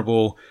a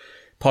vulnerable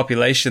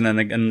population.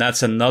 And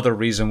that's another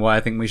reason why I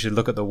think we should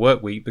look at the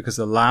work week, because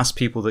the last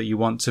people that you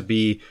want to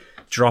be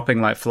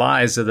dropping like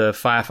flies are the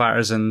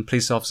firefighters and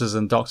police officers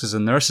and doctors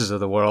and nurses of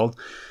the world.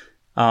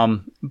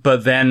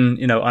 But then,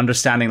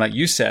 understanding, like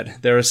you said,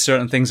 there are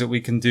certain things that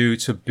we can do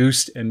to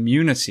boost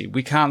immunity.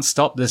 We can't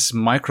stop this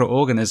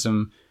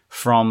microorganism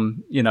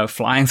from,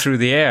 flying through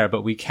the air,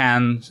 but we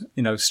can,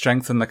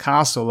 strengthen the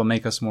castle and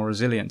make us more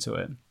resilient to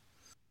it.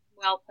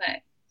 Well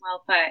put.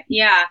 Well put.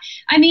 Yeah.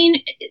 I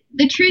mean,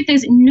 the truth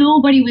is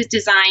nobody was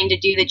designed to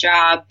do the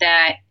job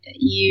that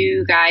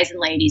you guys and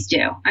ladies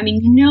do. I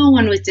mean, no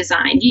one was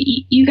designed.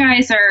 You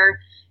guys are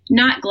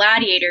not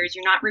gladiators.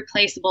 You're not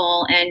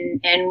replaceable.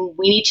 And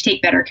we need to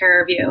take better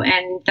care of you.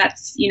 And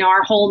that's,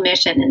 our whole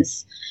mission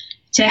is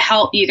to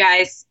help you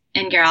guys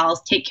and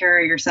gals take care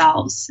of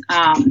yourselves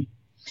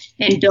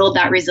and build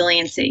that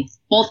resiliency,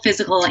 both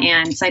physical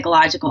and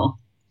psychological.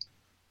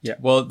 Yeah.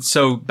 Well,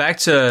 so back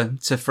to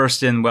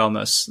First In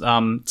Wellness.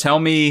 Tell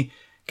me,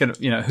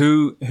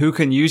 who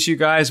can use you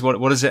guys?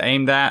 What is it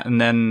aimed at? And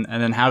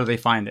then how do they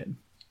find it?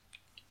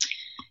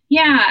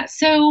 Yeah,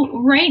 so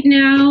right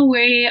now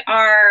we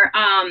are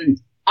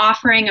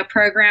offering a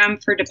program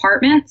for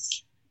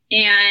departments,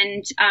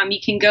 and you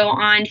can go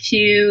on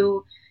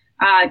to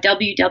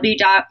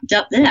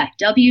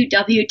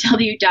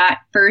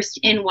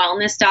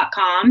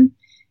www.firstinwellness.com,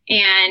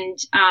 and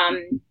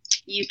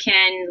you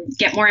can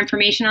get more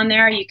information on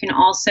there. You can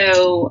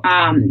also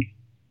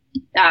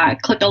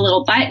click a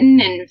little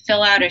button and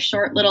fill out a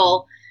short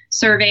little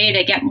survey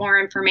to get more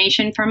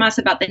information from us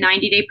about the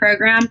 90-day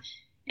program.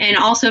 And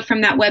also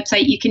from that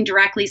website, you can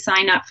directly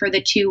sign up for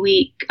the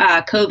 2-week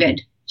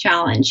COVID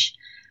challenge.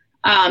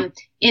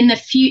 In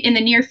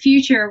the near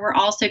future, we're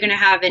also going to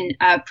have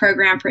a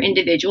program for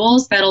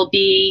individuals that'll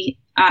be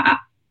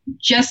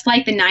just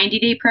like the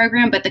 90-day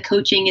program, but the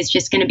coaching is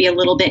just going to be a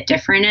little bit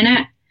different in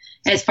it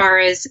as far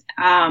as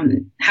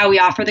how we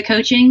offer the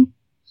coaching.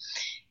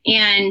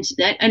 And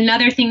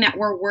another thing that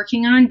we're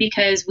working on,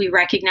 because we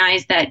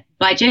recognize that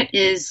budget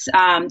is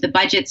the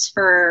budgets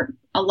for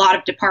a lot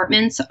of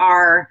departments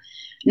are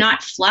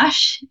not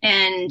flush,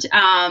 and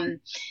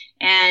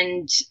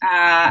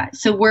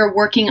so we're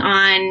working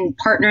on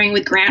partnering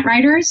with grant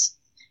writers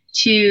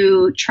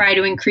to try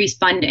to increase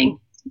funding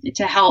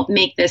to help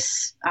make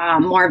this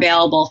more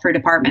available for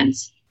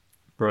departments.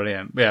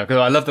 Brilliant. Yeah, because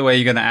I love the way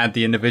you're going to add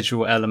the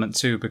individual element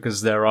too,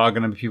 because there are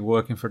going to be people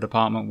working for a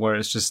department where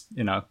it's just,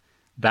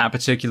 that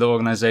particular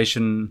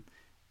organization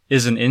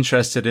isn't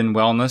interested in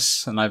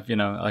wellness. And I've,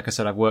 like I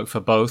said, I've worked for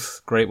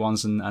both great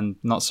ones and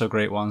not so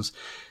great ones.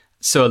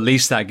 So at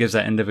least that gives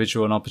that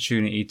individual an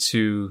opportunity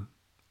to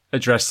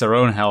address their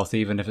own health,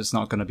 even if it's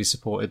not going to be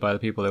supported by the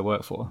people they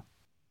work for.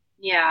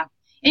 Yeah.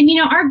 And,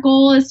 our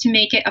goal is to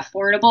make it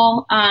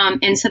affordable.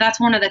 And so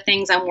that's one of the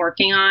things I'm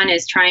working on,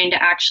 is trying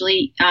to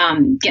actually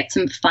get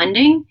some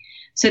funding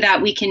so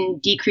that we can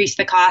decrease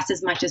the cost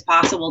as much as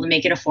possible to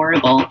make it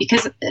affordable.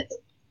 Because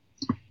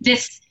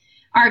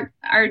our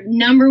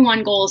number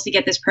one goal is to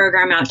get this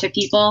program out to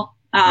people,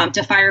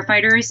 to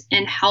firefighters,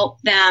 and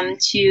help them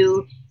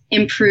to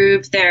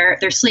improve their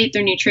sleep,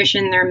 their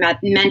nutrition, their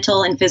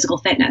mental and physical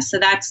fitness. So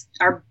that's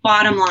our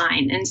bottom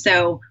line. And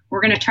so we're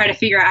going to try to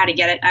figure out how to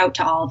get it out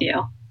to all of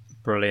you.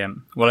 Brilliant.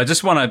 Well, I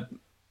just want to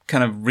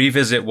kind of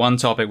revisit one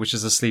topic, which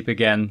is the sleep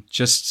again,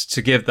 just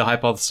to give the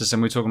hypothesis.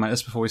 And we were talking about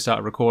this before we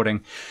started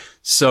recording.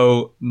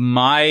 So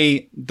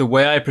the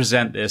way I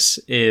present this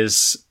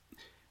is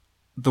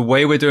the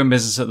way we're doing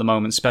business at the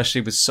moment,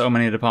 especially with so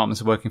many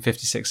departments working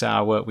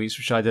 56-hour work weeks,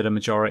 which I did a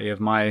majority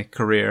of my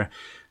career.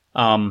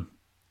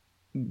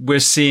 We're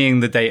seeing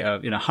the data,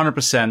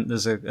 100%.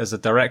 There's a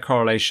direct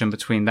correlation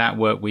between that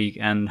work week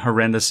and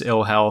horrendous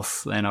ill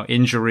health,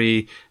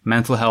 injury,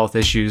 mental health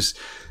issues.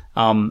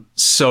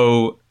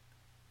 So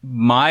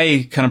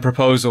my kind of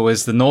proposal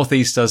is the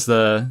Northeast does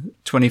the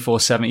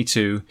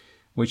 24/72,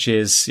 which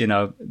is, a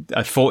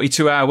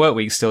 42-hour work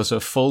week still, so a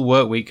full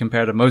work week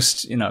compared to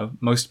most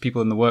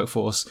people in the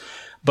workforce.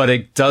 But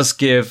it does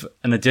give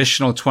an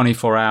additional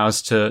 24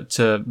 hours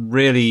to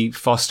really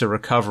foster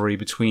recovery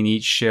between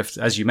each shift.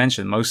 As you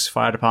mentioned, most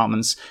fire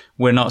departments,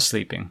 we're not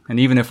sleeping. And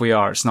even if we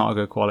are, it's not a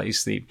good quality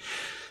sleep.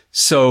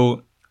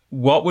 So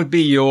what would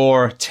be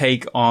your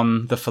take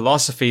on the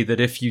philosophy that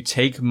if you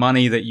take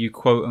money that you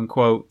quote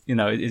unquote,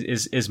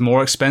 is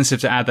more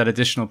expensive to add that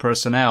additional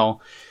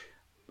personnel,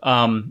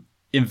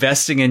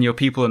 investing in your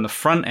people in the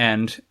front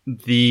end,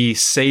 the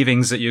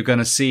savings that you're going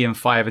to see in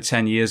 5 or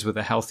 10 years with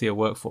a healthier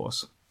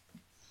workforce?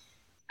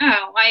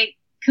 Oh, I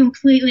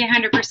completely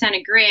 100%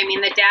 agree. I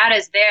mean, the data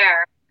is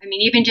there. I mean,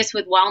 even just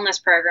with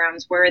wellness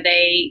programs where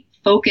they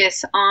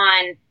focus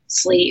on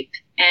sleep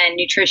and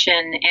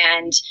nutrition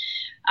and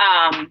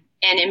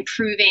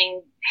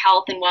improving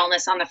health and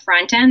wellness on the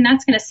front end,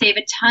 that's going to save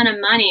a ton of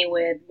money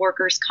with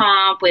workers'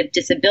 comp, with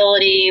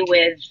disability,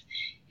 with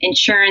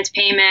insurance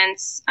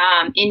payments,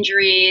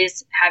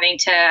 injuries, having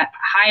to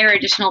hire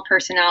additional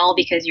personnel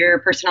because your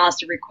personnel has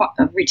to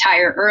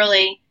retire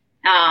early.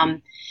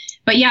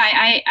 But yeah,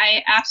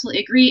 I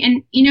absolutely agree.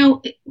 And,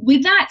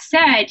 with that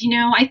said,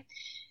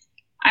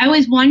 I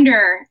always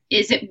wonder,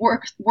 is it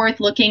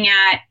worth looking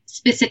at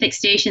specific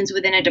stations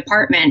within a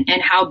department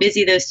and how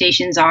busy those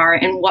stations are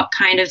and what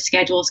kind of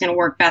schedule is going to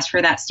work best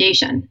for that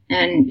station?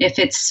 And if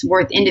it's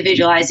worth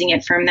individualizing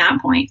it from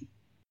that point.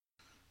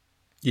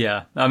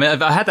 Yeah. I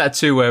mean, I had that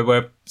too,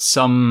 where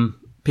some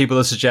people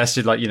have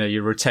suggested,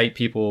 you rotate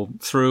people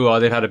through, or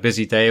they've had a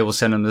busy day, we'll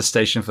send them to the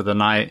station for the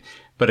night.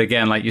 But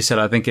again, like you said,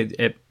 I think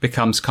it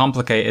becomes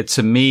complicated.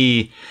 To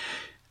me,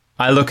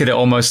 I look at it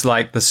almost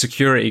like the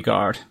security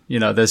guard.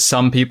 There's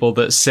some people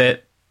that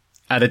sit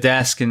at a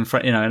desk in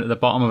front, at the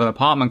bottom of an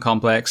apartment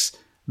complex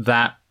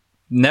that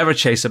never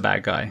chase a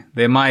bad guy.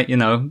 They might,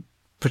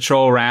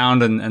 patrol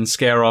around and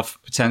scare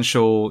off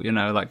potential,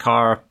 like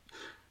car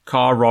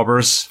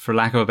robbers, for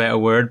lack of a better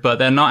word, but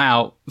they're not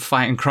out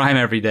fighting crime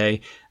every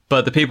day.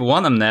 But the people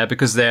want them there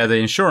because they're the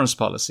insurance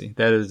policy.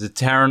 They're the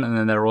deterrent, and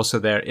then they're also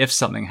there if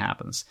something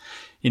happens.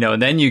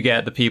 And then you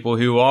get the people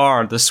who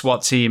are the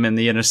SWAT team in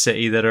the inner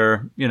city that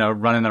are,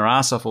 running their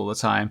ass off all the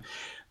time.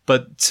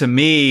 But to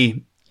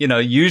me,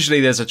 usually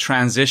there's a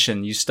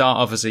transition. You start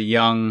off as a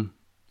young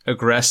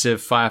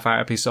aggressive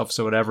firefighter, police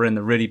officer, whatever, in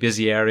the really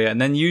busy area.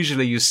 And then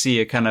usually you see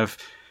a kind of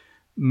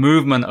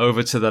movement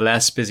over to the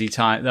less busy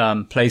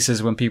time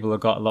places when people have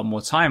got a lot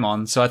more time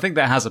on. So I think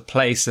that has a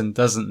place and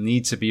doesn't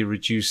need to be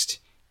reduced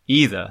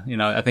either. You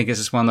know, I think it's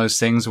just one of those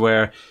things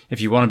where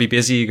if you want to be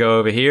busy, you go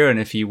over here. And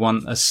if you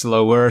want a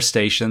slower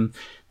station,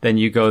 then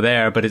you go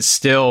there. But it's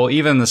still,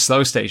 even the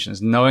slow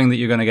stations, knowing that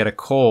you're going to get a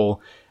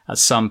call at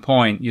some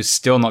point, you're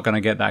still not going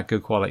to get that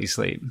good quality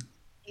sleep.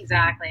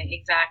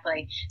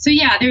 Exactly. So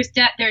yeah, it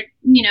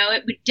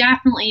would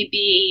definitely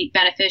be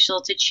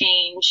beneficial to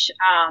change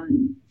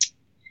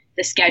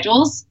the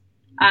schedules,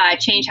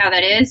 change how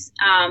that is,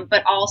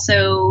 but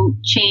also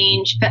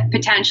change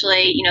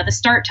potentially, the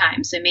start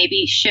time. So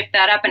maybe shift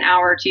that up an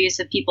hour or two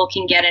so people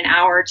can get an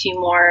hour or two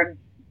more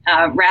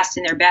rest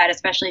in their bed,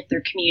 especially if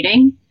they're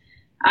commuting.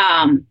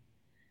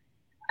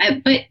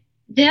 But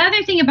the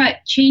other thing about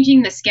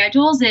changing the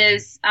schedules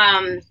is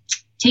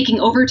taking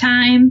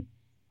overtime,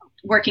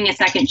 working a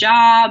second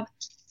job.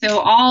 So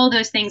all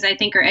those things I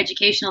think are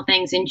educational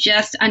things, and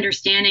just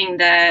understanding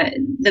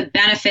the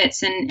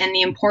benefits and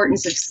the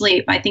importance of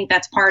sleep. I think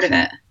that's part of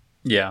it.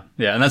 Yeah.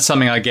 And that's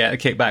something I get a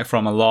kickback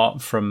from a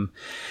lot from,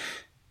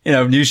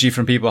 usually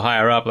from people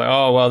higher up, like,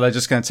 oh, well, they're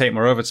just going to take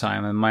more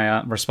overtime. And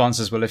my response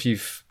is, well, if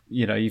you've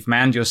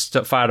manned your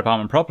fire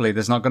department properly,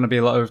 there's not going to be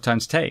a lot of overtime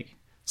to take.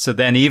 So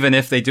then even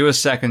if they do a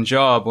second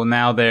job, well,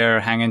 now they're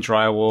hanging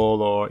drywall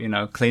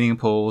or, cleaning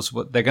pools,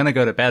 they're going to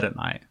go to bed at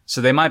night.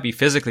 So they might be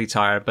physically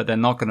tired, but they're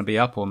not going to be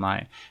up all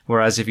night.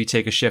 Whereas if you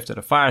take a shift at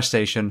a fire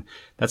station,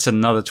 that's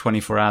another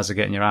 24 hours of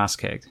getting your ass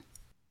kicked.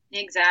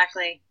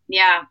 Exactly.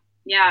 Yeah.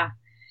 Yeah,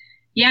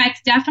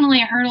 it's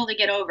definitely a hurdle to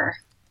get over.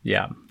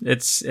 Yeah,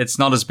 it's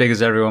not as big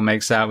as everyone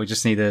makes out. We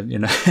just need to,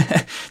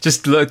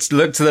 just look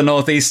to the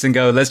Northeast and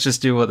go, let's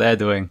just do what they're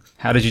doing.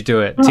 How did you do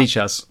it? Teach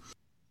us.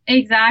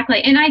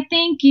 Exactly. And I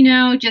think,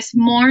 just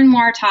more and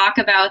more talk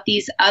about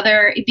these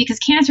because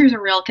cancer is a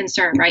real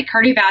concern, right?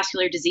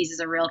 Cardiovascular disease is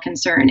a real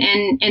concern,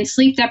 and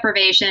sleep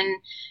deprivation,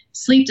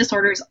 sleep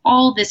disorders,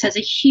 all this has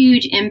a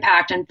huge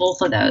impact on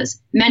both of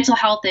those. Mental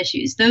health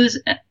issues,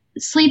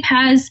 sleep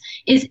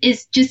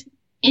is just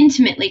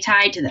intimately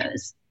tied to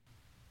those.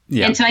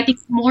 Yeah. And so I think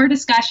the more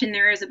discussion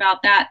there is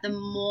about that, the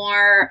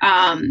more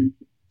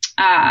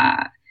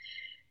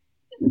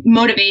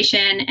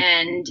motivation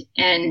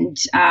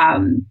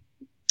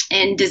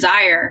and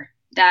desire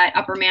that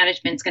upper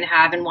management's going to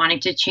have in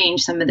wanting to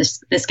change some of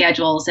the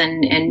schedules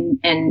and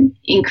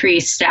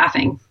increase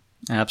staffing.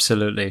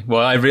 Absolutely.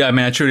 Well,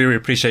 I truly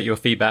appreciate your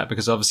feedback,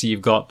 because obviously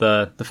you've got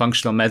the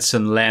functional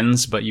medicine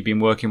lens, but you've been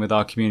working with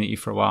our community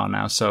for a while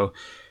now. So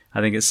I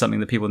think it's something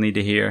that people need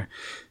to hear.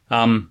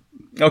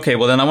 Okay,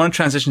 well then I want to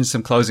transition to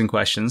some closing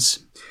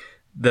questions.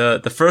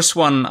 The first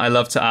one I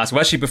love to ask,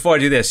 well, actually, before I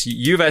do this,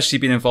 you've actually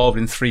been involved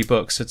in 3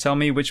 books. So tell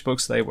me which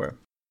books they were.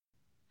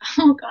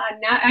 Oh God,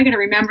 now I got to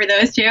remember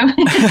those two.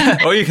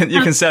 Or you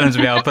can send them to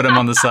me. I'll put them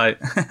on the site.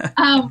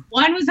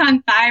 One was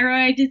on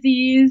thyroid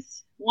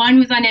disease. One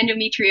was on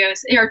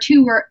endometriosis, or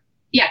two were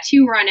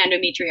on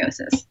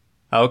endometriosis.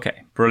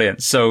 Okay,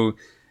 brilliant. So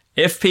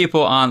if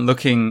people aren't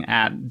looking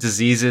at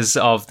diseases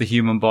of the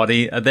human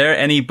body, are there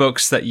any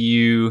books that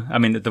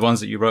the ones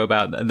that you wrote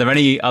about, are there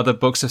any other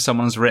books if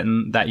someone's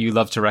written that you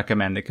love to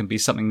recommend? It can be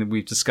something that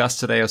we've discussed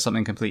today or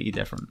something completely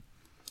different.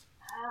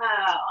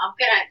 Oh, I'm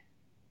going to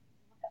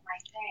look at my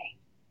thing.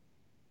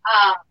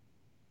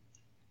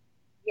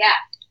 Yeah.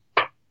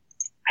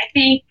 I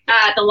think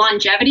The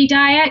Longevity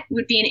Diet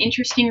would be an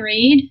interesting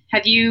read.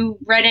 Have you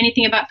read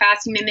anything about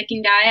fasting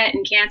mimicking diet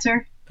and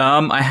cancer?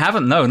 I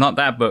haven't. No, not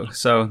that book.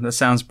 So that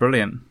sounds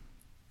brilliant.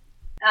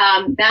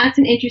 That's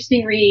an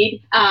interesting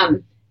read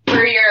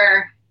for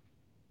your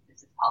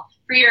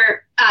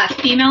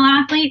female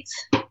athletes.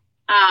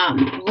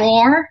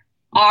 ROAR,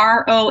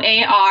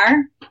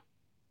 ROAR,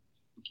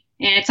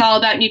 and it's all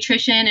about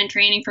nutrition and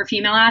training for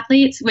female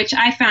athletes, which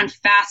I found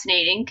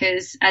fascinating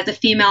because as a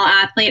female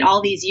athlete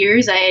all these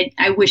years,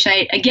 I wish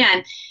I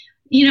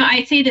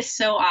say this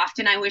so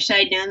often, I wish I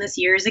had known this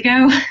years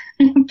ago,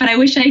 but I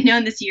wish I had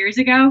known this years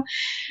ago.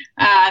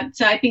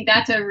 So I think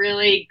that's a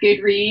really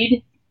good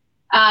read.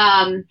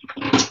 And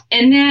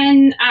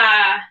then,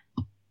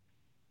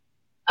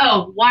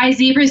 Why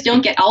Zebras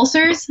Don't Get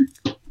Ulcers.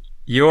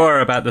 You're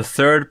about the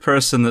 3rd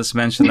person that's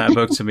mentioned that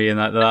book to me in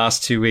the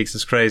last 2 weeks.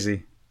 It's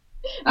crazy.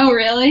 Oh,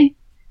 really?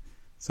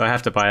 So I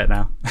have to buy it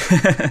now.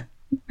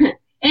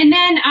 And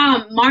then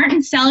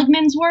Martin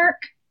Seligman's work.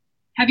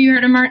 Have you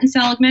heard of Martin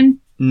Seligman?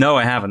 No,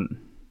 I haven't.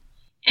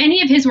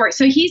 Any of his work.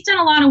 So he's done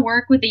a lot of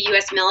work with the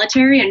U.S.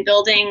 military and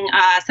building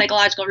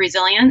psychological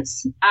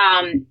resilience.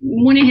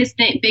 One of his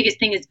biggest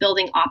thing is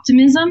building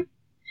optimism.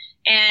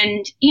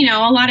 And,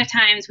 a lot of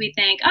times we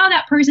think, oh,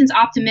 that person's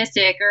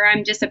optimistic or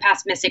I'm just a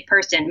pessimistic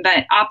person.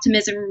 But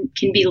optimism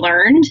can be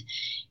learned,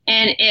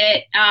 and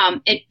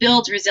it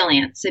builds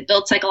resilience. It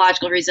builds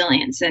psychological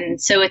resilience.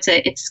 And so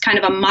it's kind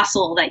of a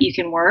muscle that you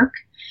can work.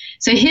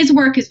 So his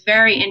work is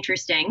very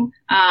interesting.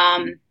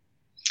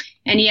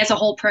 And he has a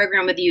whole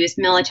program with the U.S.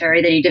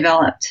 military that he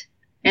developed.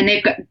 And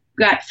they've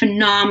got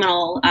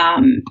phenomenal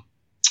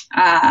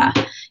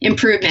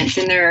improvements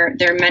in their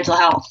mental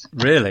health.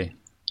 Really?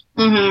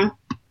 Mm-hmm.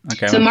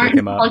 Okay. So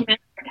Martin Seligman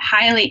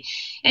highly,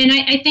 and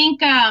I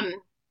think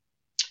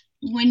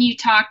when you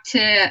talk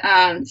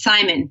to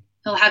Simon,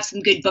 he'll have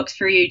some good books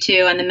for you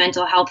too on the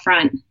mental health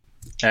front.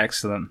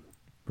 Excellent.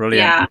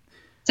 Brilliant. Yeah.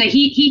 So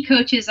he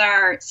coaches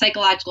our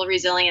psychological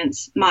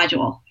resilience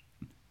module.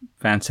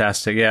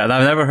 Fantastic. Yeah,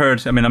 I've never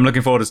heard. I mean, I'm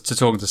looking forward to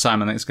talking to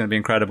Simon. I think it's going to be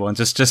incredible. And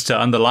just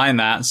to underline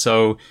that,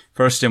 so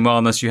first in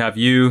wellness, you have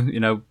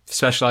you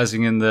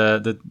specializing in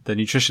the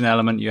nutrition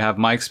element. You have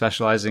Mike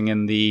specializing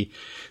in the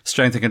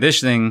strength and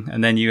conditioning,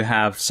 and then you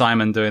have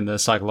Simon doing the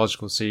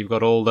psychological. So you've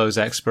got all those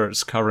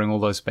experts covering all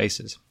those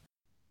bases.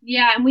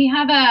 Yeah, and we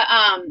have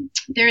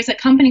there's a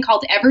company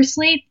called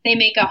Eversleep. They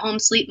make a home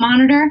sleep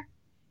monitor,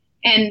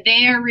 and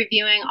they are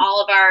reviewing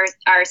all of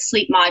our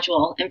sleep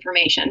module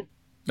information.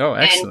 Oh,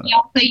 excellent. And we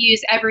also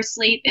use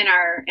Eversleep in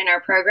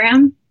our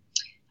program.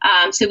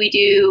 So we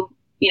do,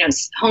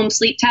 home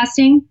sleep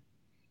testing.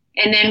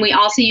 And then we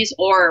also use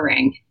Oura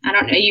Ring. I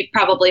don't know, you've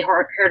probably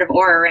heard of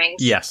Oura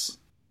Rings. Yes.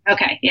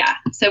 Okay, yeah.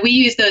 So we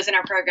use those in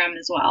our program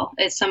as well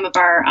as some of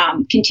our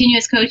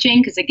continuous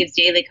coaching, because it gives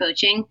daily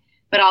coaching,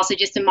 but also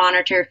just to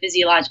monitor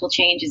physiological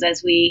changes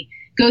as we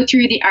go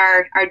through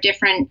our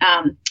different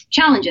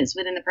challenges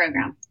within the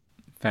program.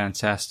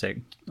 Fantastic.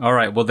 All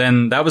right. Well,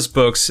 then that was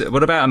books.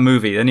 What about a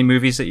movie? Any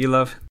movies that you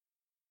love?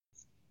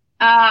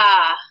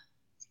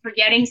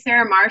 Forgetting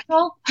Sarah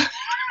Marshall.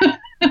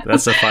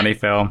 That's a funny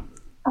film.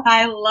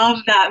 I love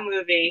that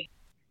movie.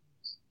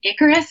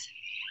 Icarus?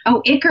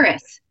 Oh,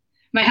 Icarus.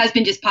 My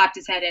husband just popped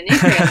his head in.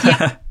 Icarus,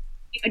 yeah.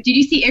 Did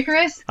you see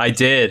Icarus? I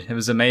did. It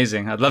was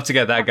amazing. I'd love to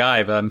get that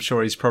guy, but I'm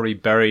sure he's probably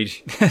buried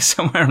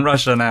somewhere in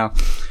Russia now.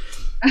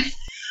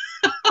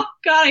 Oh,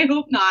 God, I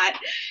hope not.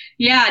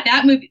 Yeah,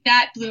 that movie,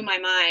 that blew my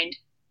mind.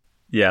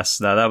 Yes,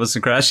 no, that was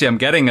incredible. Actually, I'm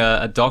getting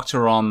a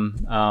doctor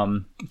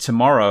on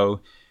tomorrow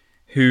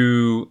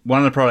who, one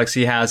of the products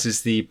he has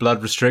is the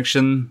blood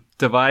restriction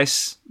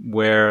device,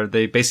 where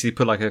they basically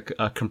put like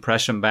a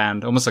compression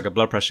band, almost like a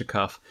blood pressure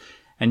cuff,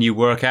 and you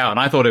work out. And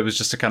I thought it was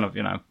just to kind of,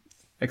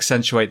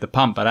 accentuate the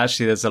pump, but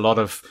actually there's a lot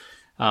of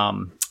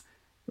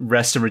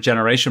rest and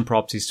regeneration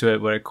properties to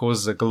it, where it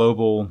causes a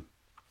global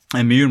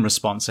immune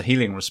response, a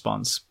healing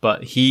response.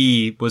 But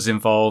he was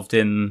involved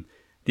in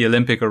the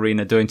Olympic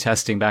arena doing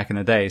testing back in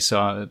the day.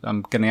 So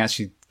I'm going to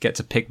actually get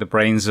to pick the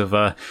brains of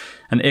an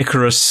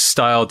Icarus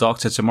style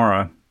doctor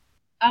tomorrow.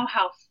 Oh,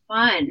 how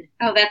fun.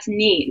 Oh, that's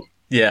neat.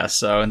 Yeah.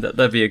 So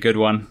that'd be a good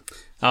one.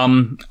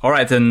 All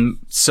right, then.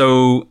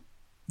 So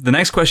the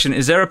next question,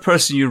 is there a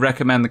person you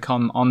recommend to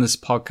come on this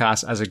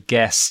podcast as a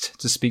guest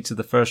to speak to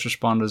the first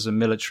responders and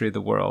military of the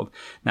world?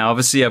 Now,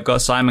 obviously, I've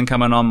got Simon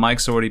coming on.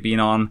 Mike's already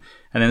been on.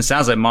 And then it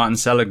sounds like Martin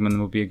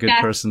Seligman would be a good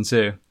person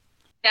too.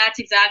 That's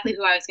exactly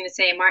who I was going to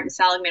say. Martin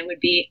Seligman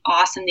would be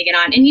awesome to get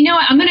on. And you know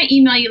what? I'm going to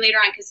email you later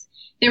on, because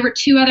there were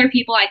two other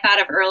people I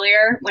thought of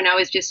earlier when I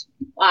was just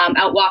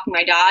out walking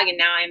my dog, and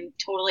now I'm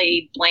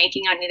totally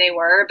blanking on who they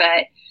were,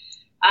 but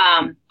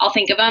I'll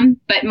think of them.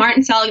 But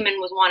Martin Seligman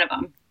was one of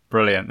them.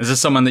 Brilliant. Is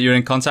this someone that you're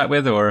in contact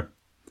with, or?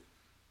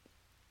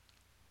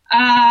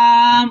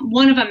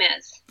 One of them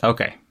is.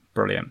 Okay.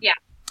 Brilliant. Yeah.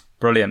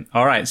 Brilliant.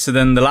 All right. So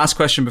then the last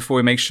question before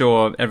we make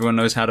sure everyone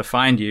knows how to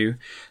find you,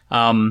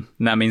 and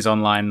that means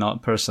online,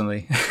 not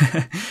personally.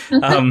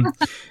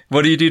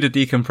 What do you do to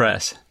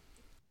decompress?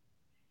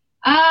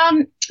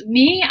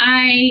 Me,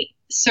 I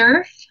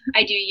surf,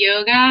 I do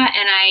yoga,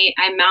 and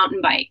I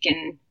mountain bike,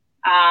 and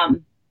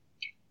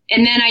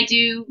then I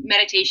do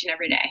meditation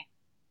every day.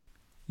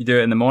 You do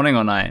it in the morning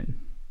or night?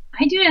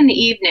 I do it in the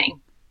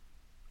evening.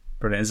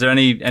 Brilliant. Is there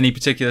any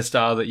particular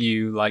style that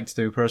you like to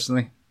do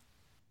personally?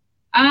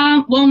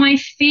 Well, my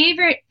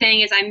favorite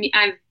thing is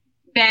I've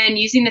been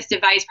using this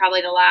device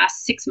probably the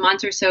last 6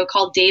 months or so,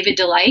 called David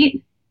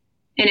Delight.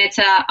 And it's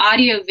a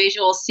audio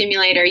visual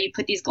simulator. You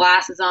put these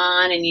glasses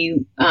on and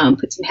you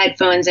put some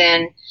headphones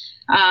in,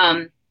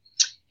 and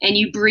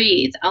you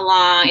breathe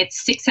along.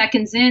 It's 6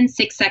 seconds in,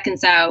 6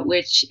 seconds out,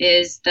 which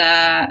is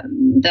the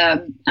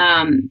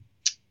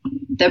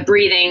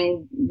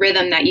breathing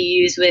rhythm that you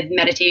use with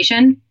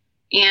meditation.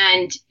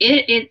 And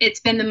it's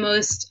been the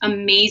most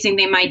amazing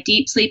thing. My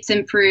deep sleep's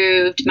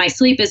improved. My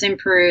sleep is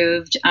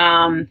improved.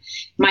 My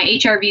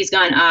HRV's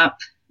gone up.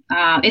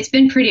 It's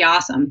been pretty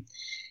awesome.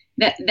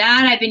 That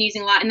I've been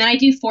using a lot. And then I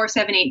do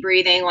 4-7-8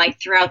 breathing like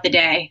throughout the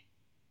day.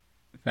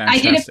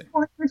 Fantastic. I did it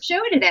before the show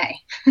today.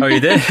 Oh,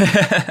 you did?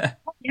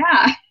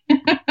 Yeah.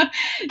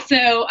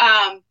 So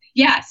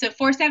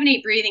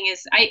 4-7-8 breathing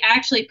is, I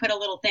actually put a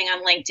little thing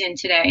on LinkedIn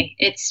today.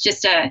 It's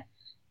just a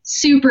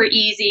super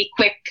easy,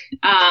 quick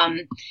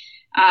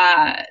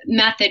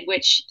method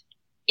which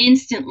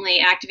instantly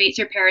activates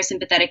your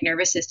parasympathetic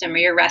nervous system, or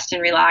your rest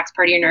and relax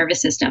part of your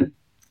nervous system.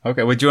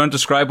 Okay. Would you want to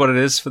describe what it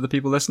is for the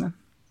people listening?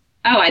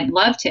 Oh, I'd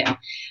love to.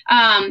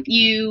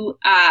 You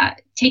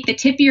take the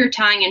tip of your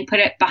tongue and put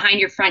it behind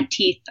your front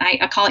teeth.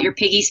 I call it your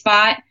piggy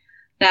spot,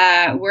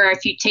 where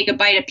if you take a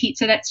bite of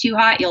pizza that's too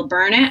hot, you'll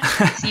burn it.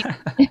 So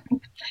you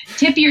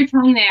tip your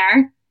tongue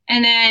there,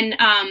 and then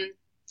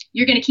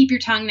you're going to keep your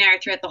tongue there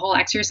throughout the whole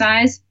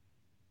exercise.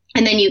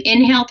 And then you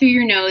inhale through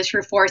your nose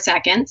for 4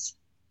 seconds.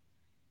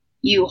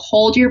 You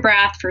hold your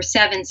breath for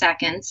 7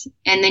 seconds,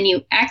 and then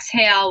you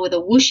exhale with a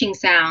whooshing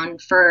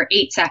sound for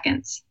 8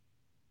 seconds.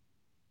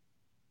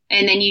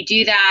 And then you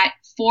do that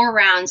 4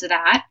 rounds of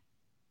that.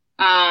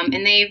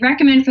 And they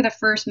recommend for the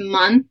first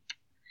month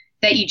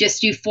that you just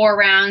do 4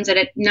 rounds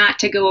not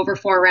to go over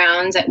 4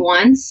 rounds at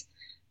once,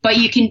 but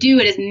you can do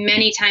it as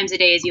many times a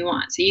day as you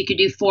want. So you could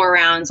do 4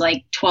 rounds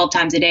like 12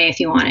 times a day if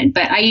you wanted.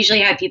 But I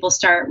usually have people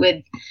start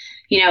with,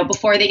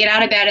 before they get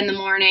out of bed in the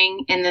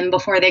morning and then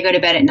before they go to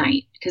bed at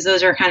night, because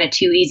those are kind of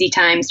 2 easy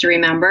times to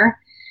remember.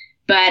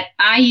 But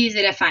I use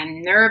it if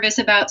I'm nervous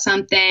about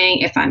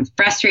something, if I'm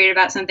frustrated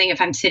about something, if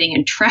I'm sitting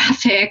in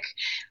traffic,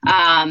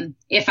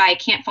 if I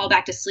can't fall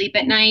back to sleep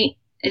at night.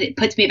 It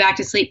puts me back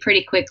to sleep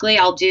pretty quickly.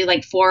 I'll do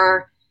like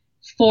 4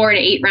 to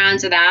 8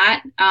 rounds of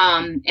that.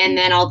 And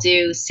then I'll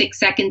do 6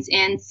 seconds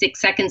in, 6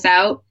 seconds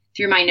out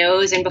through my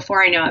nose. And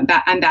before I know it,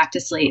 I'm back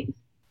to sleep.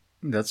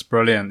 That's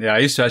brilliant. Yeah, I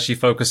used to actually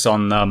focus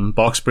on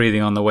box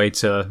breathing on the way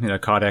to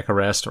cardiac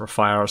arrest or a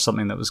fire or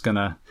something that was going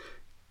to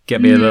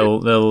get me a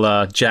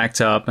little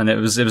jacked up. And it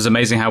was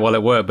amazing how well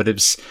it worked. But it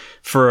was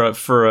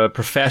for a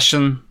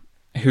profession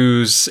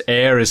whose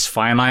air is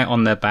finite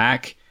on their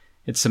back.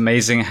 It's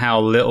amazing how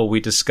little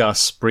we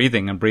discuss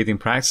breathing and breathing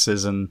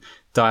practices and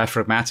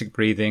diaphragmatic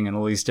breathing and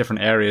all these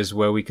different areas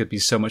where we could be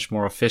so much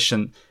more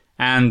efficient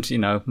and,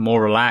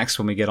 more relaxed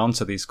when we get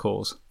onto these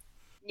calls.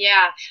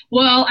 Yeah.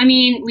 Well, I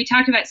mean, we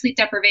talked about sleep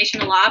deprivation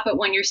a lot, but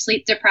when you're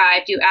sleep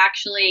deprived, you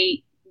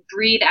actually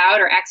breathe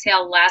out or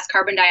exhale less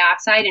carbon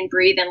dioxide and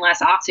breathe in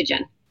less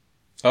oxygen.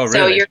 Oh,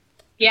 really? So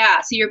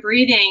your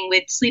breathing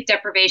with sleep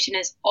deprivation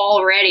is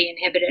already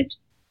inhibited.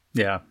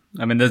 Yeah.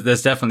 I mean,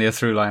 there's definitely a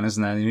through line,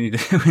 isn't there? We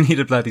need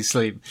a bloody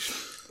sleep.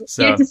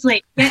 So. Get to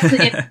sleep.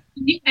 If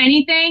you do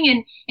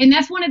anything, and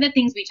that's one of the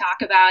things we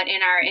talk about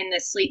in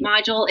the sleep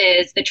module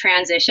is the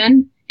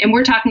transition. And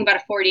we're talking about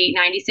a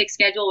 48-96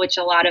 schedule, which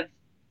a lot of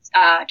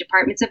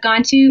departments have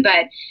gone to.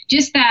 But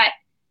just that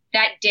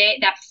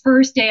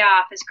first day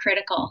off is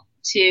critical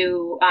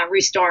to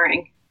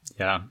restoring.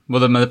 Yeah.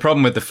 Well, the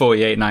problem with the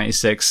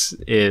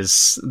 48-96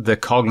 is the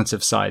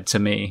cognitive side to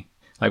me.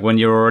 Like when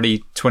you're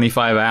already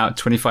 24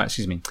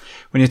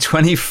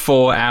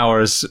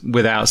 hours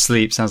without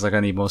sleep, sounds like I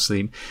need more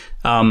sleep.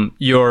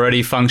 You're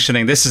already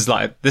functioning. This is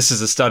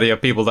a study of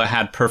people that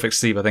had perfect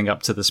sleep, I think,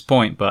 up to this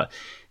point, but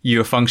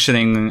you're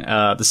functioning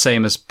the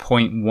same as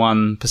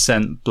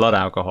 0.1% blood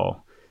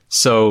alcohol.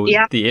 So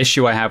yeah. The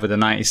issue I have with the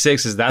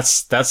 96 is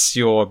that's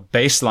your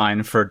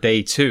baseline for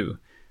day 2.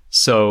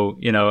 So,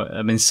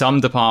 I mean, some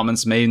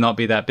departments may not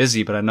be that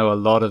busy, but I know a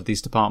lot of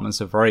these departments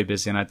are very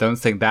busy, and I don't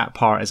think that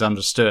part is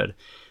understood.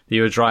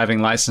 You were driving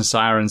lights and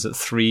sirens at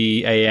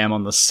 3 a.m.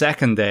 on the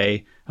second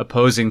day,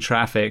 opposing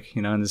traffic,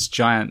 in this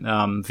giant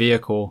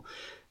vehicle,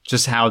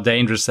 just how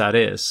dangerous that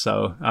is.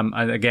 So,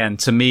 again,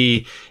 to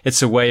me,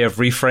 it's a way of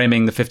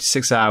reframing the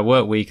 56-hour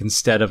work week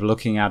instead of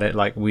looking at it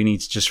like we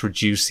need to just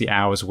reduce the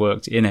hours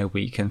worked in a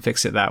week and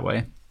fix it that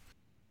way.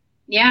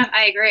 Yeah,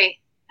 I agree.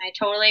 I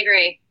totally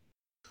agree.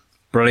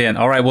 Brilliant.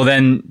 All right. Well,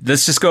 then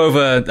let's just go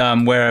over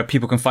where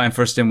people can find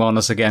First in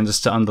Wellness again,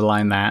 just to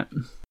underline that.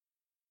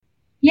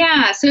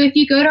 Yeah. So if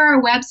you go to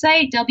our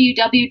website,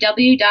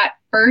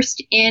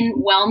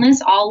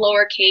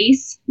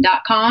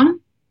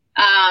 www.firstinwellness.com,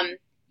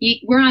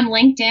 we're on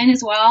LinkedIn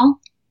as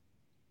well.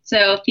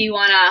 So if you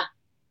want to,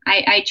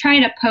 I try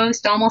to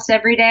post almost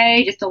every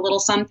day, just a little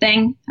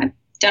something. I've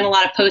done a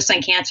lot of posts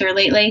on cancer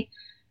lately.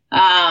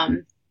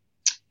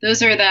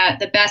 Those are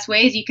the best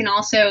ways. You can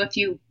also, if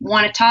you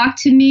want to talk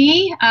to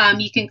me,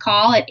 you can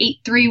call at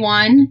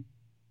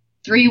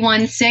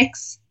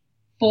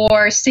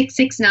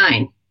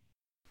 831-316-4669.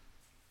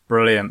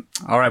 Brilliant.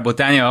 All right. Well,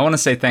 Daniel, I want to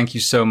say thank you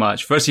so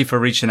much. Firstly, for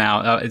reaching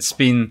out. It's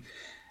been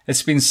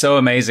so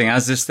amazing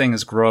as this thing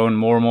has grown.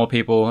 More and more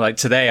people. Like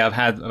today, I've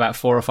had about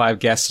 4 or 5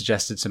 guests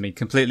suggested to me,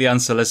 completely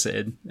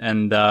unsolicited,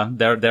 and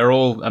they're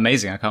all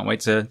amazing. I can't wait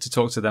to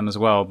talk to them as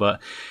well.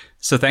 But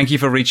so thank you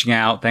for reaching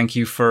out. Thank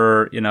you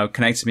for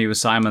connecting me with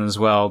Simon as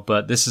well.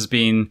 But this has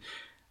been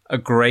a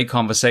great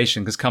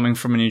conversation because coming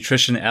from a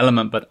nutrition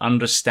element, but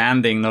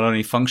understanding not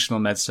only functional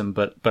medicine,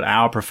 but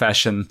our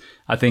profession,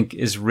 I think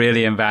is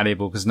really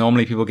invaluable because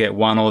normally people get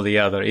one or the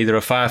other, either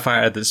a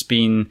firefighter that's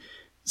been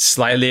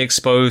slightly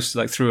exposed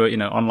like through a,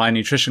 online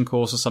nutrition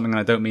course or something. And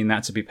I don't mean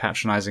that to be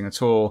patronizing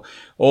at all.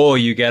 Or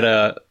you get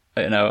an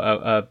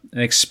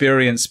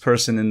experienced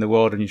person in the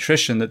world of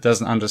nutrition that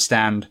doesn't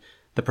understand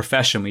the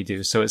profession we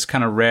do. So it's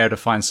kind of rare to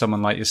find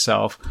someone like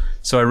yourself.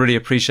 So I really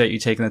appreciate you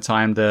taking the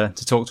time to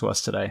talk to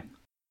us today.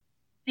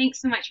 Thanks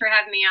so much for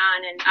having me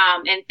on,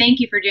 and thank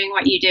you for doing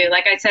what you do.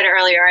 Like I said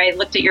earlier, I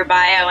looked at your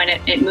bio and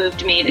it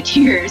moved me to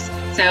tears.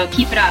 So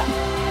keep it up.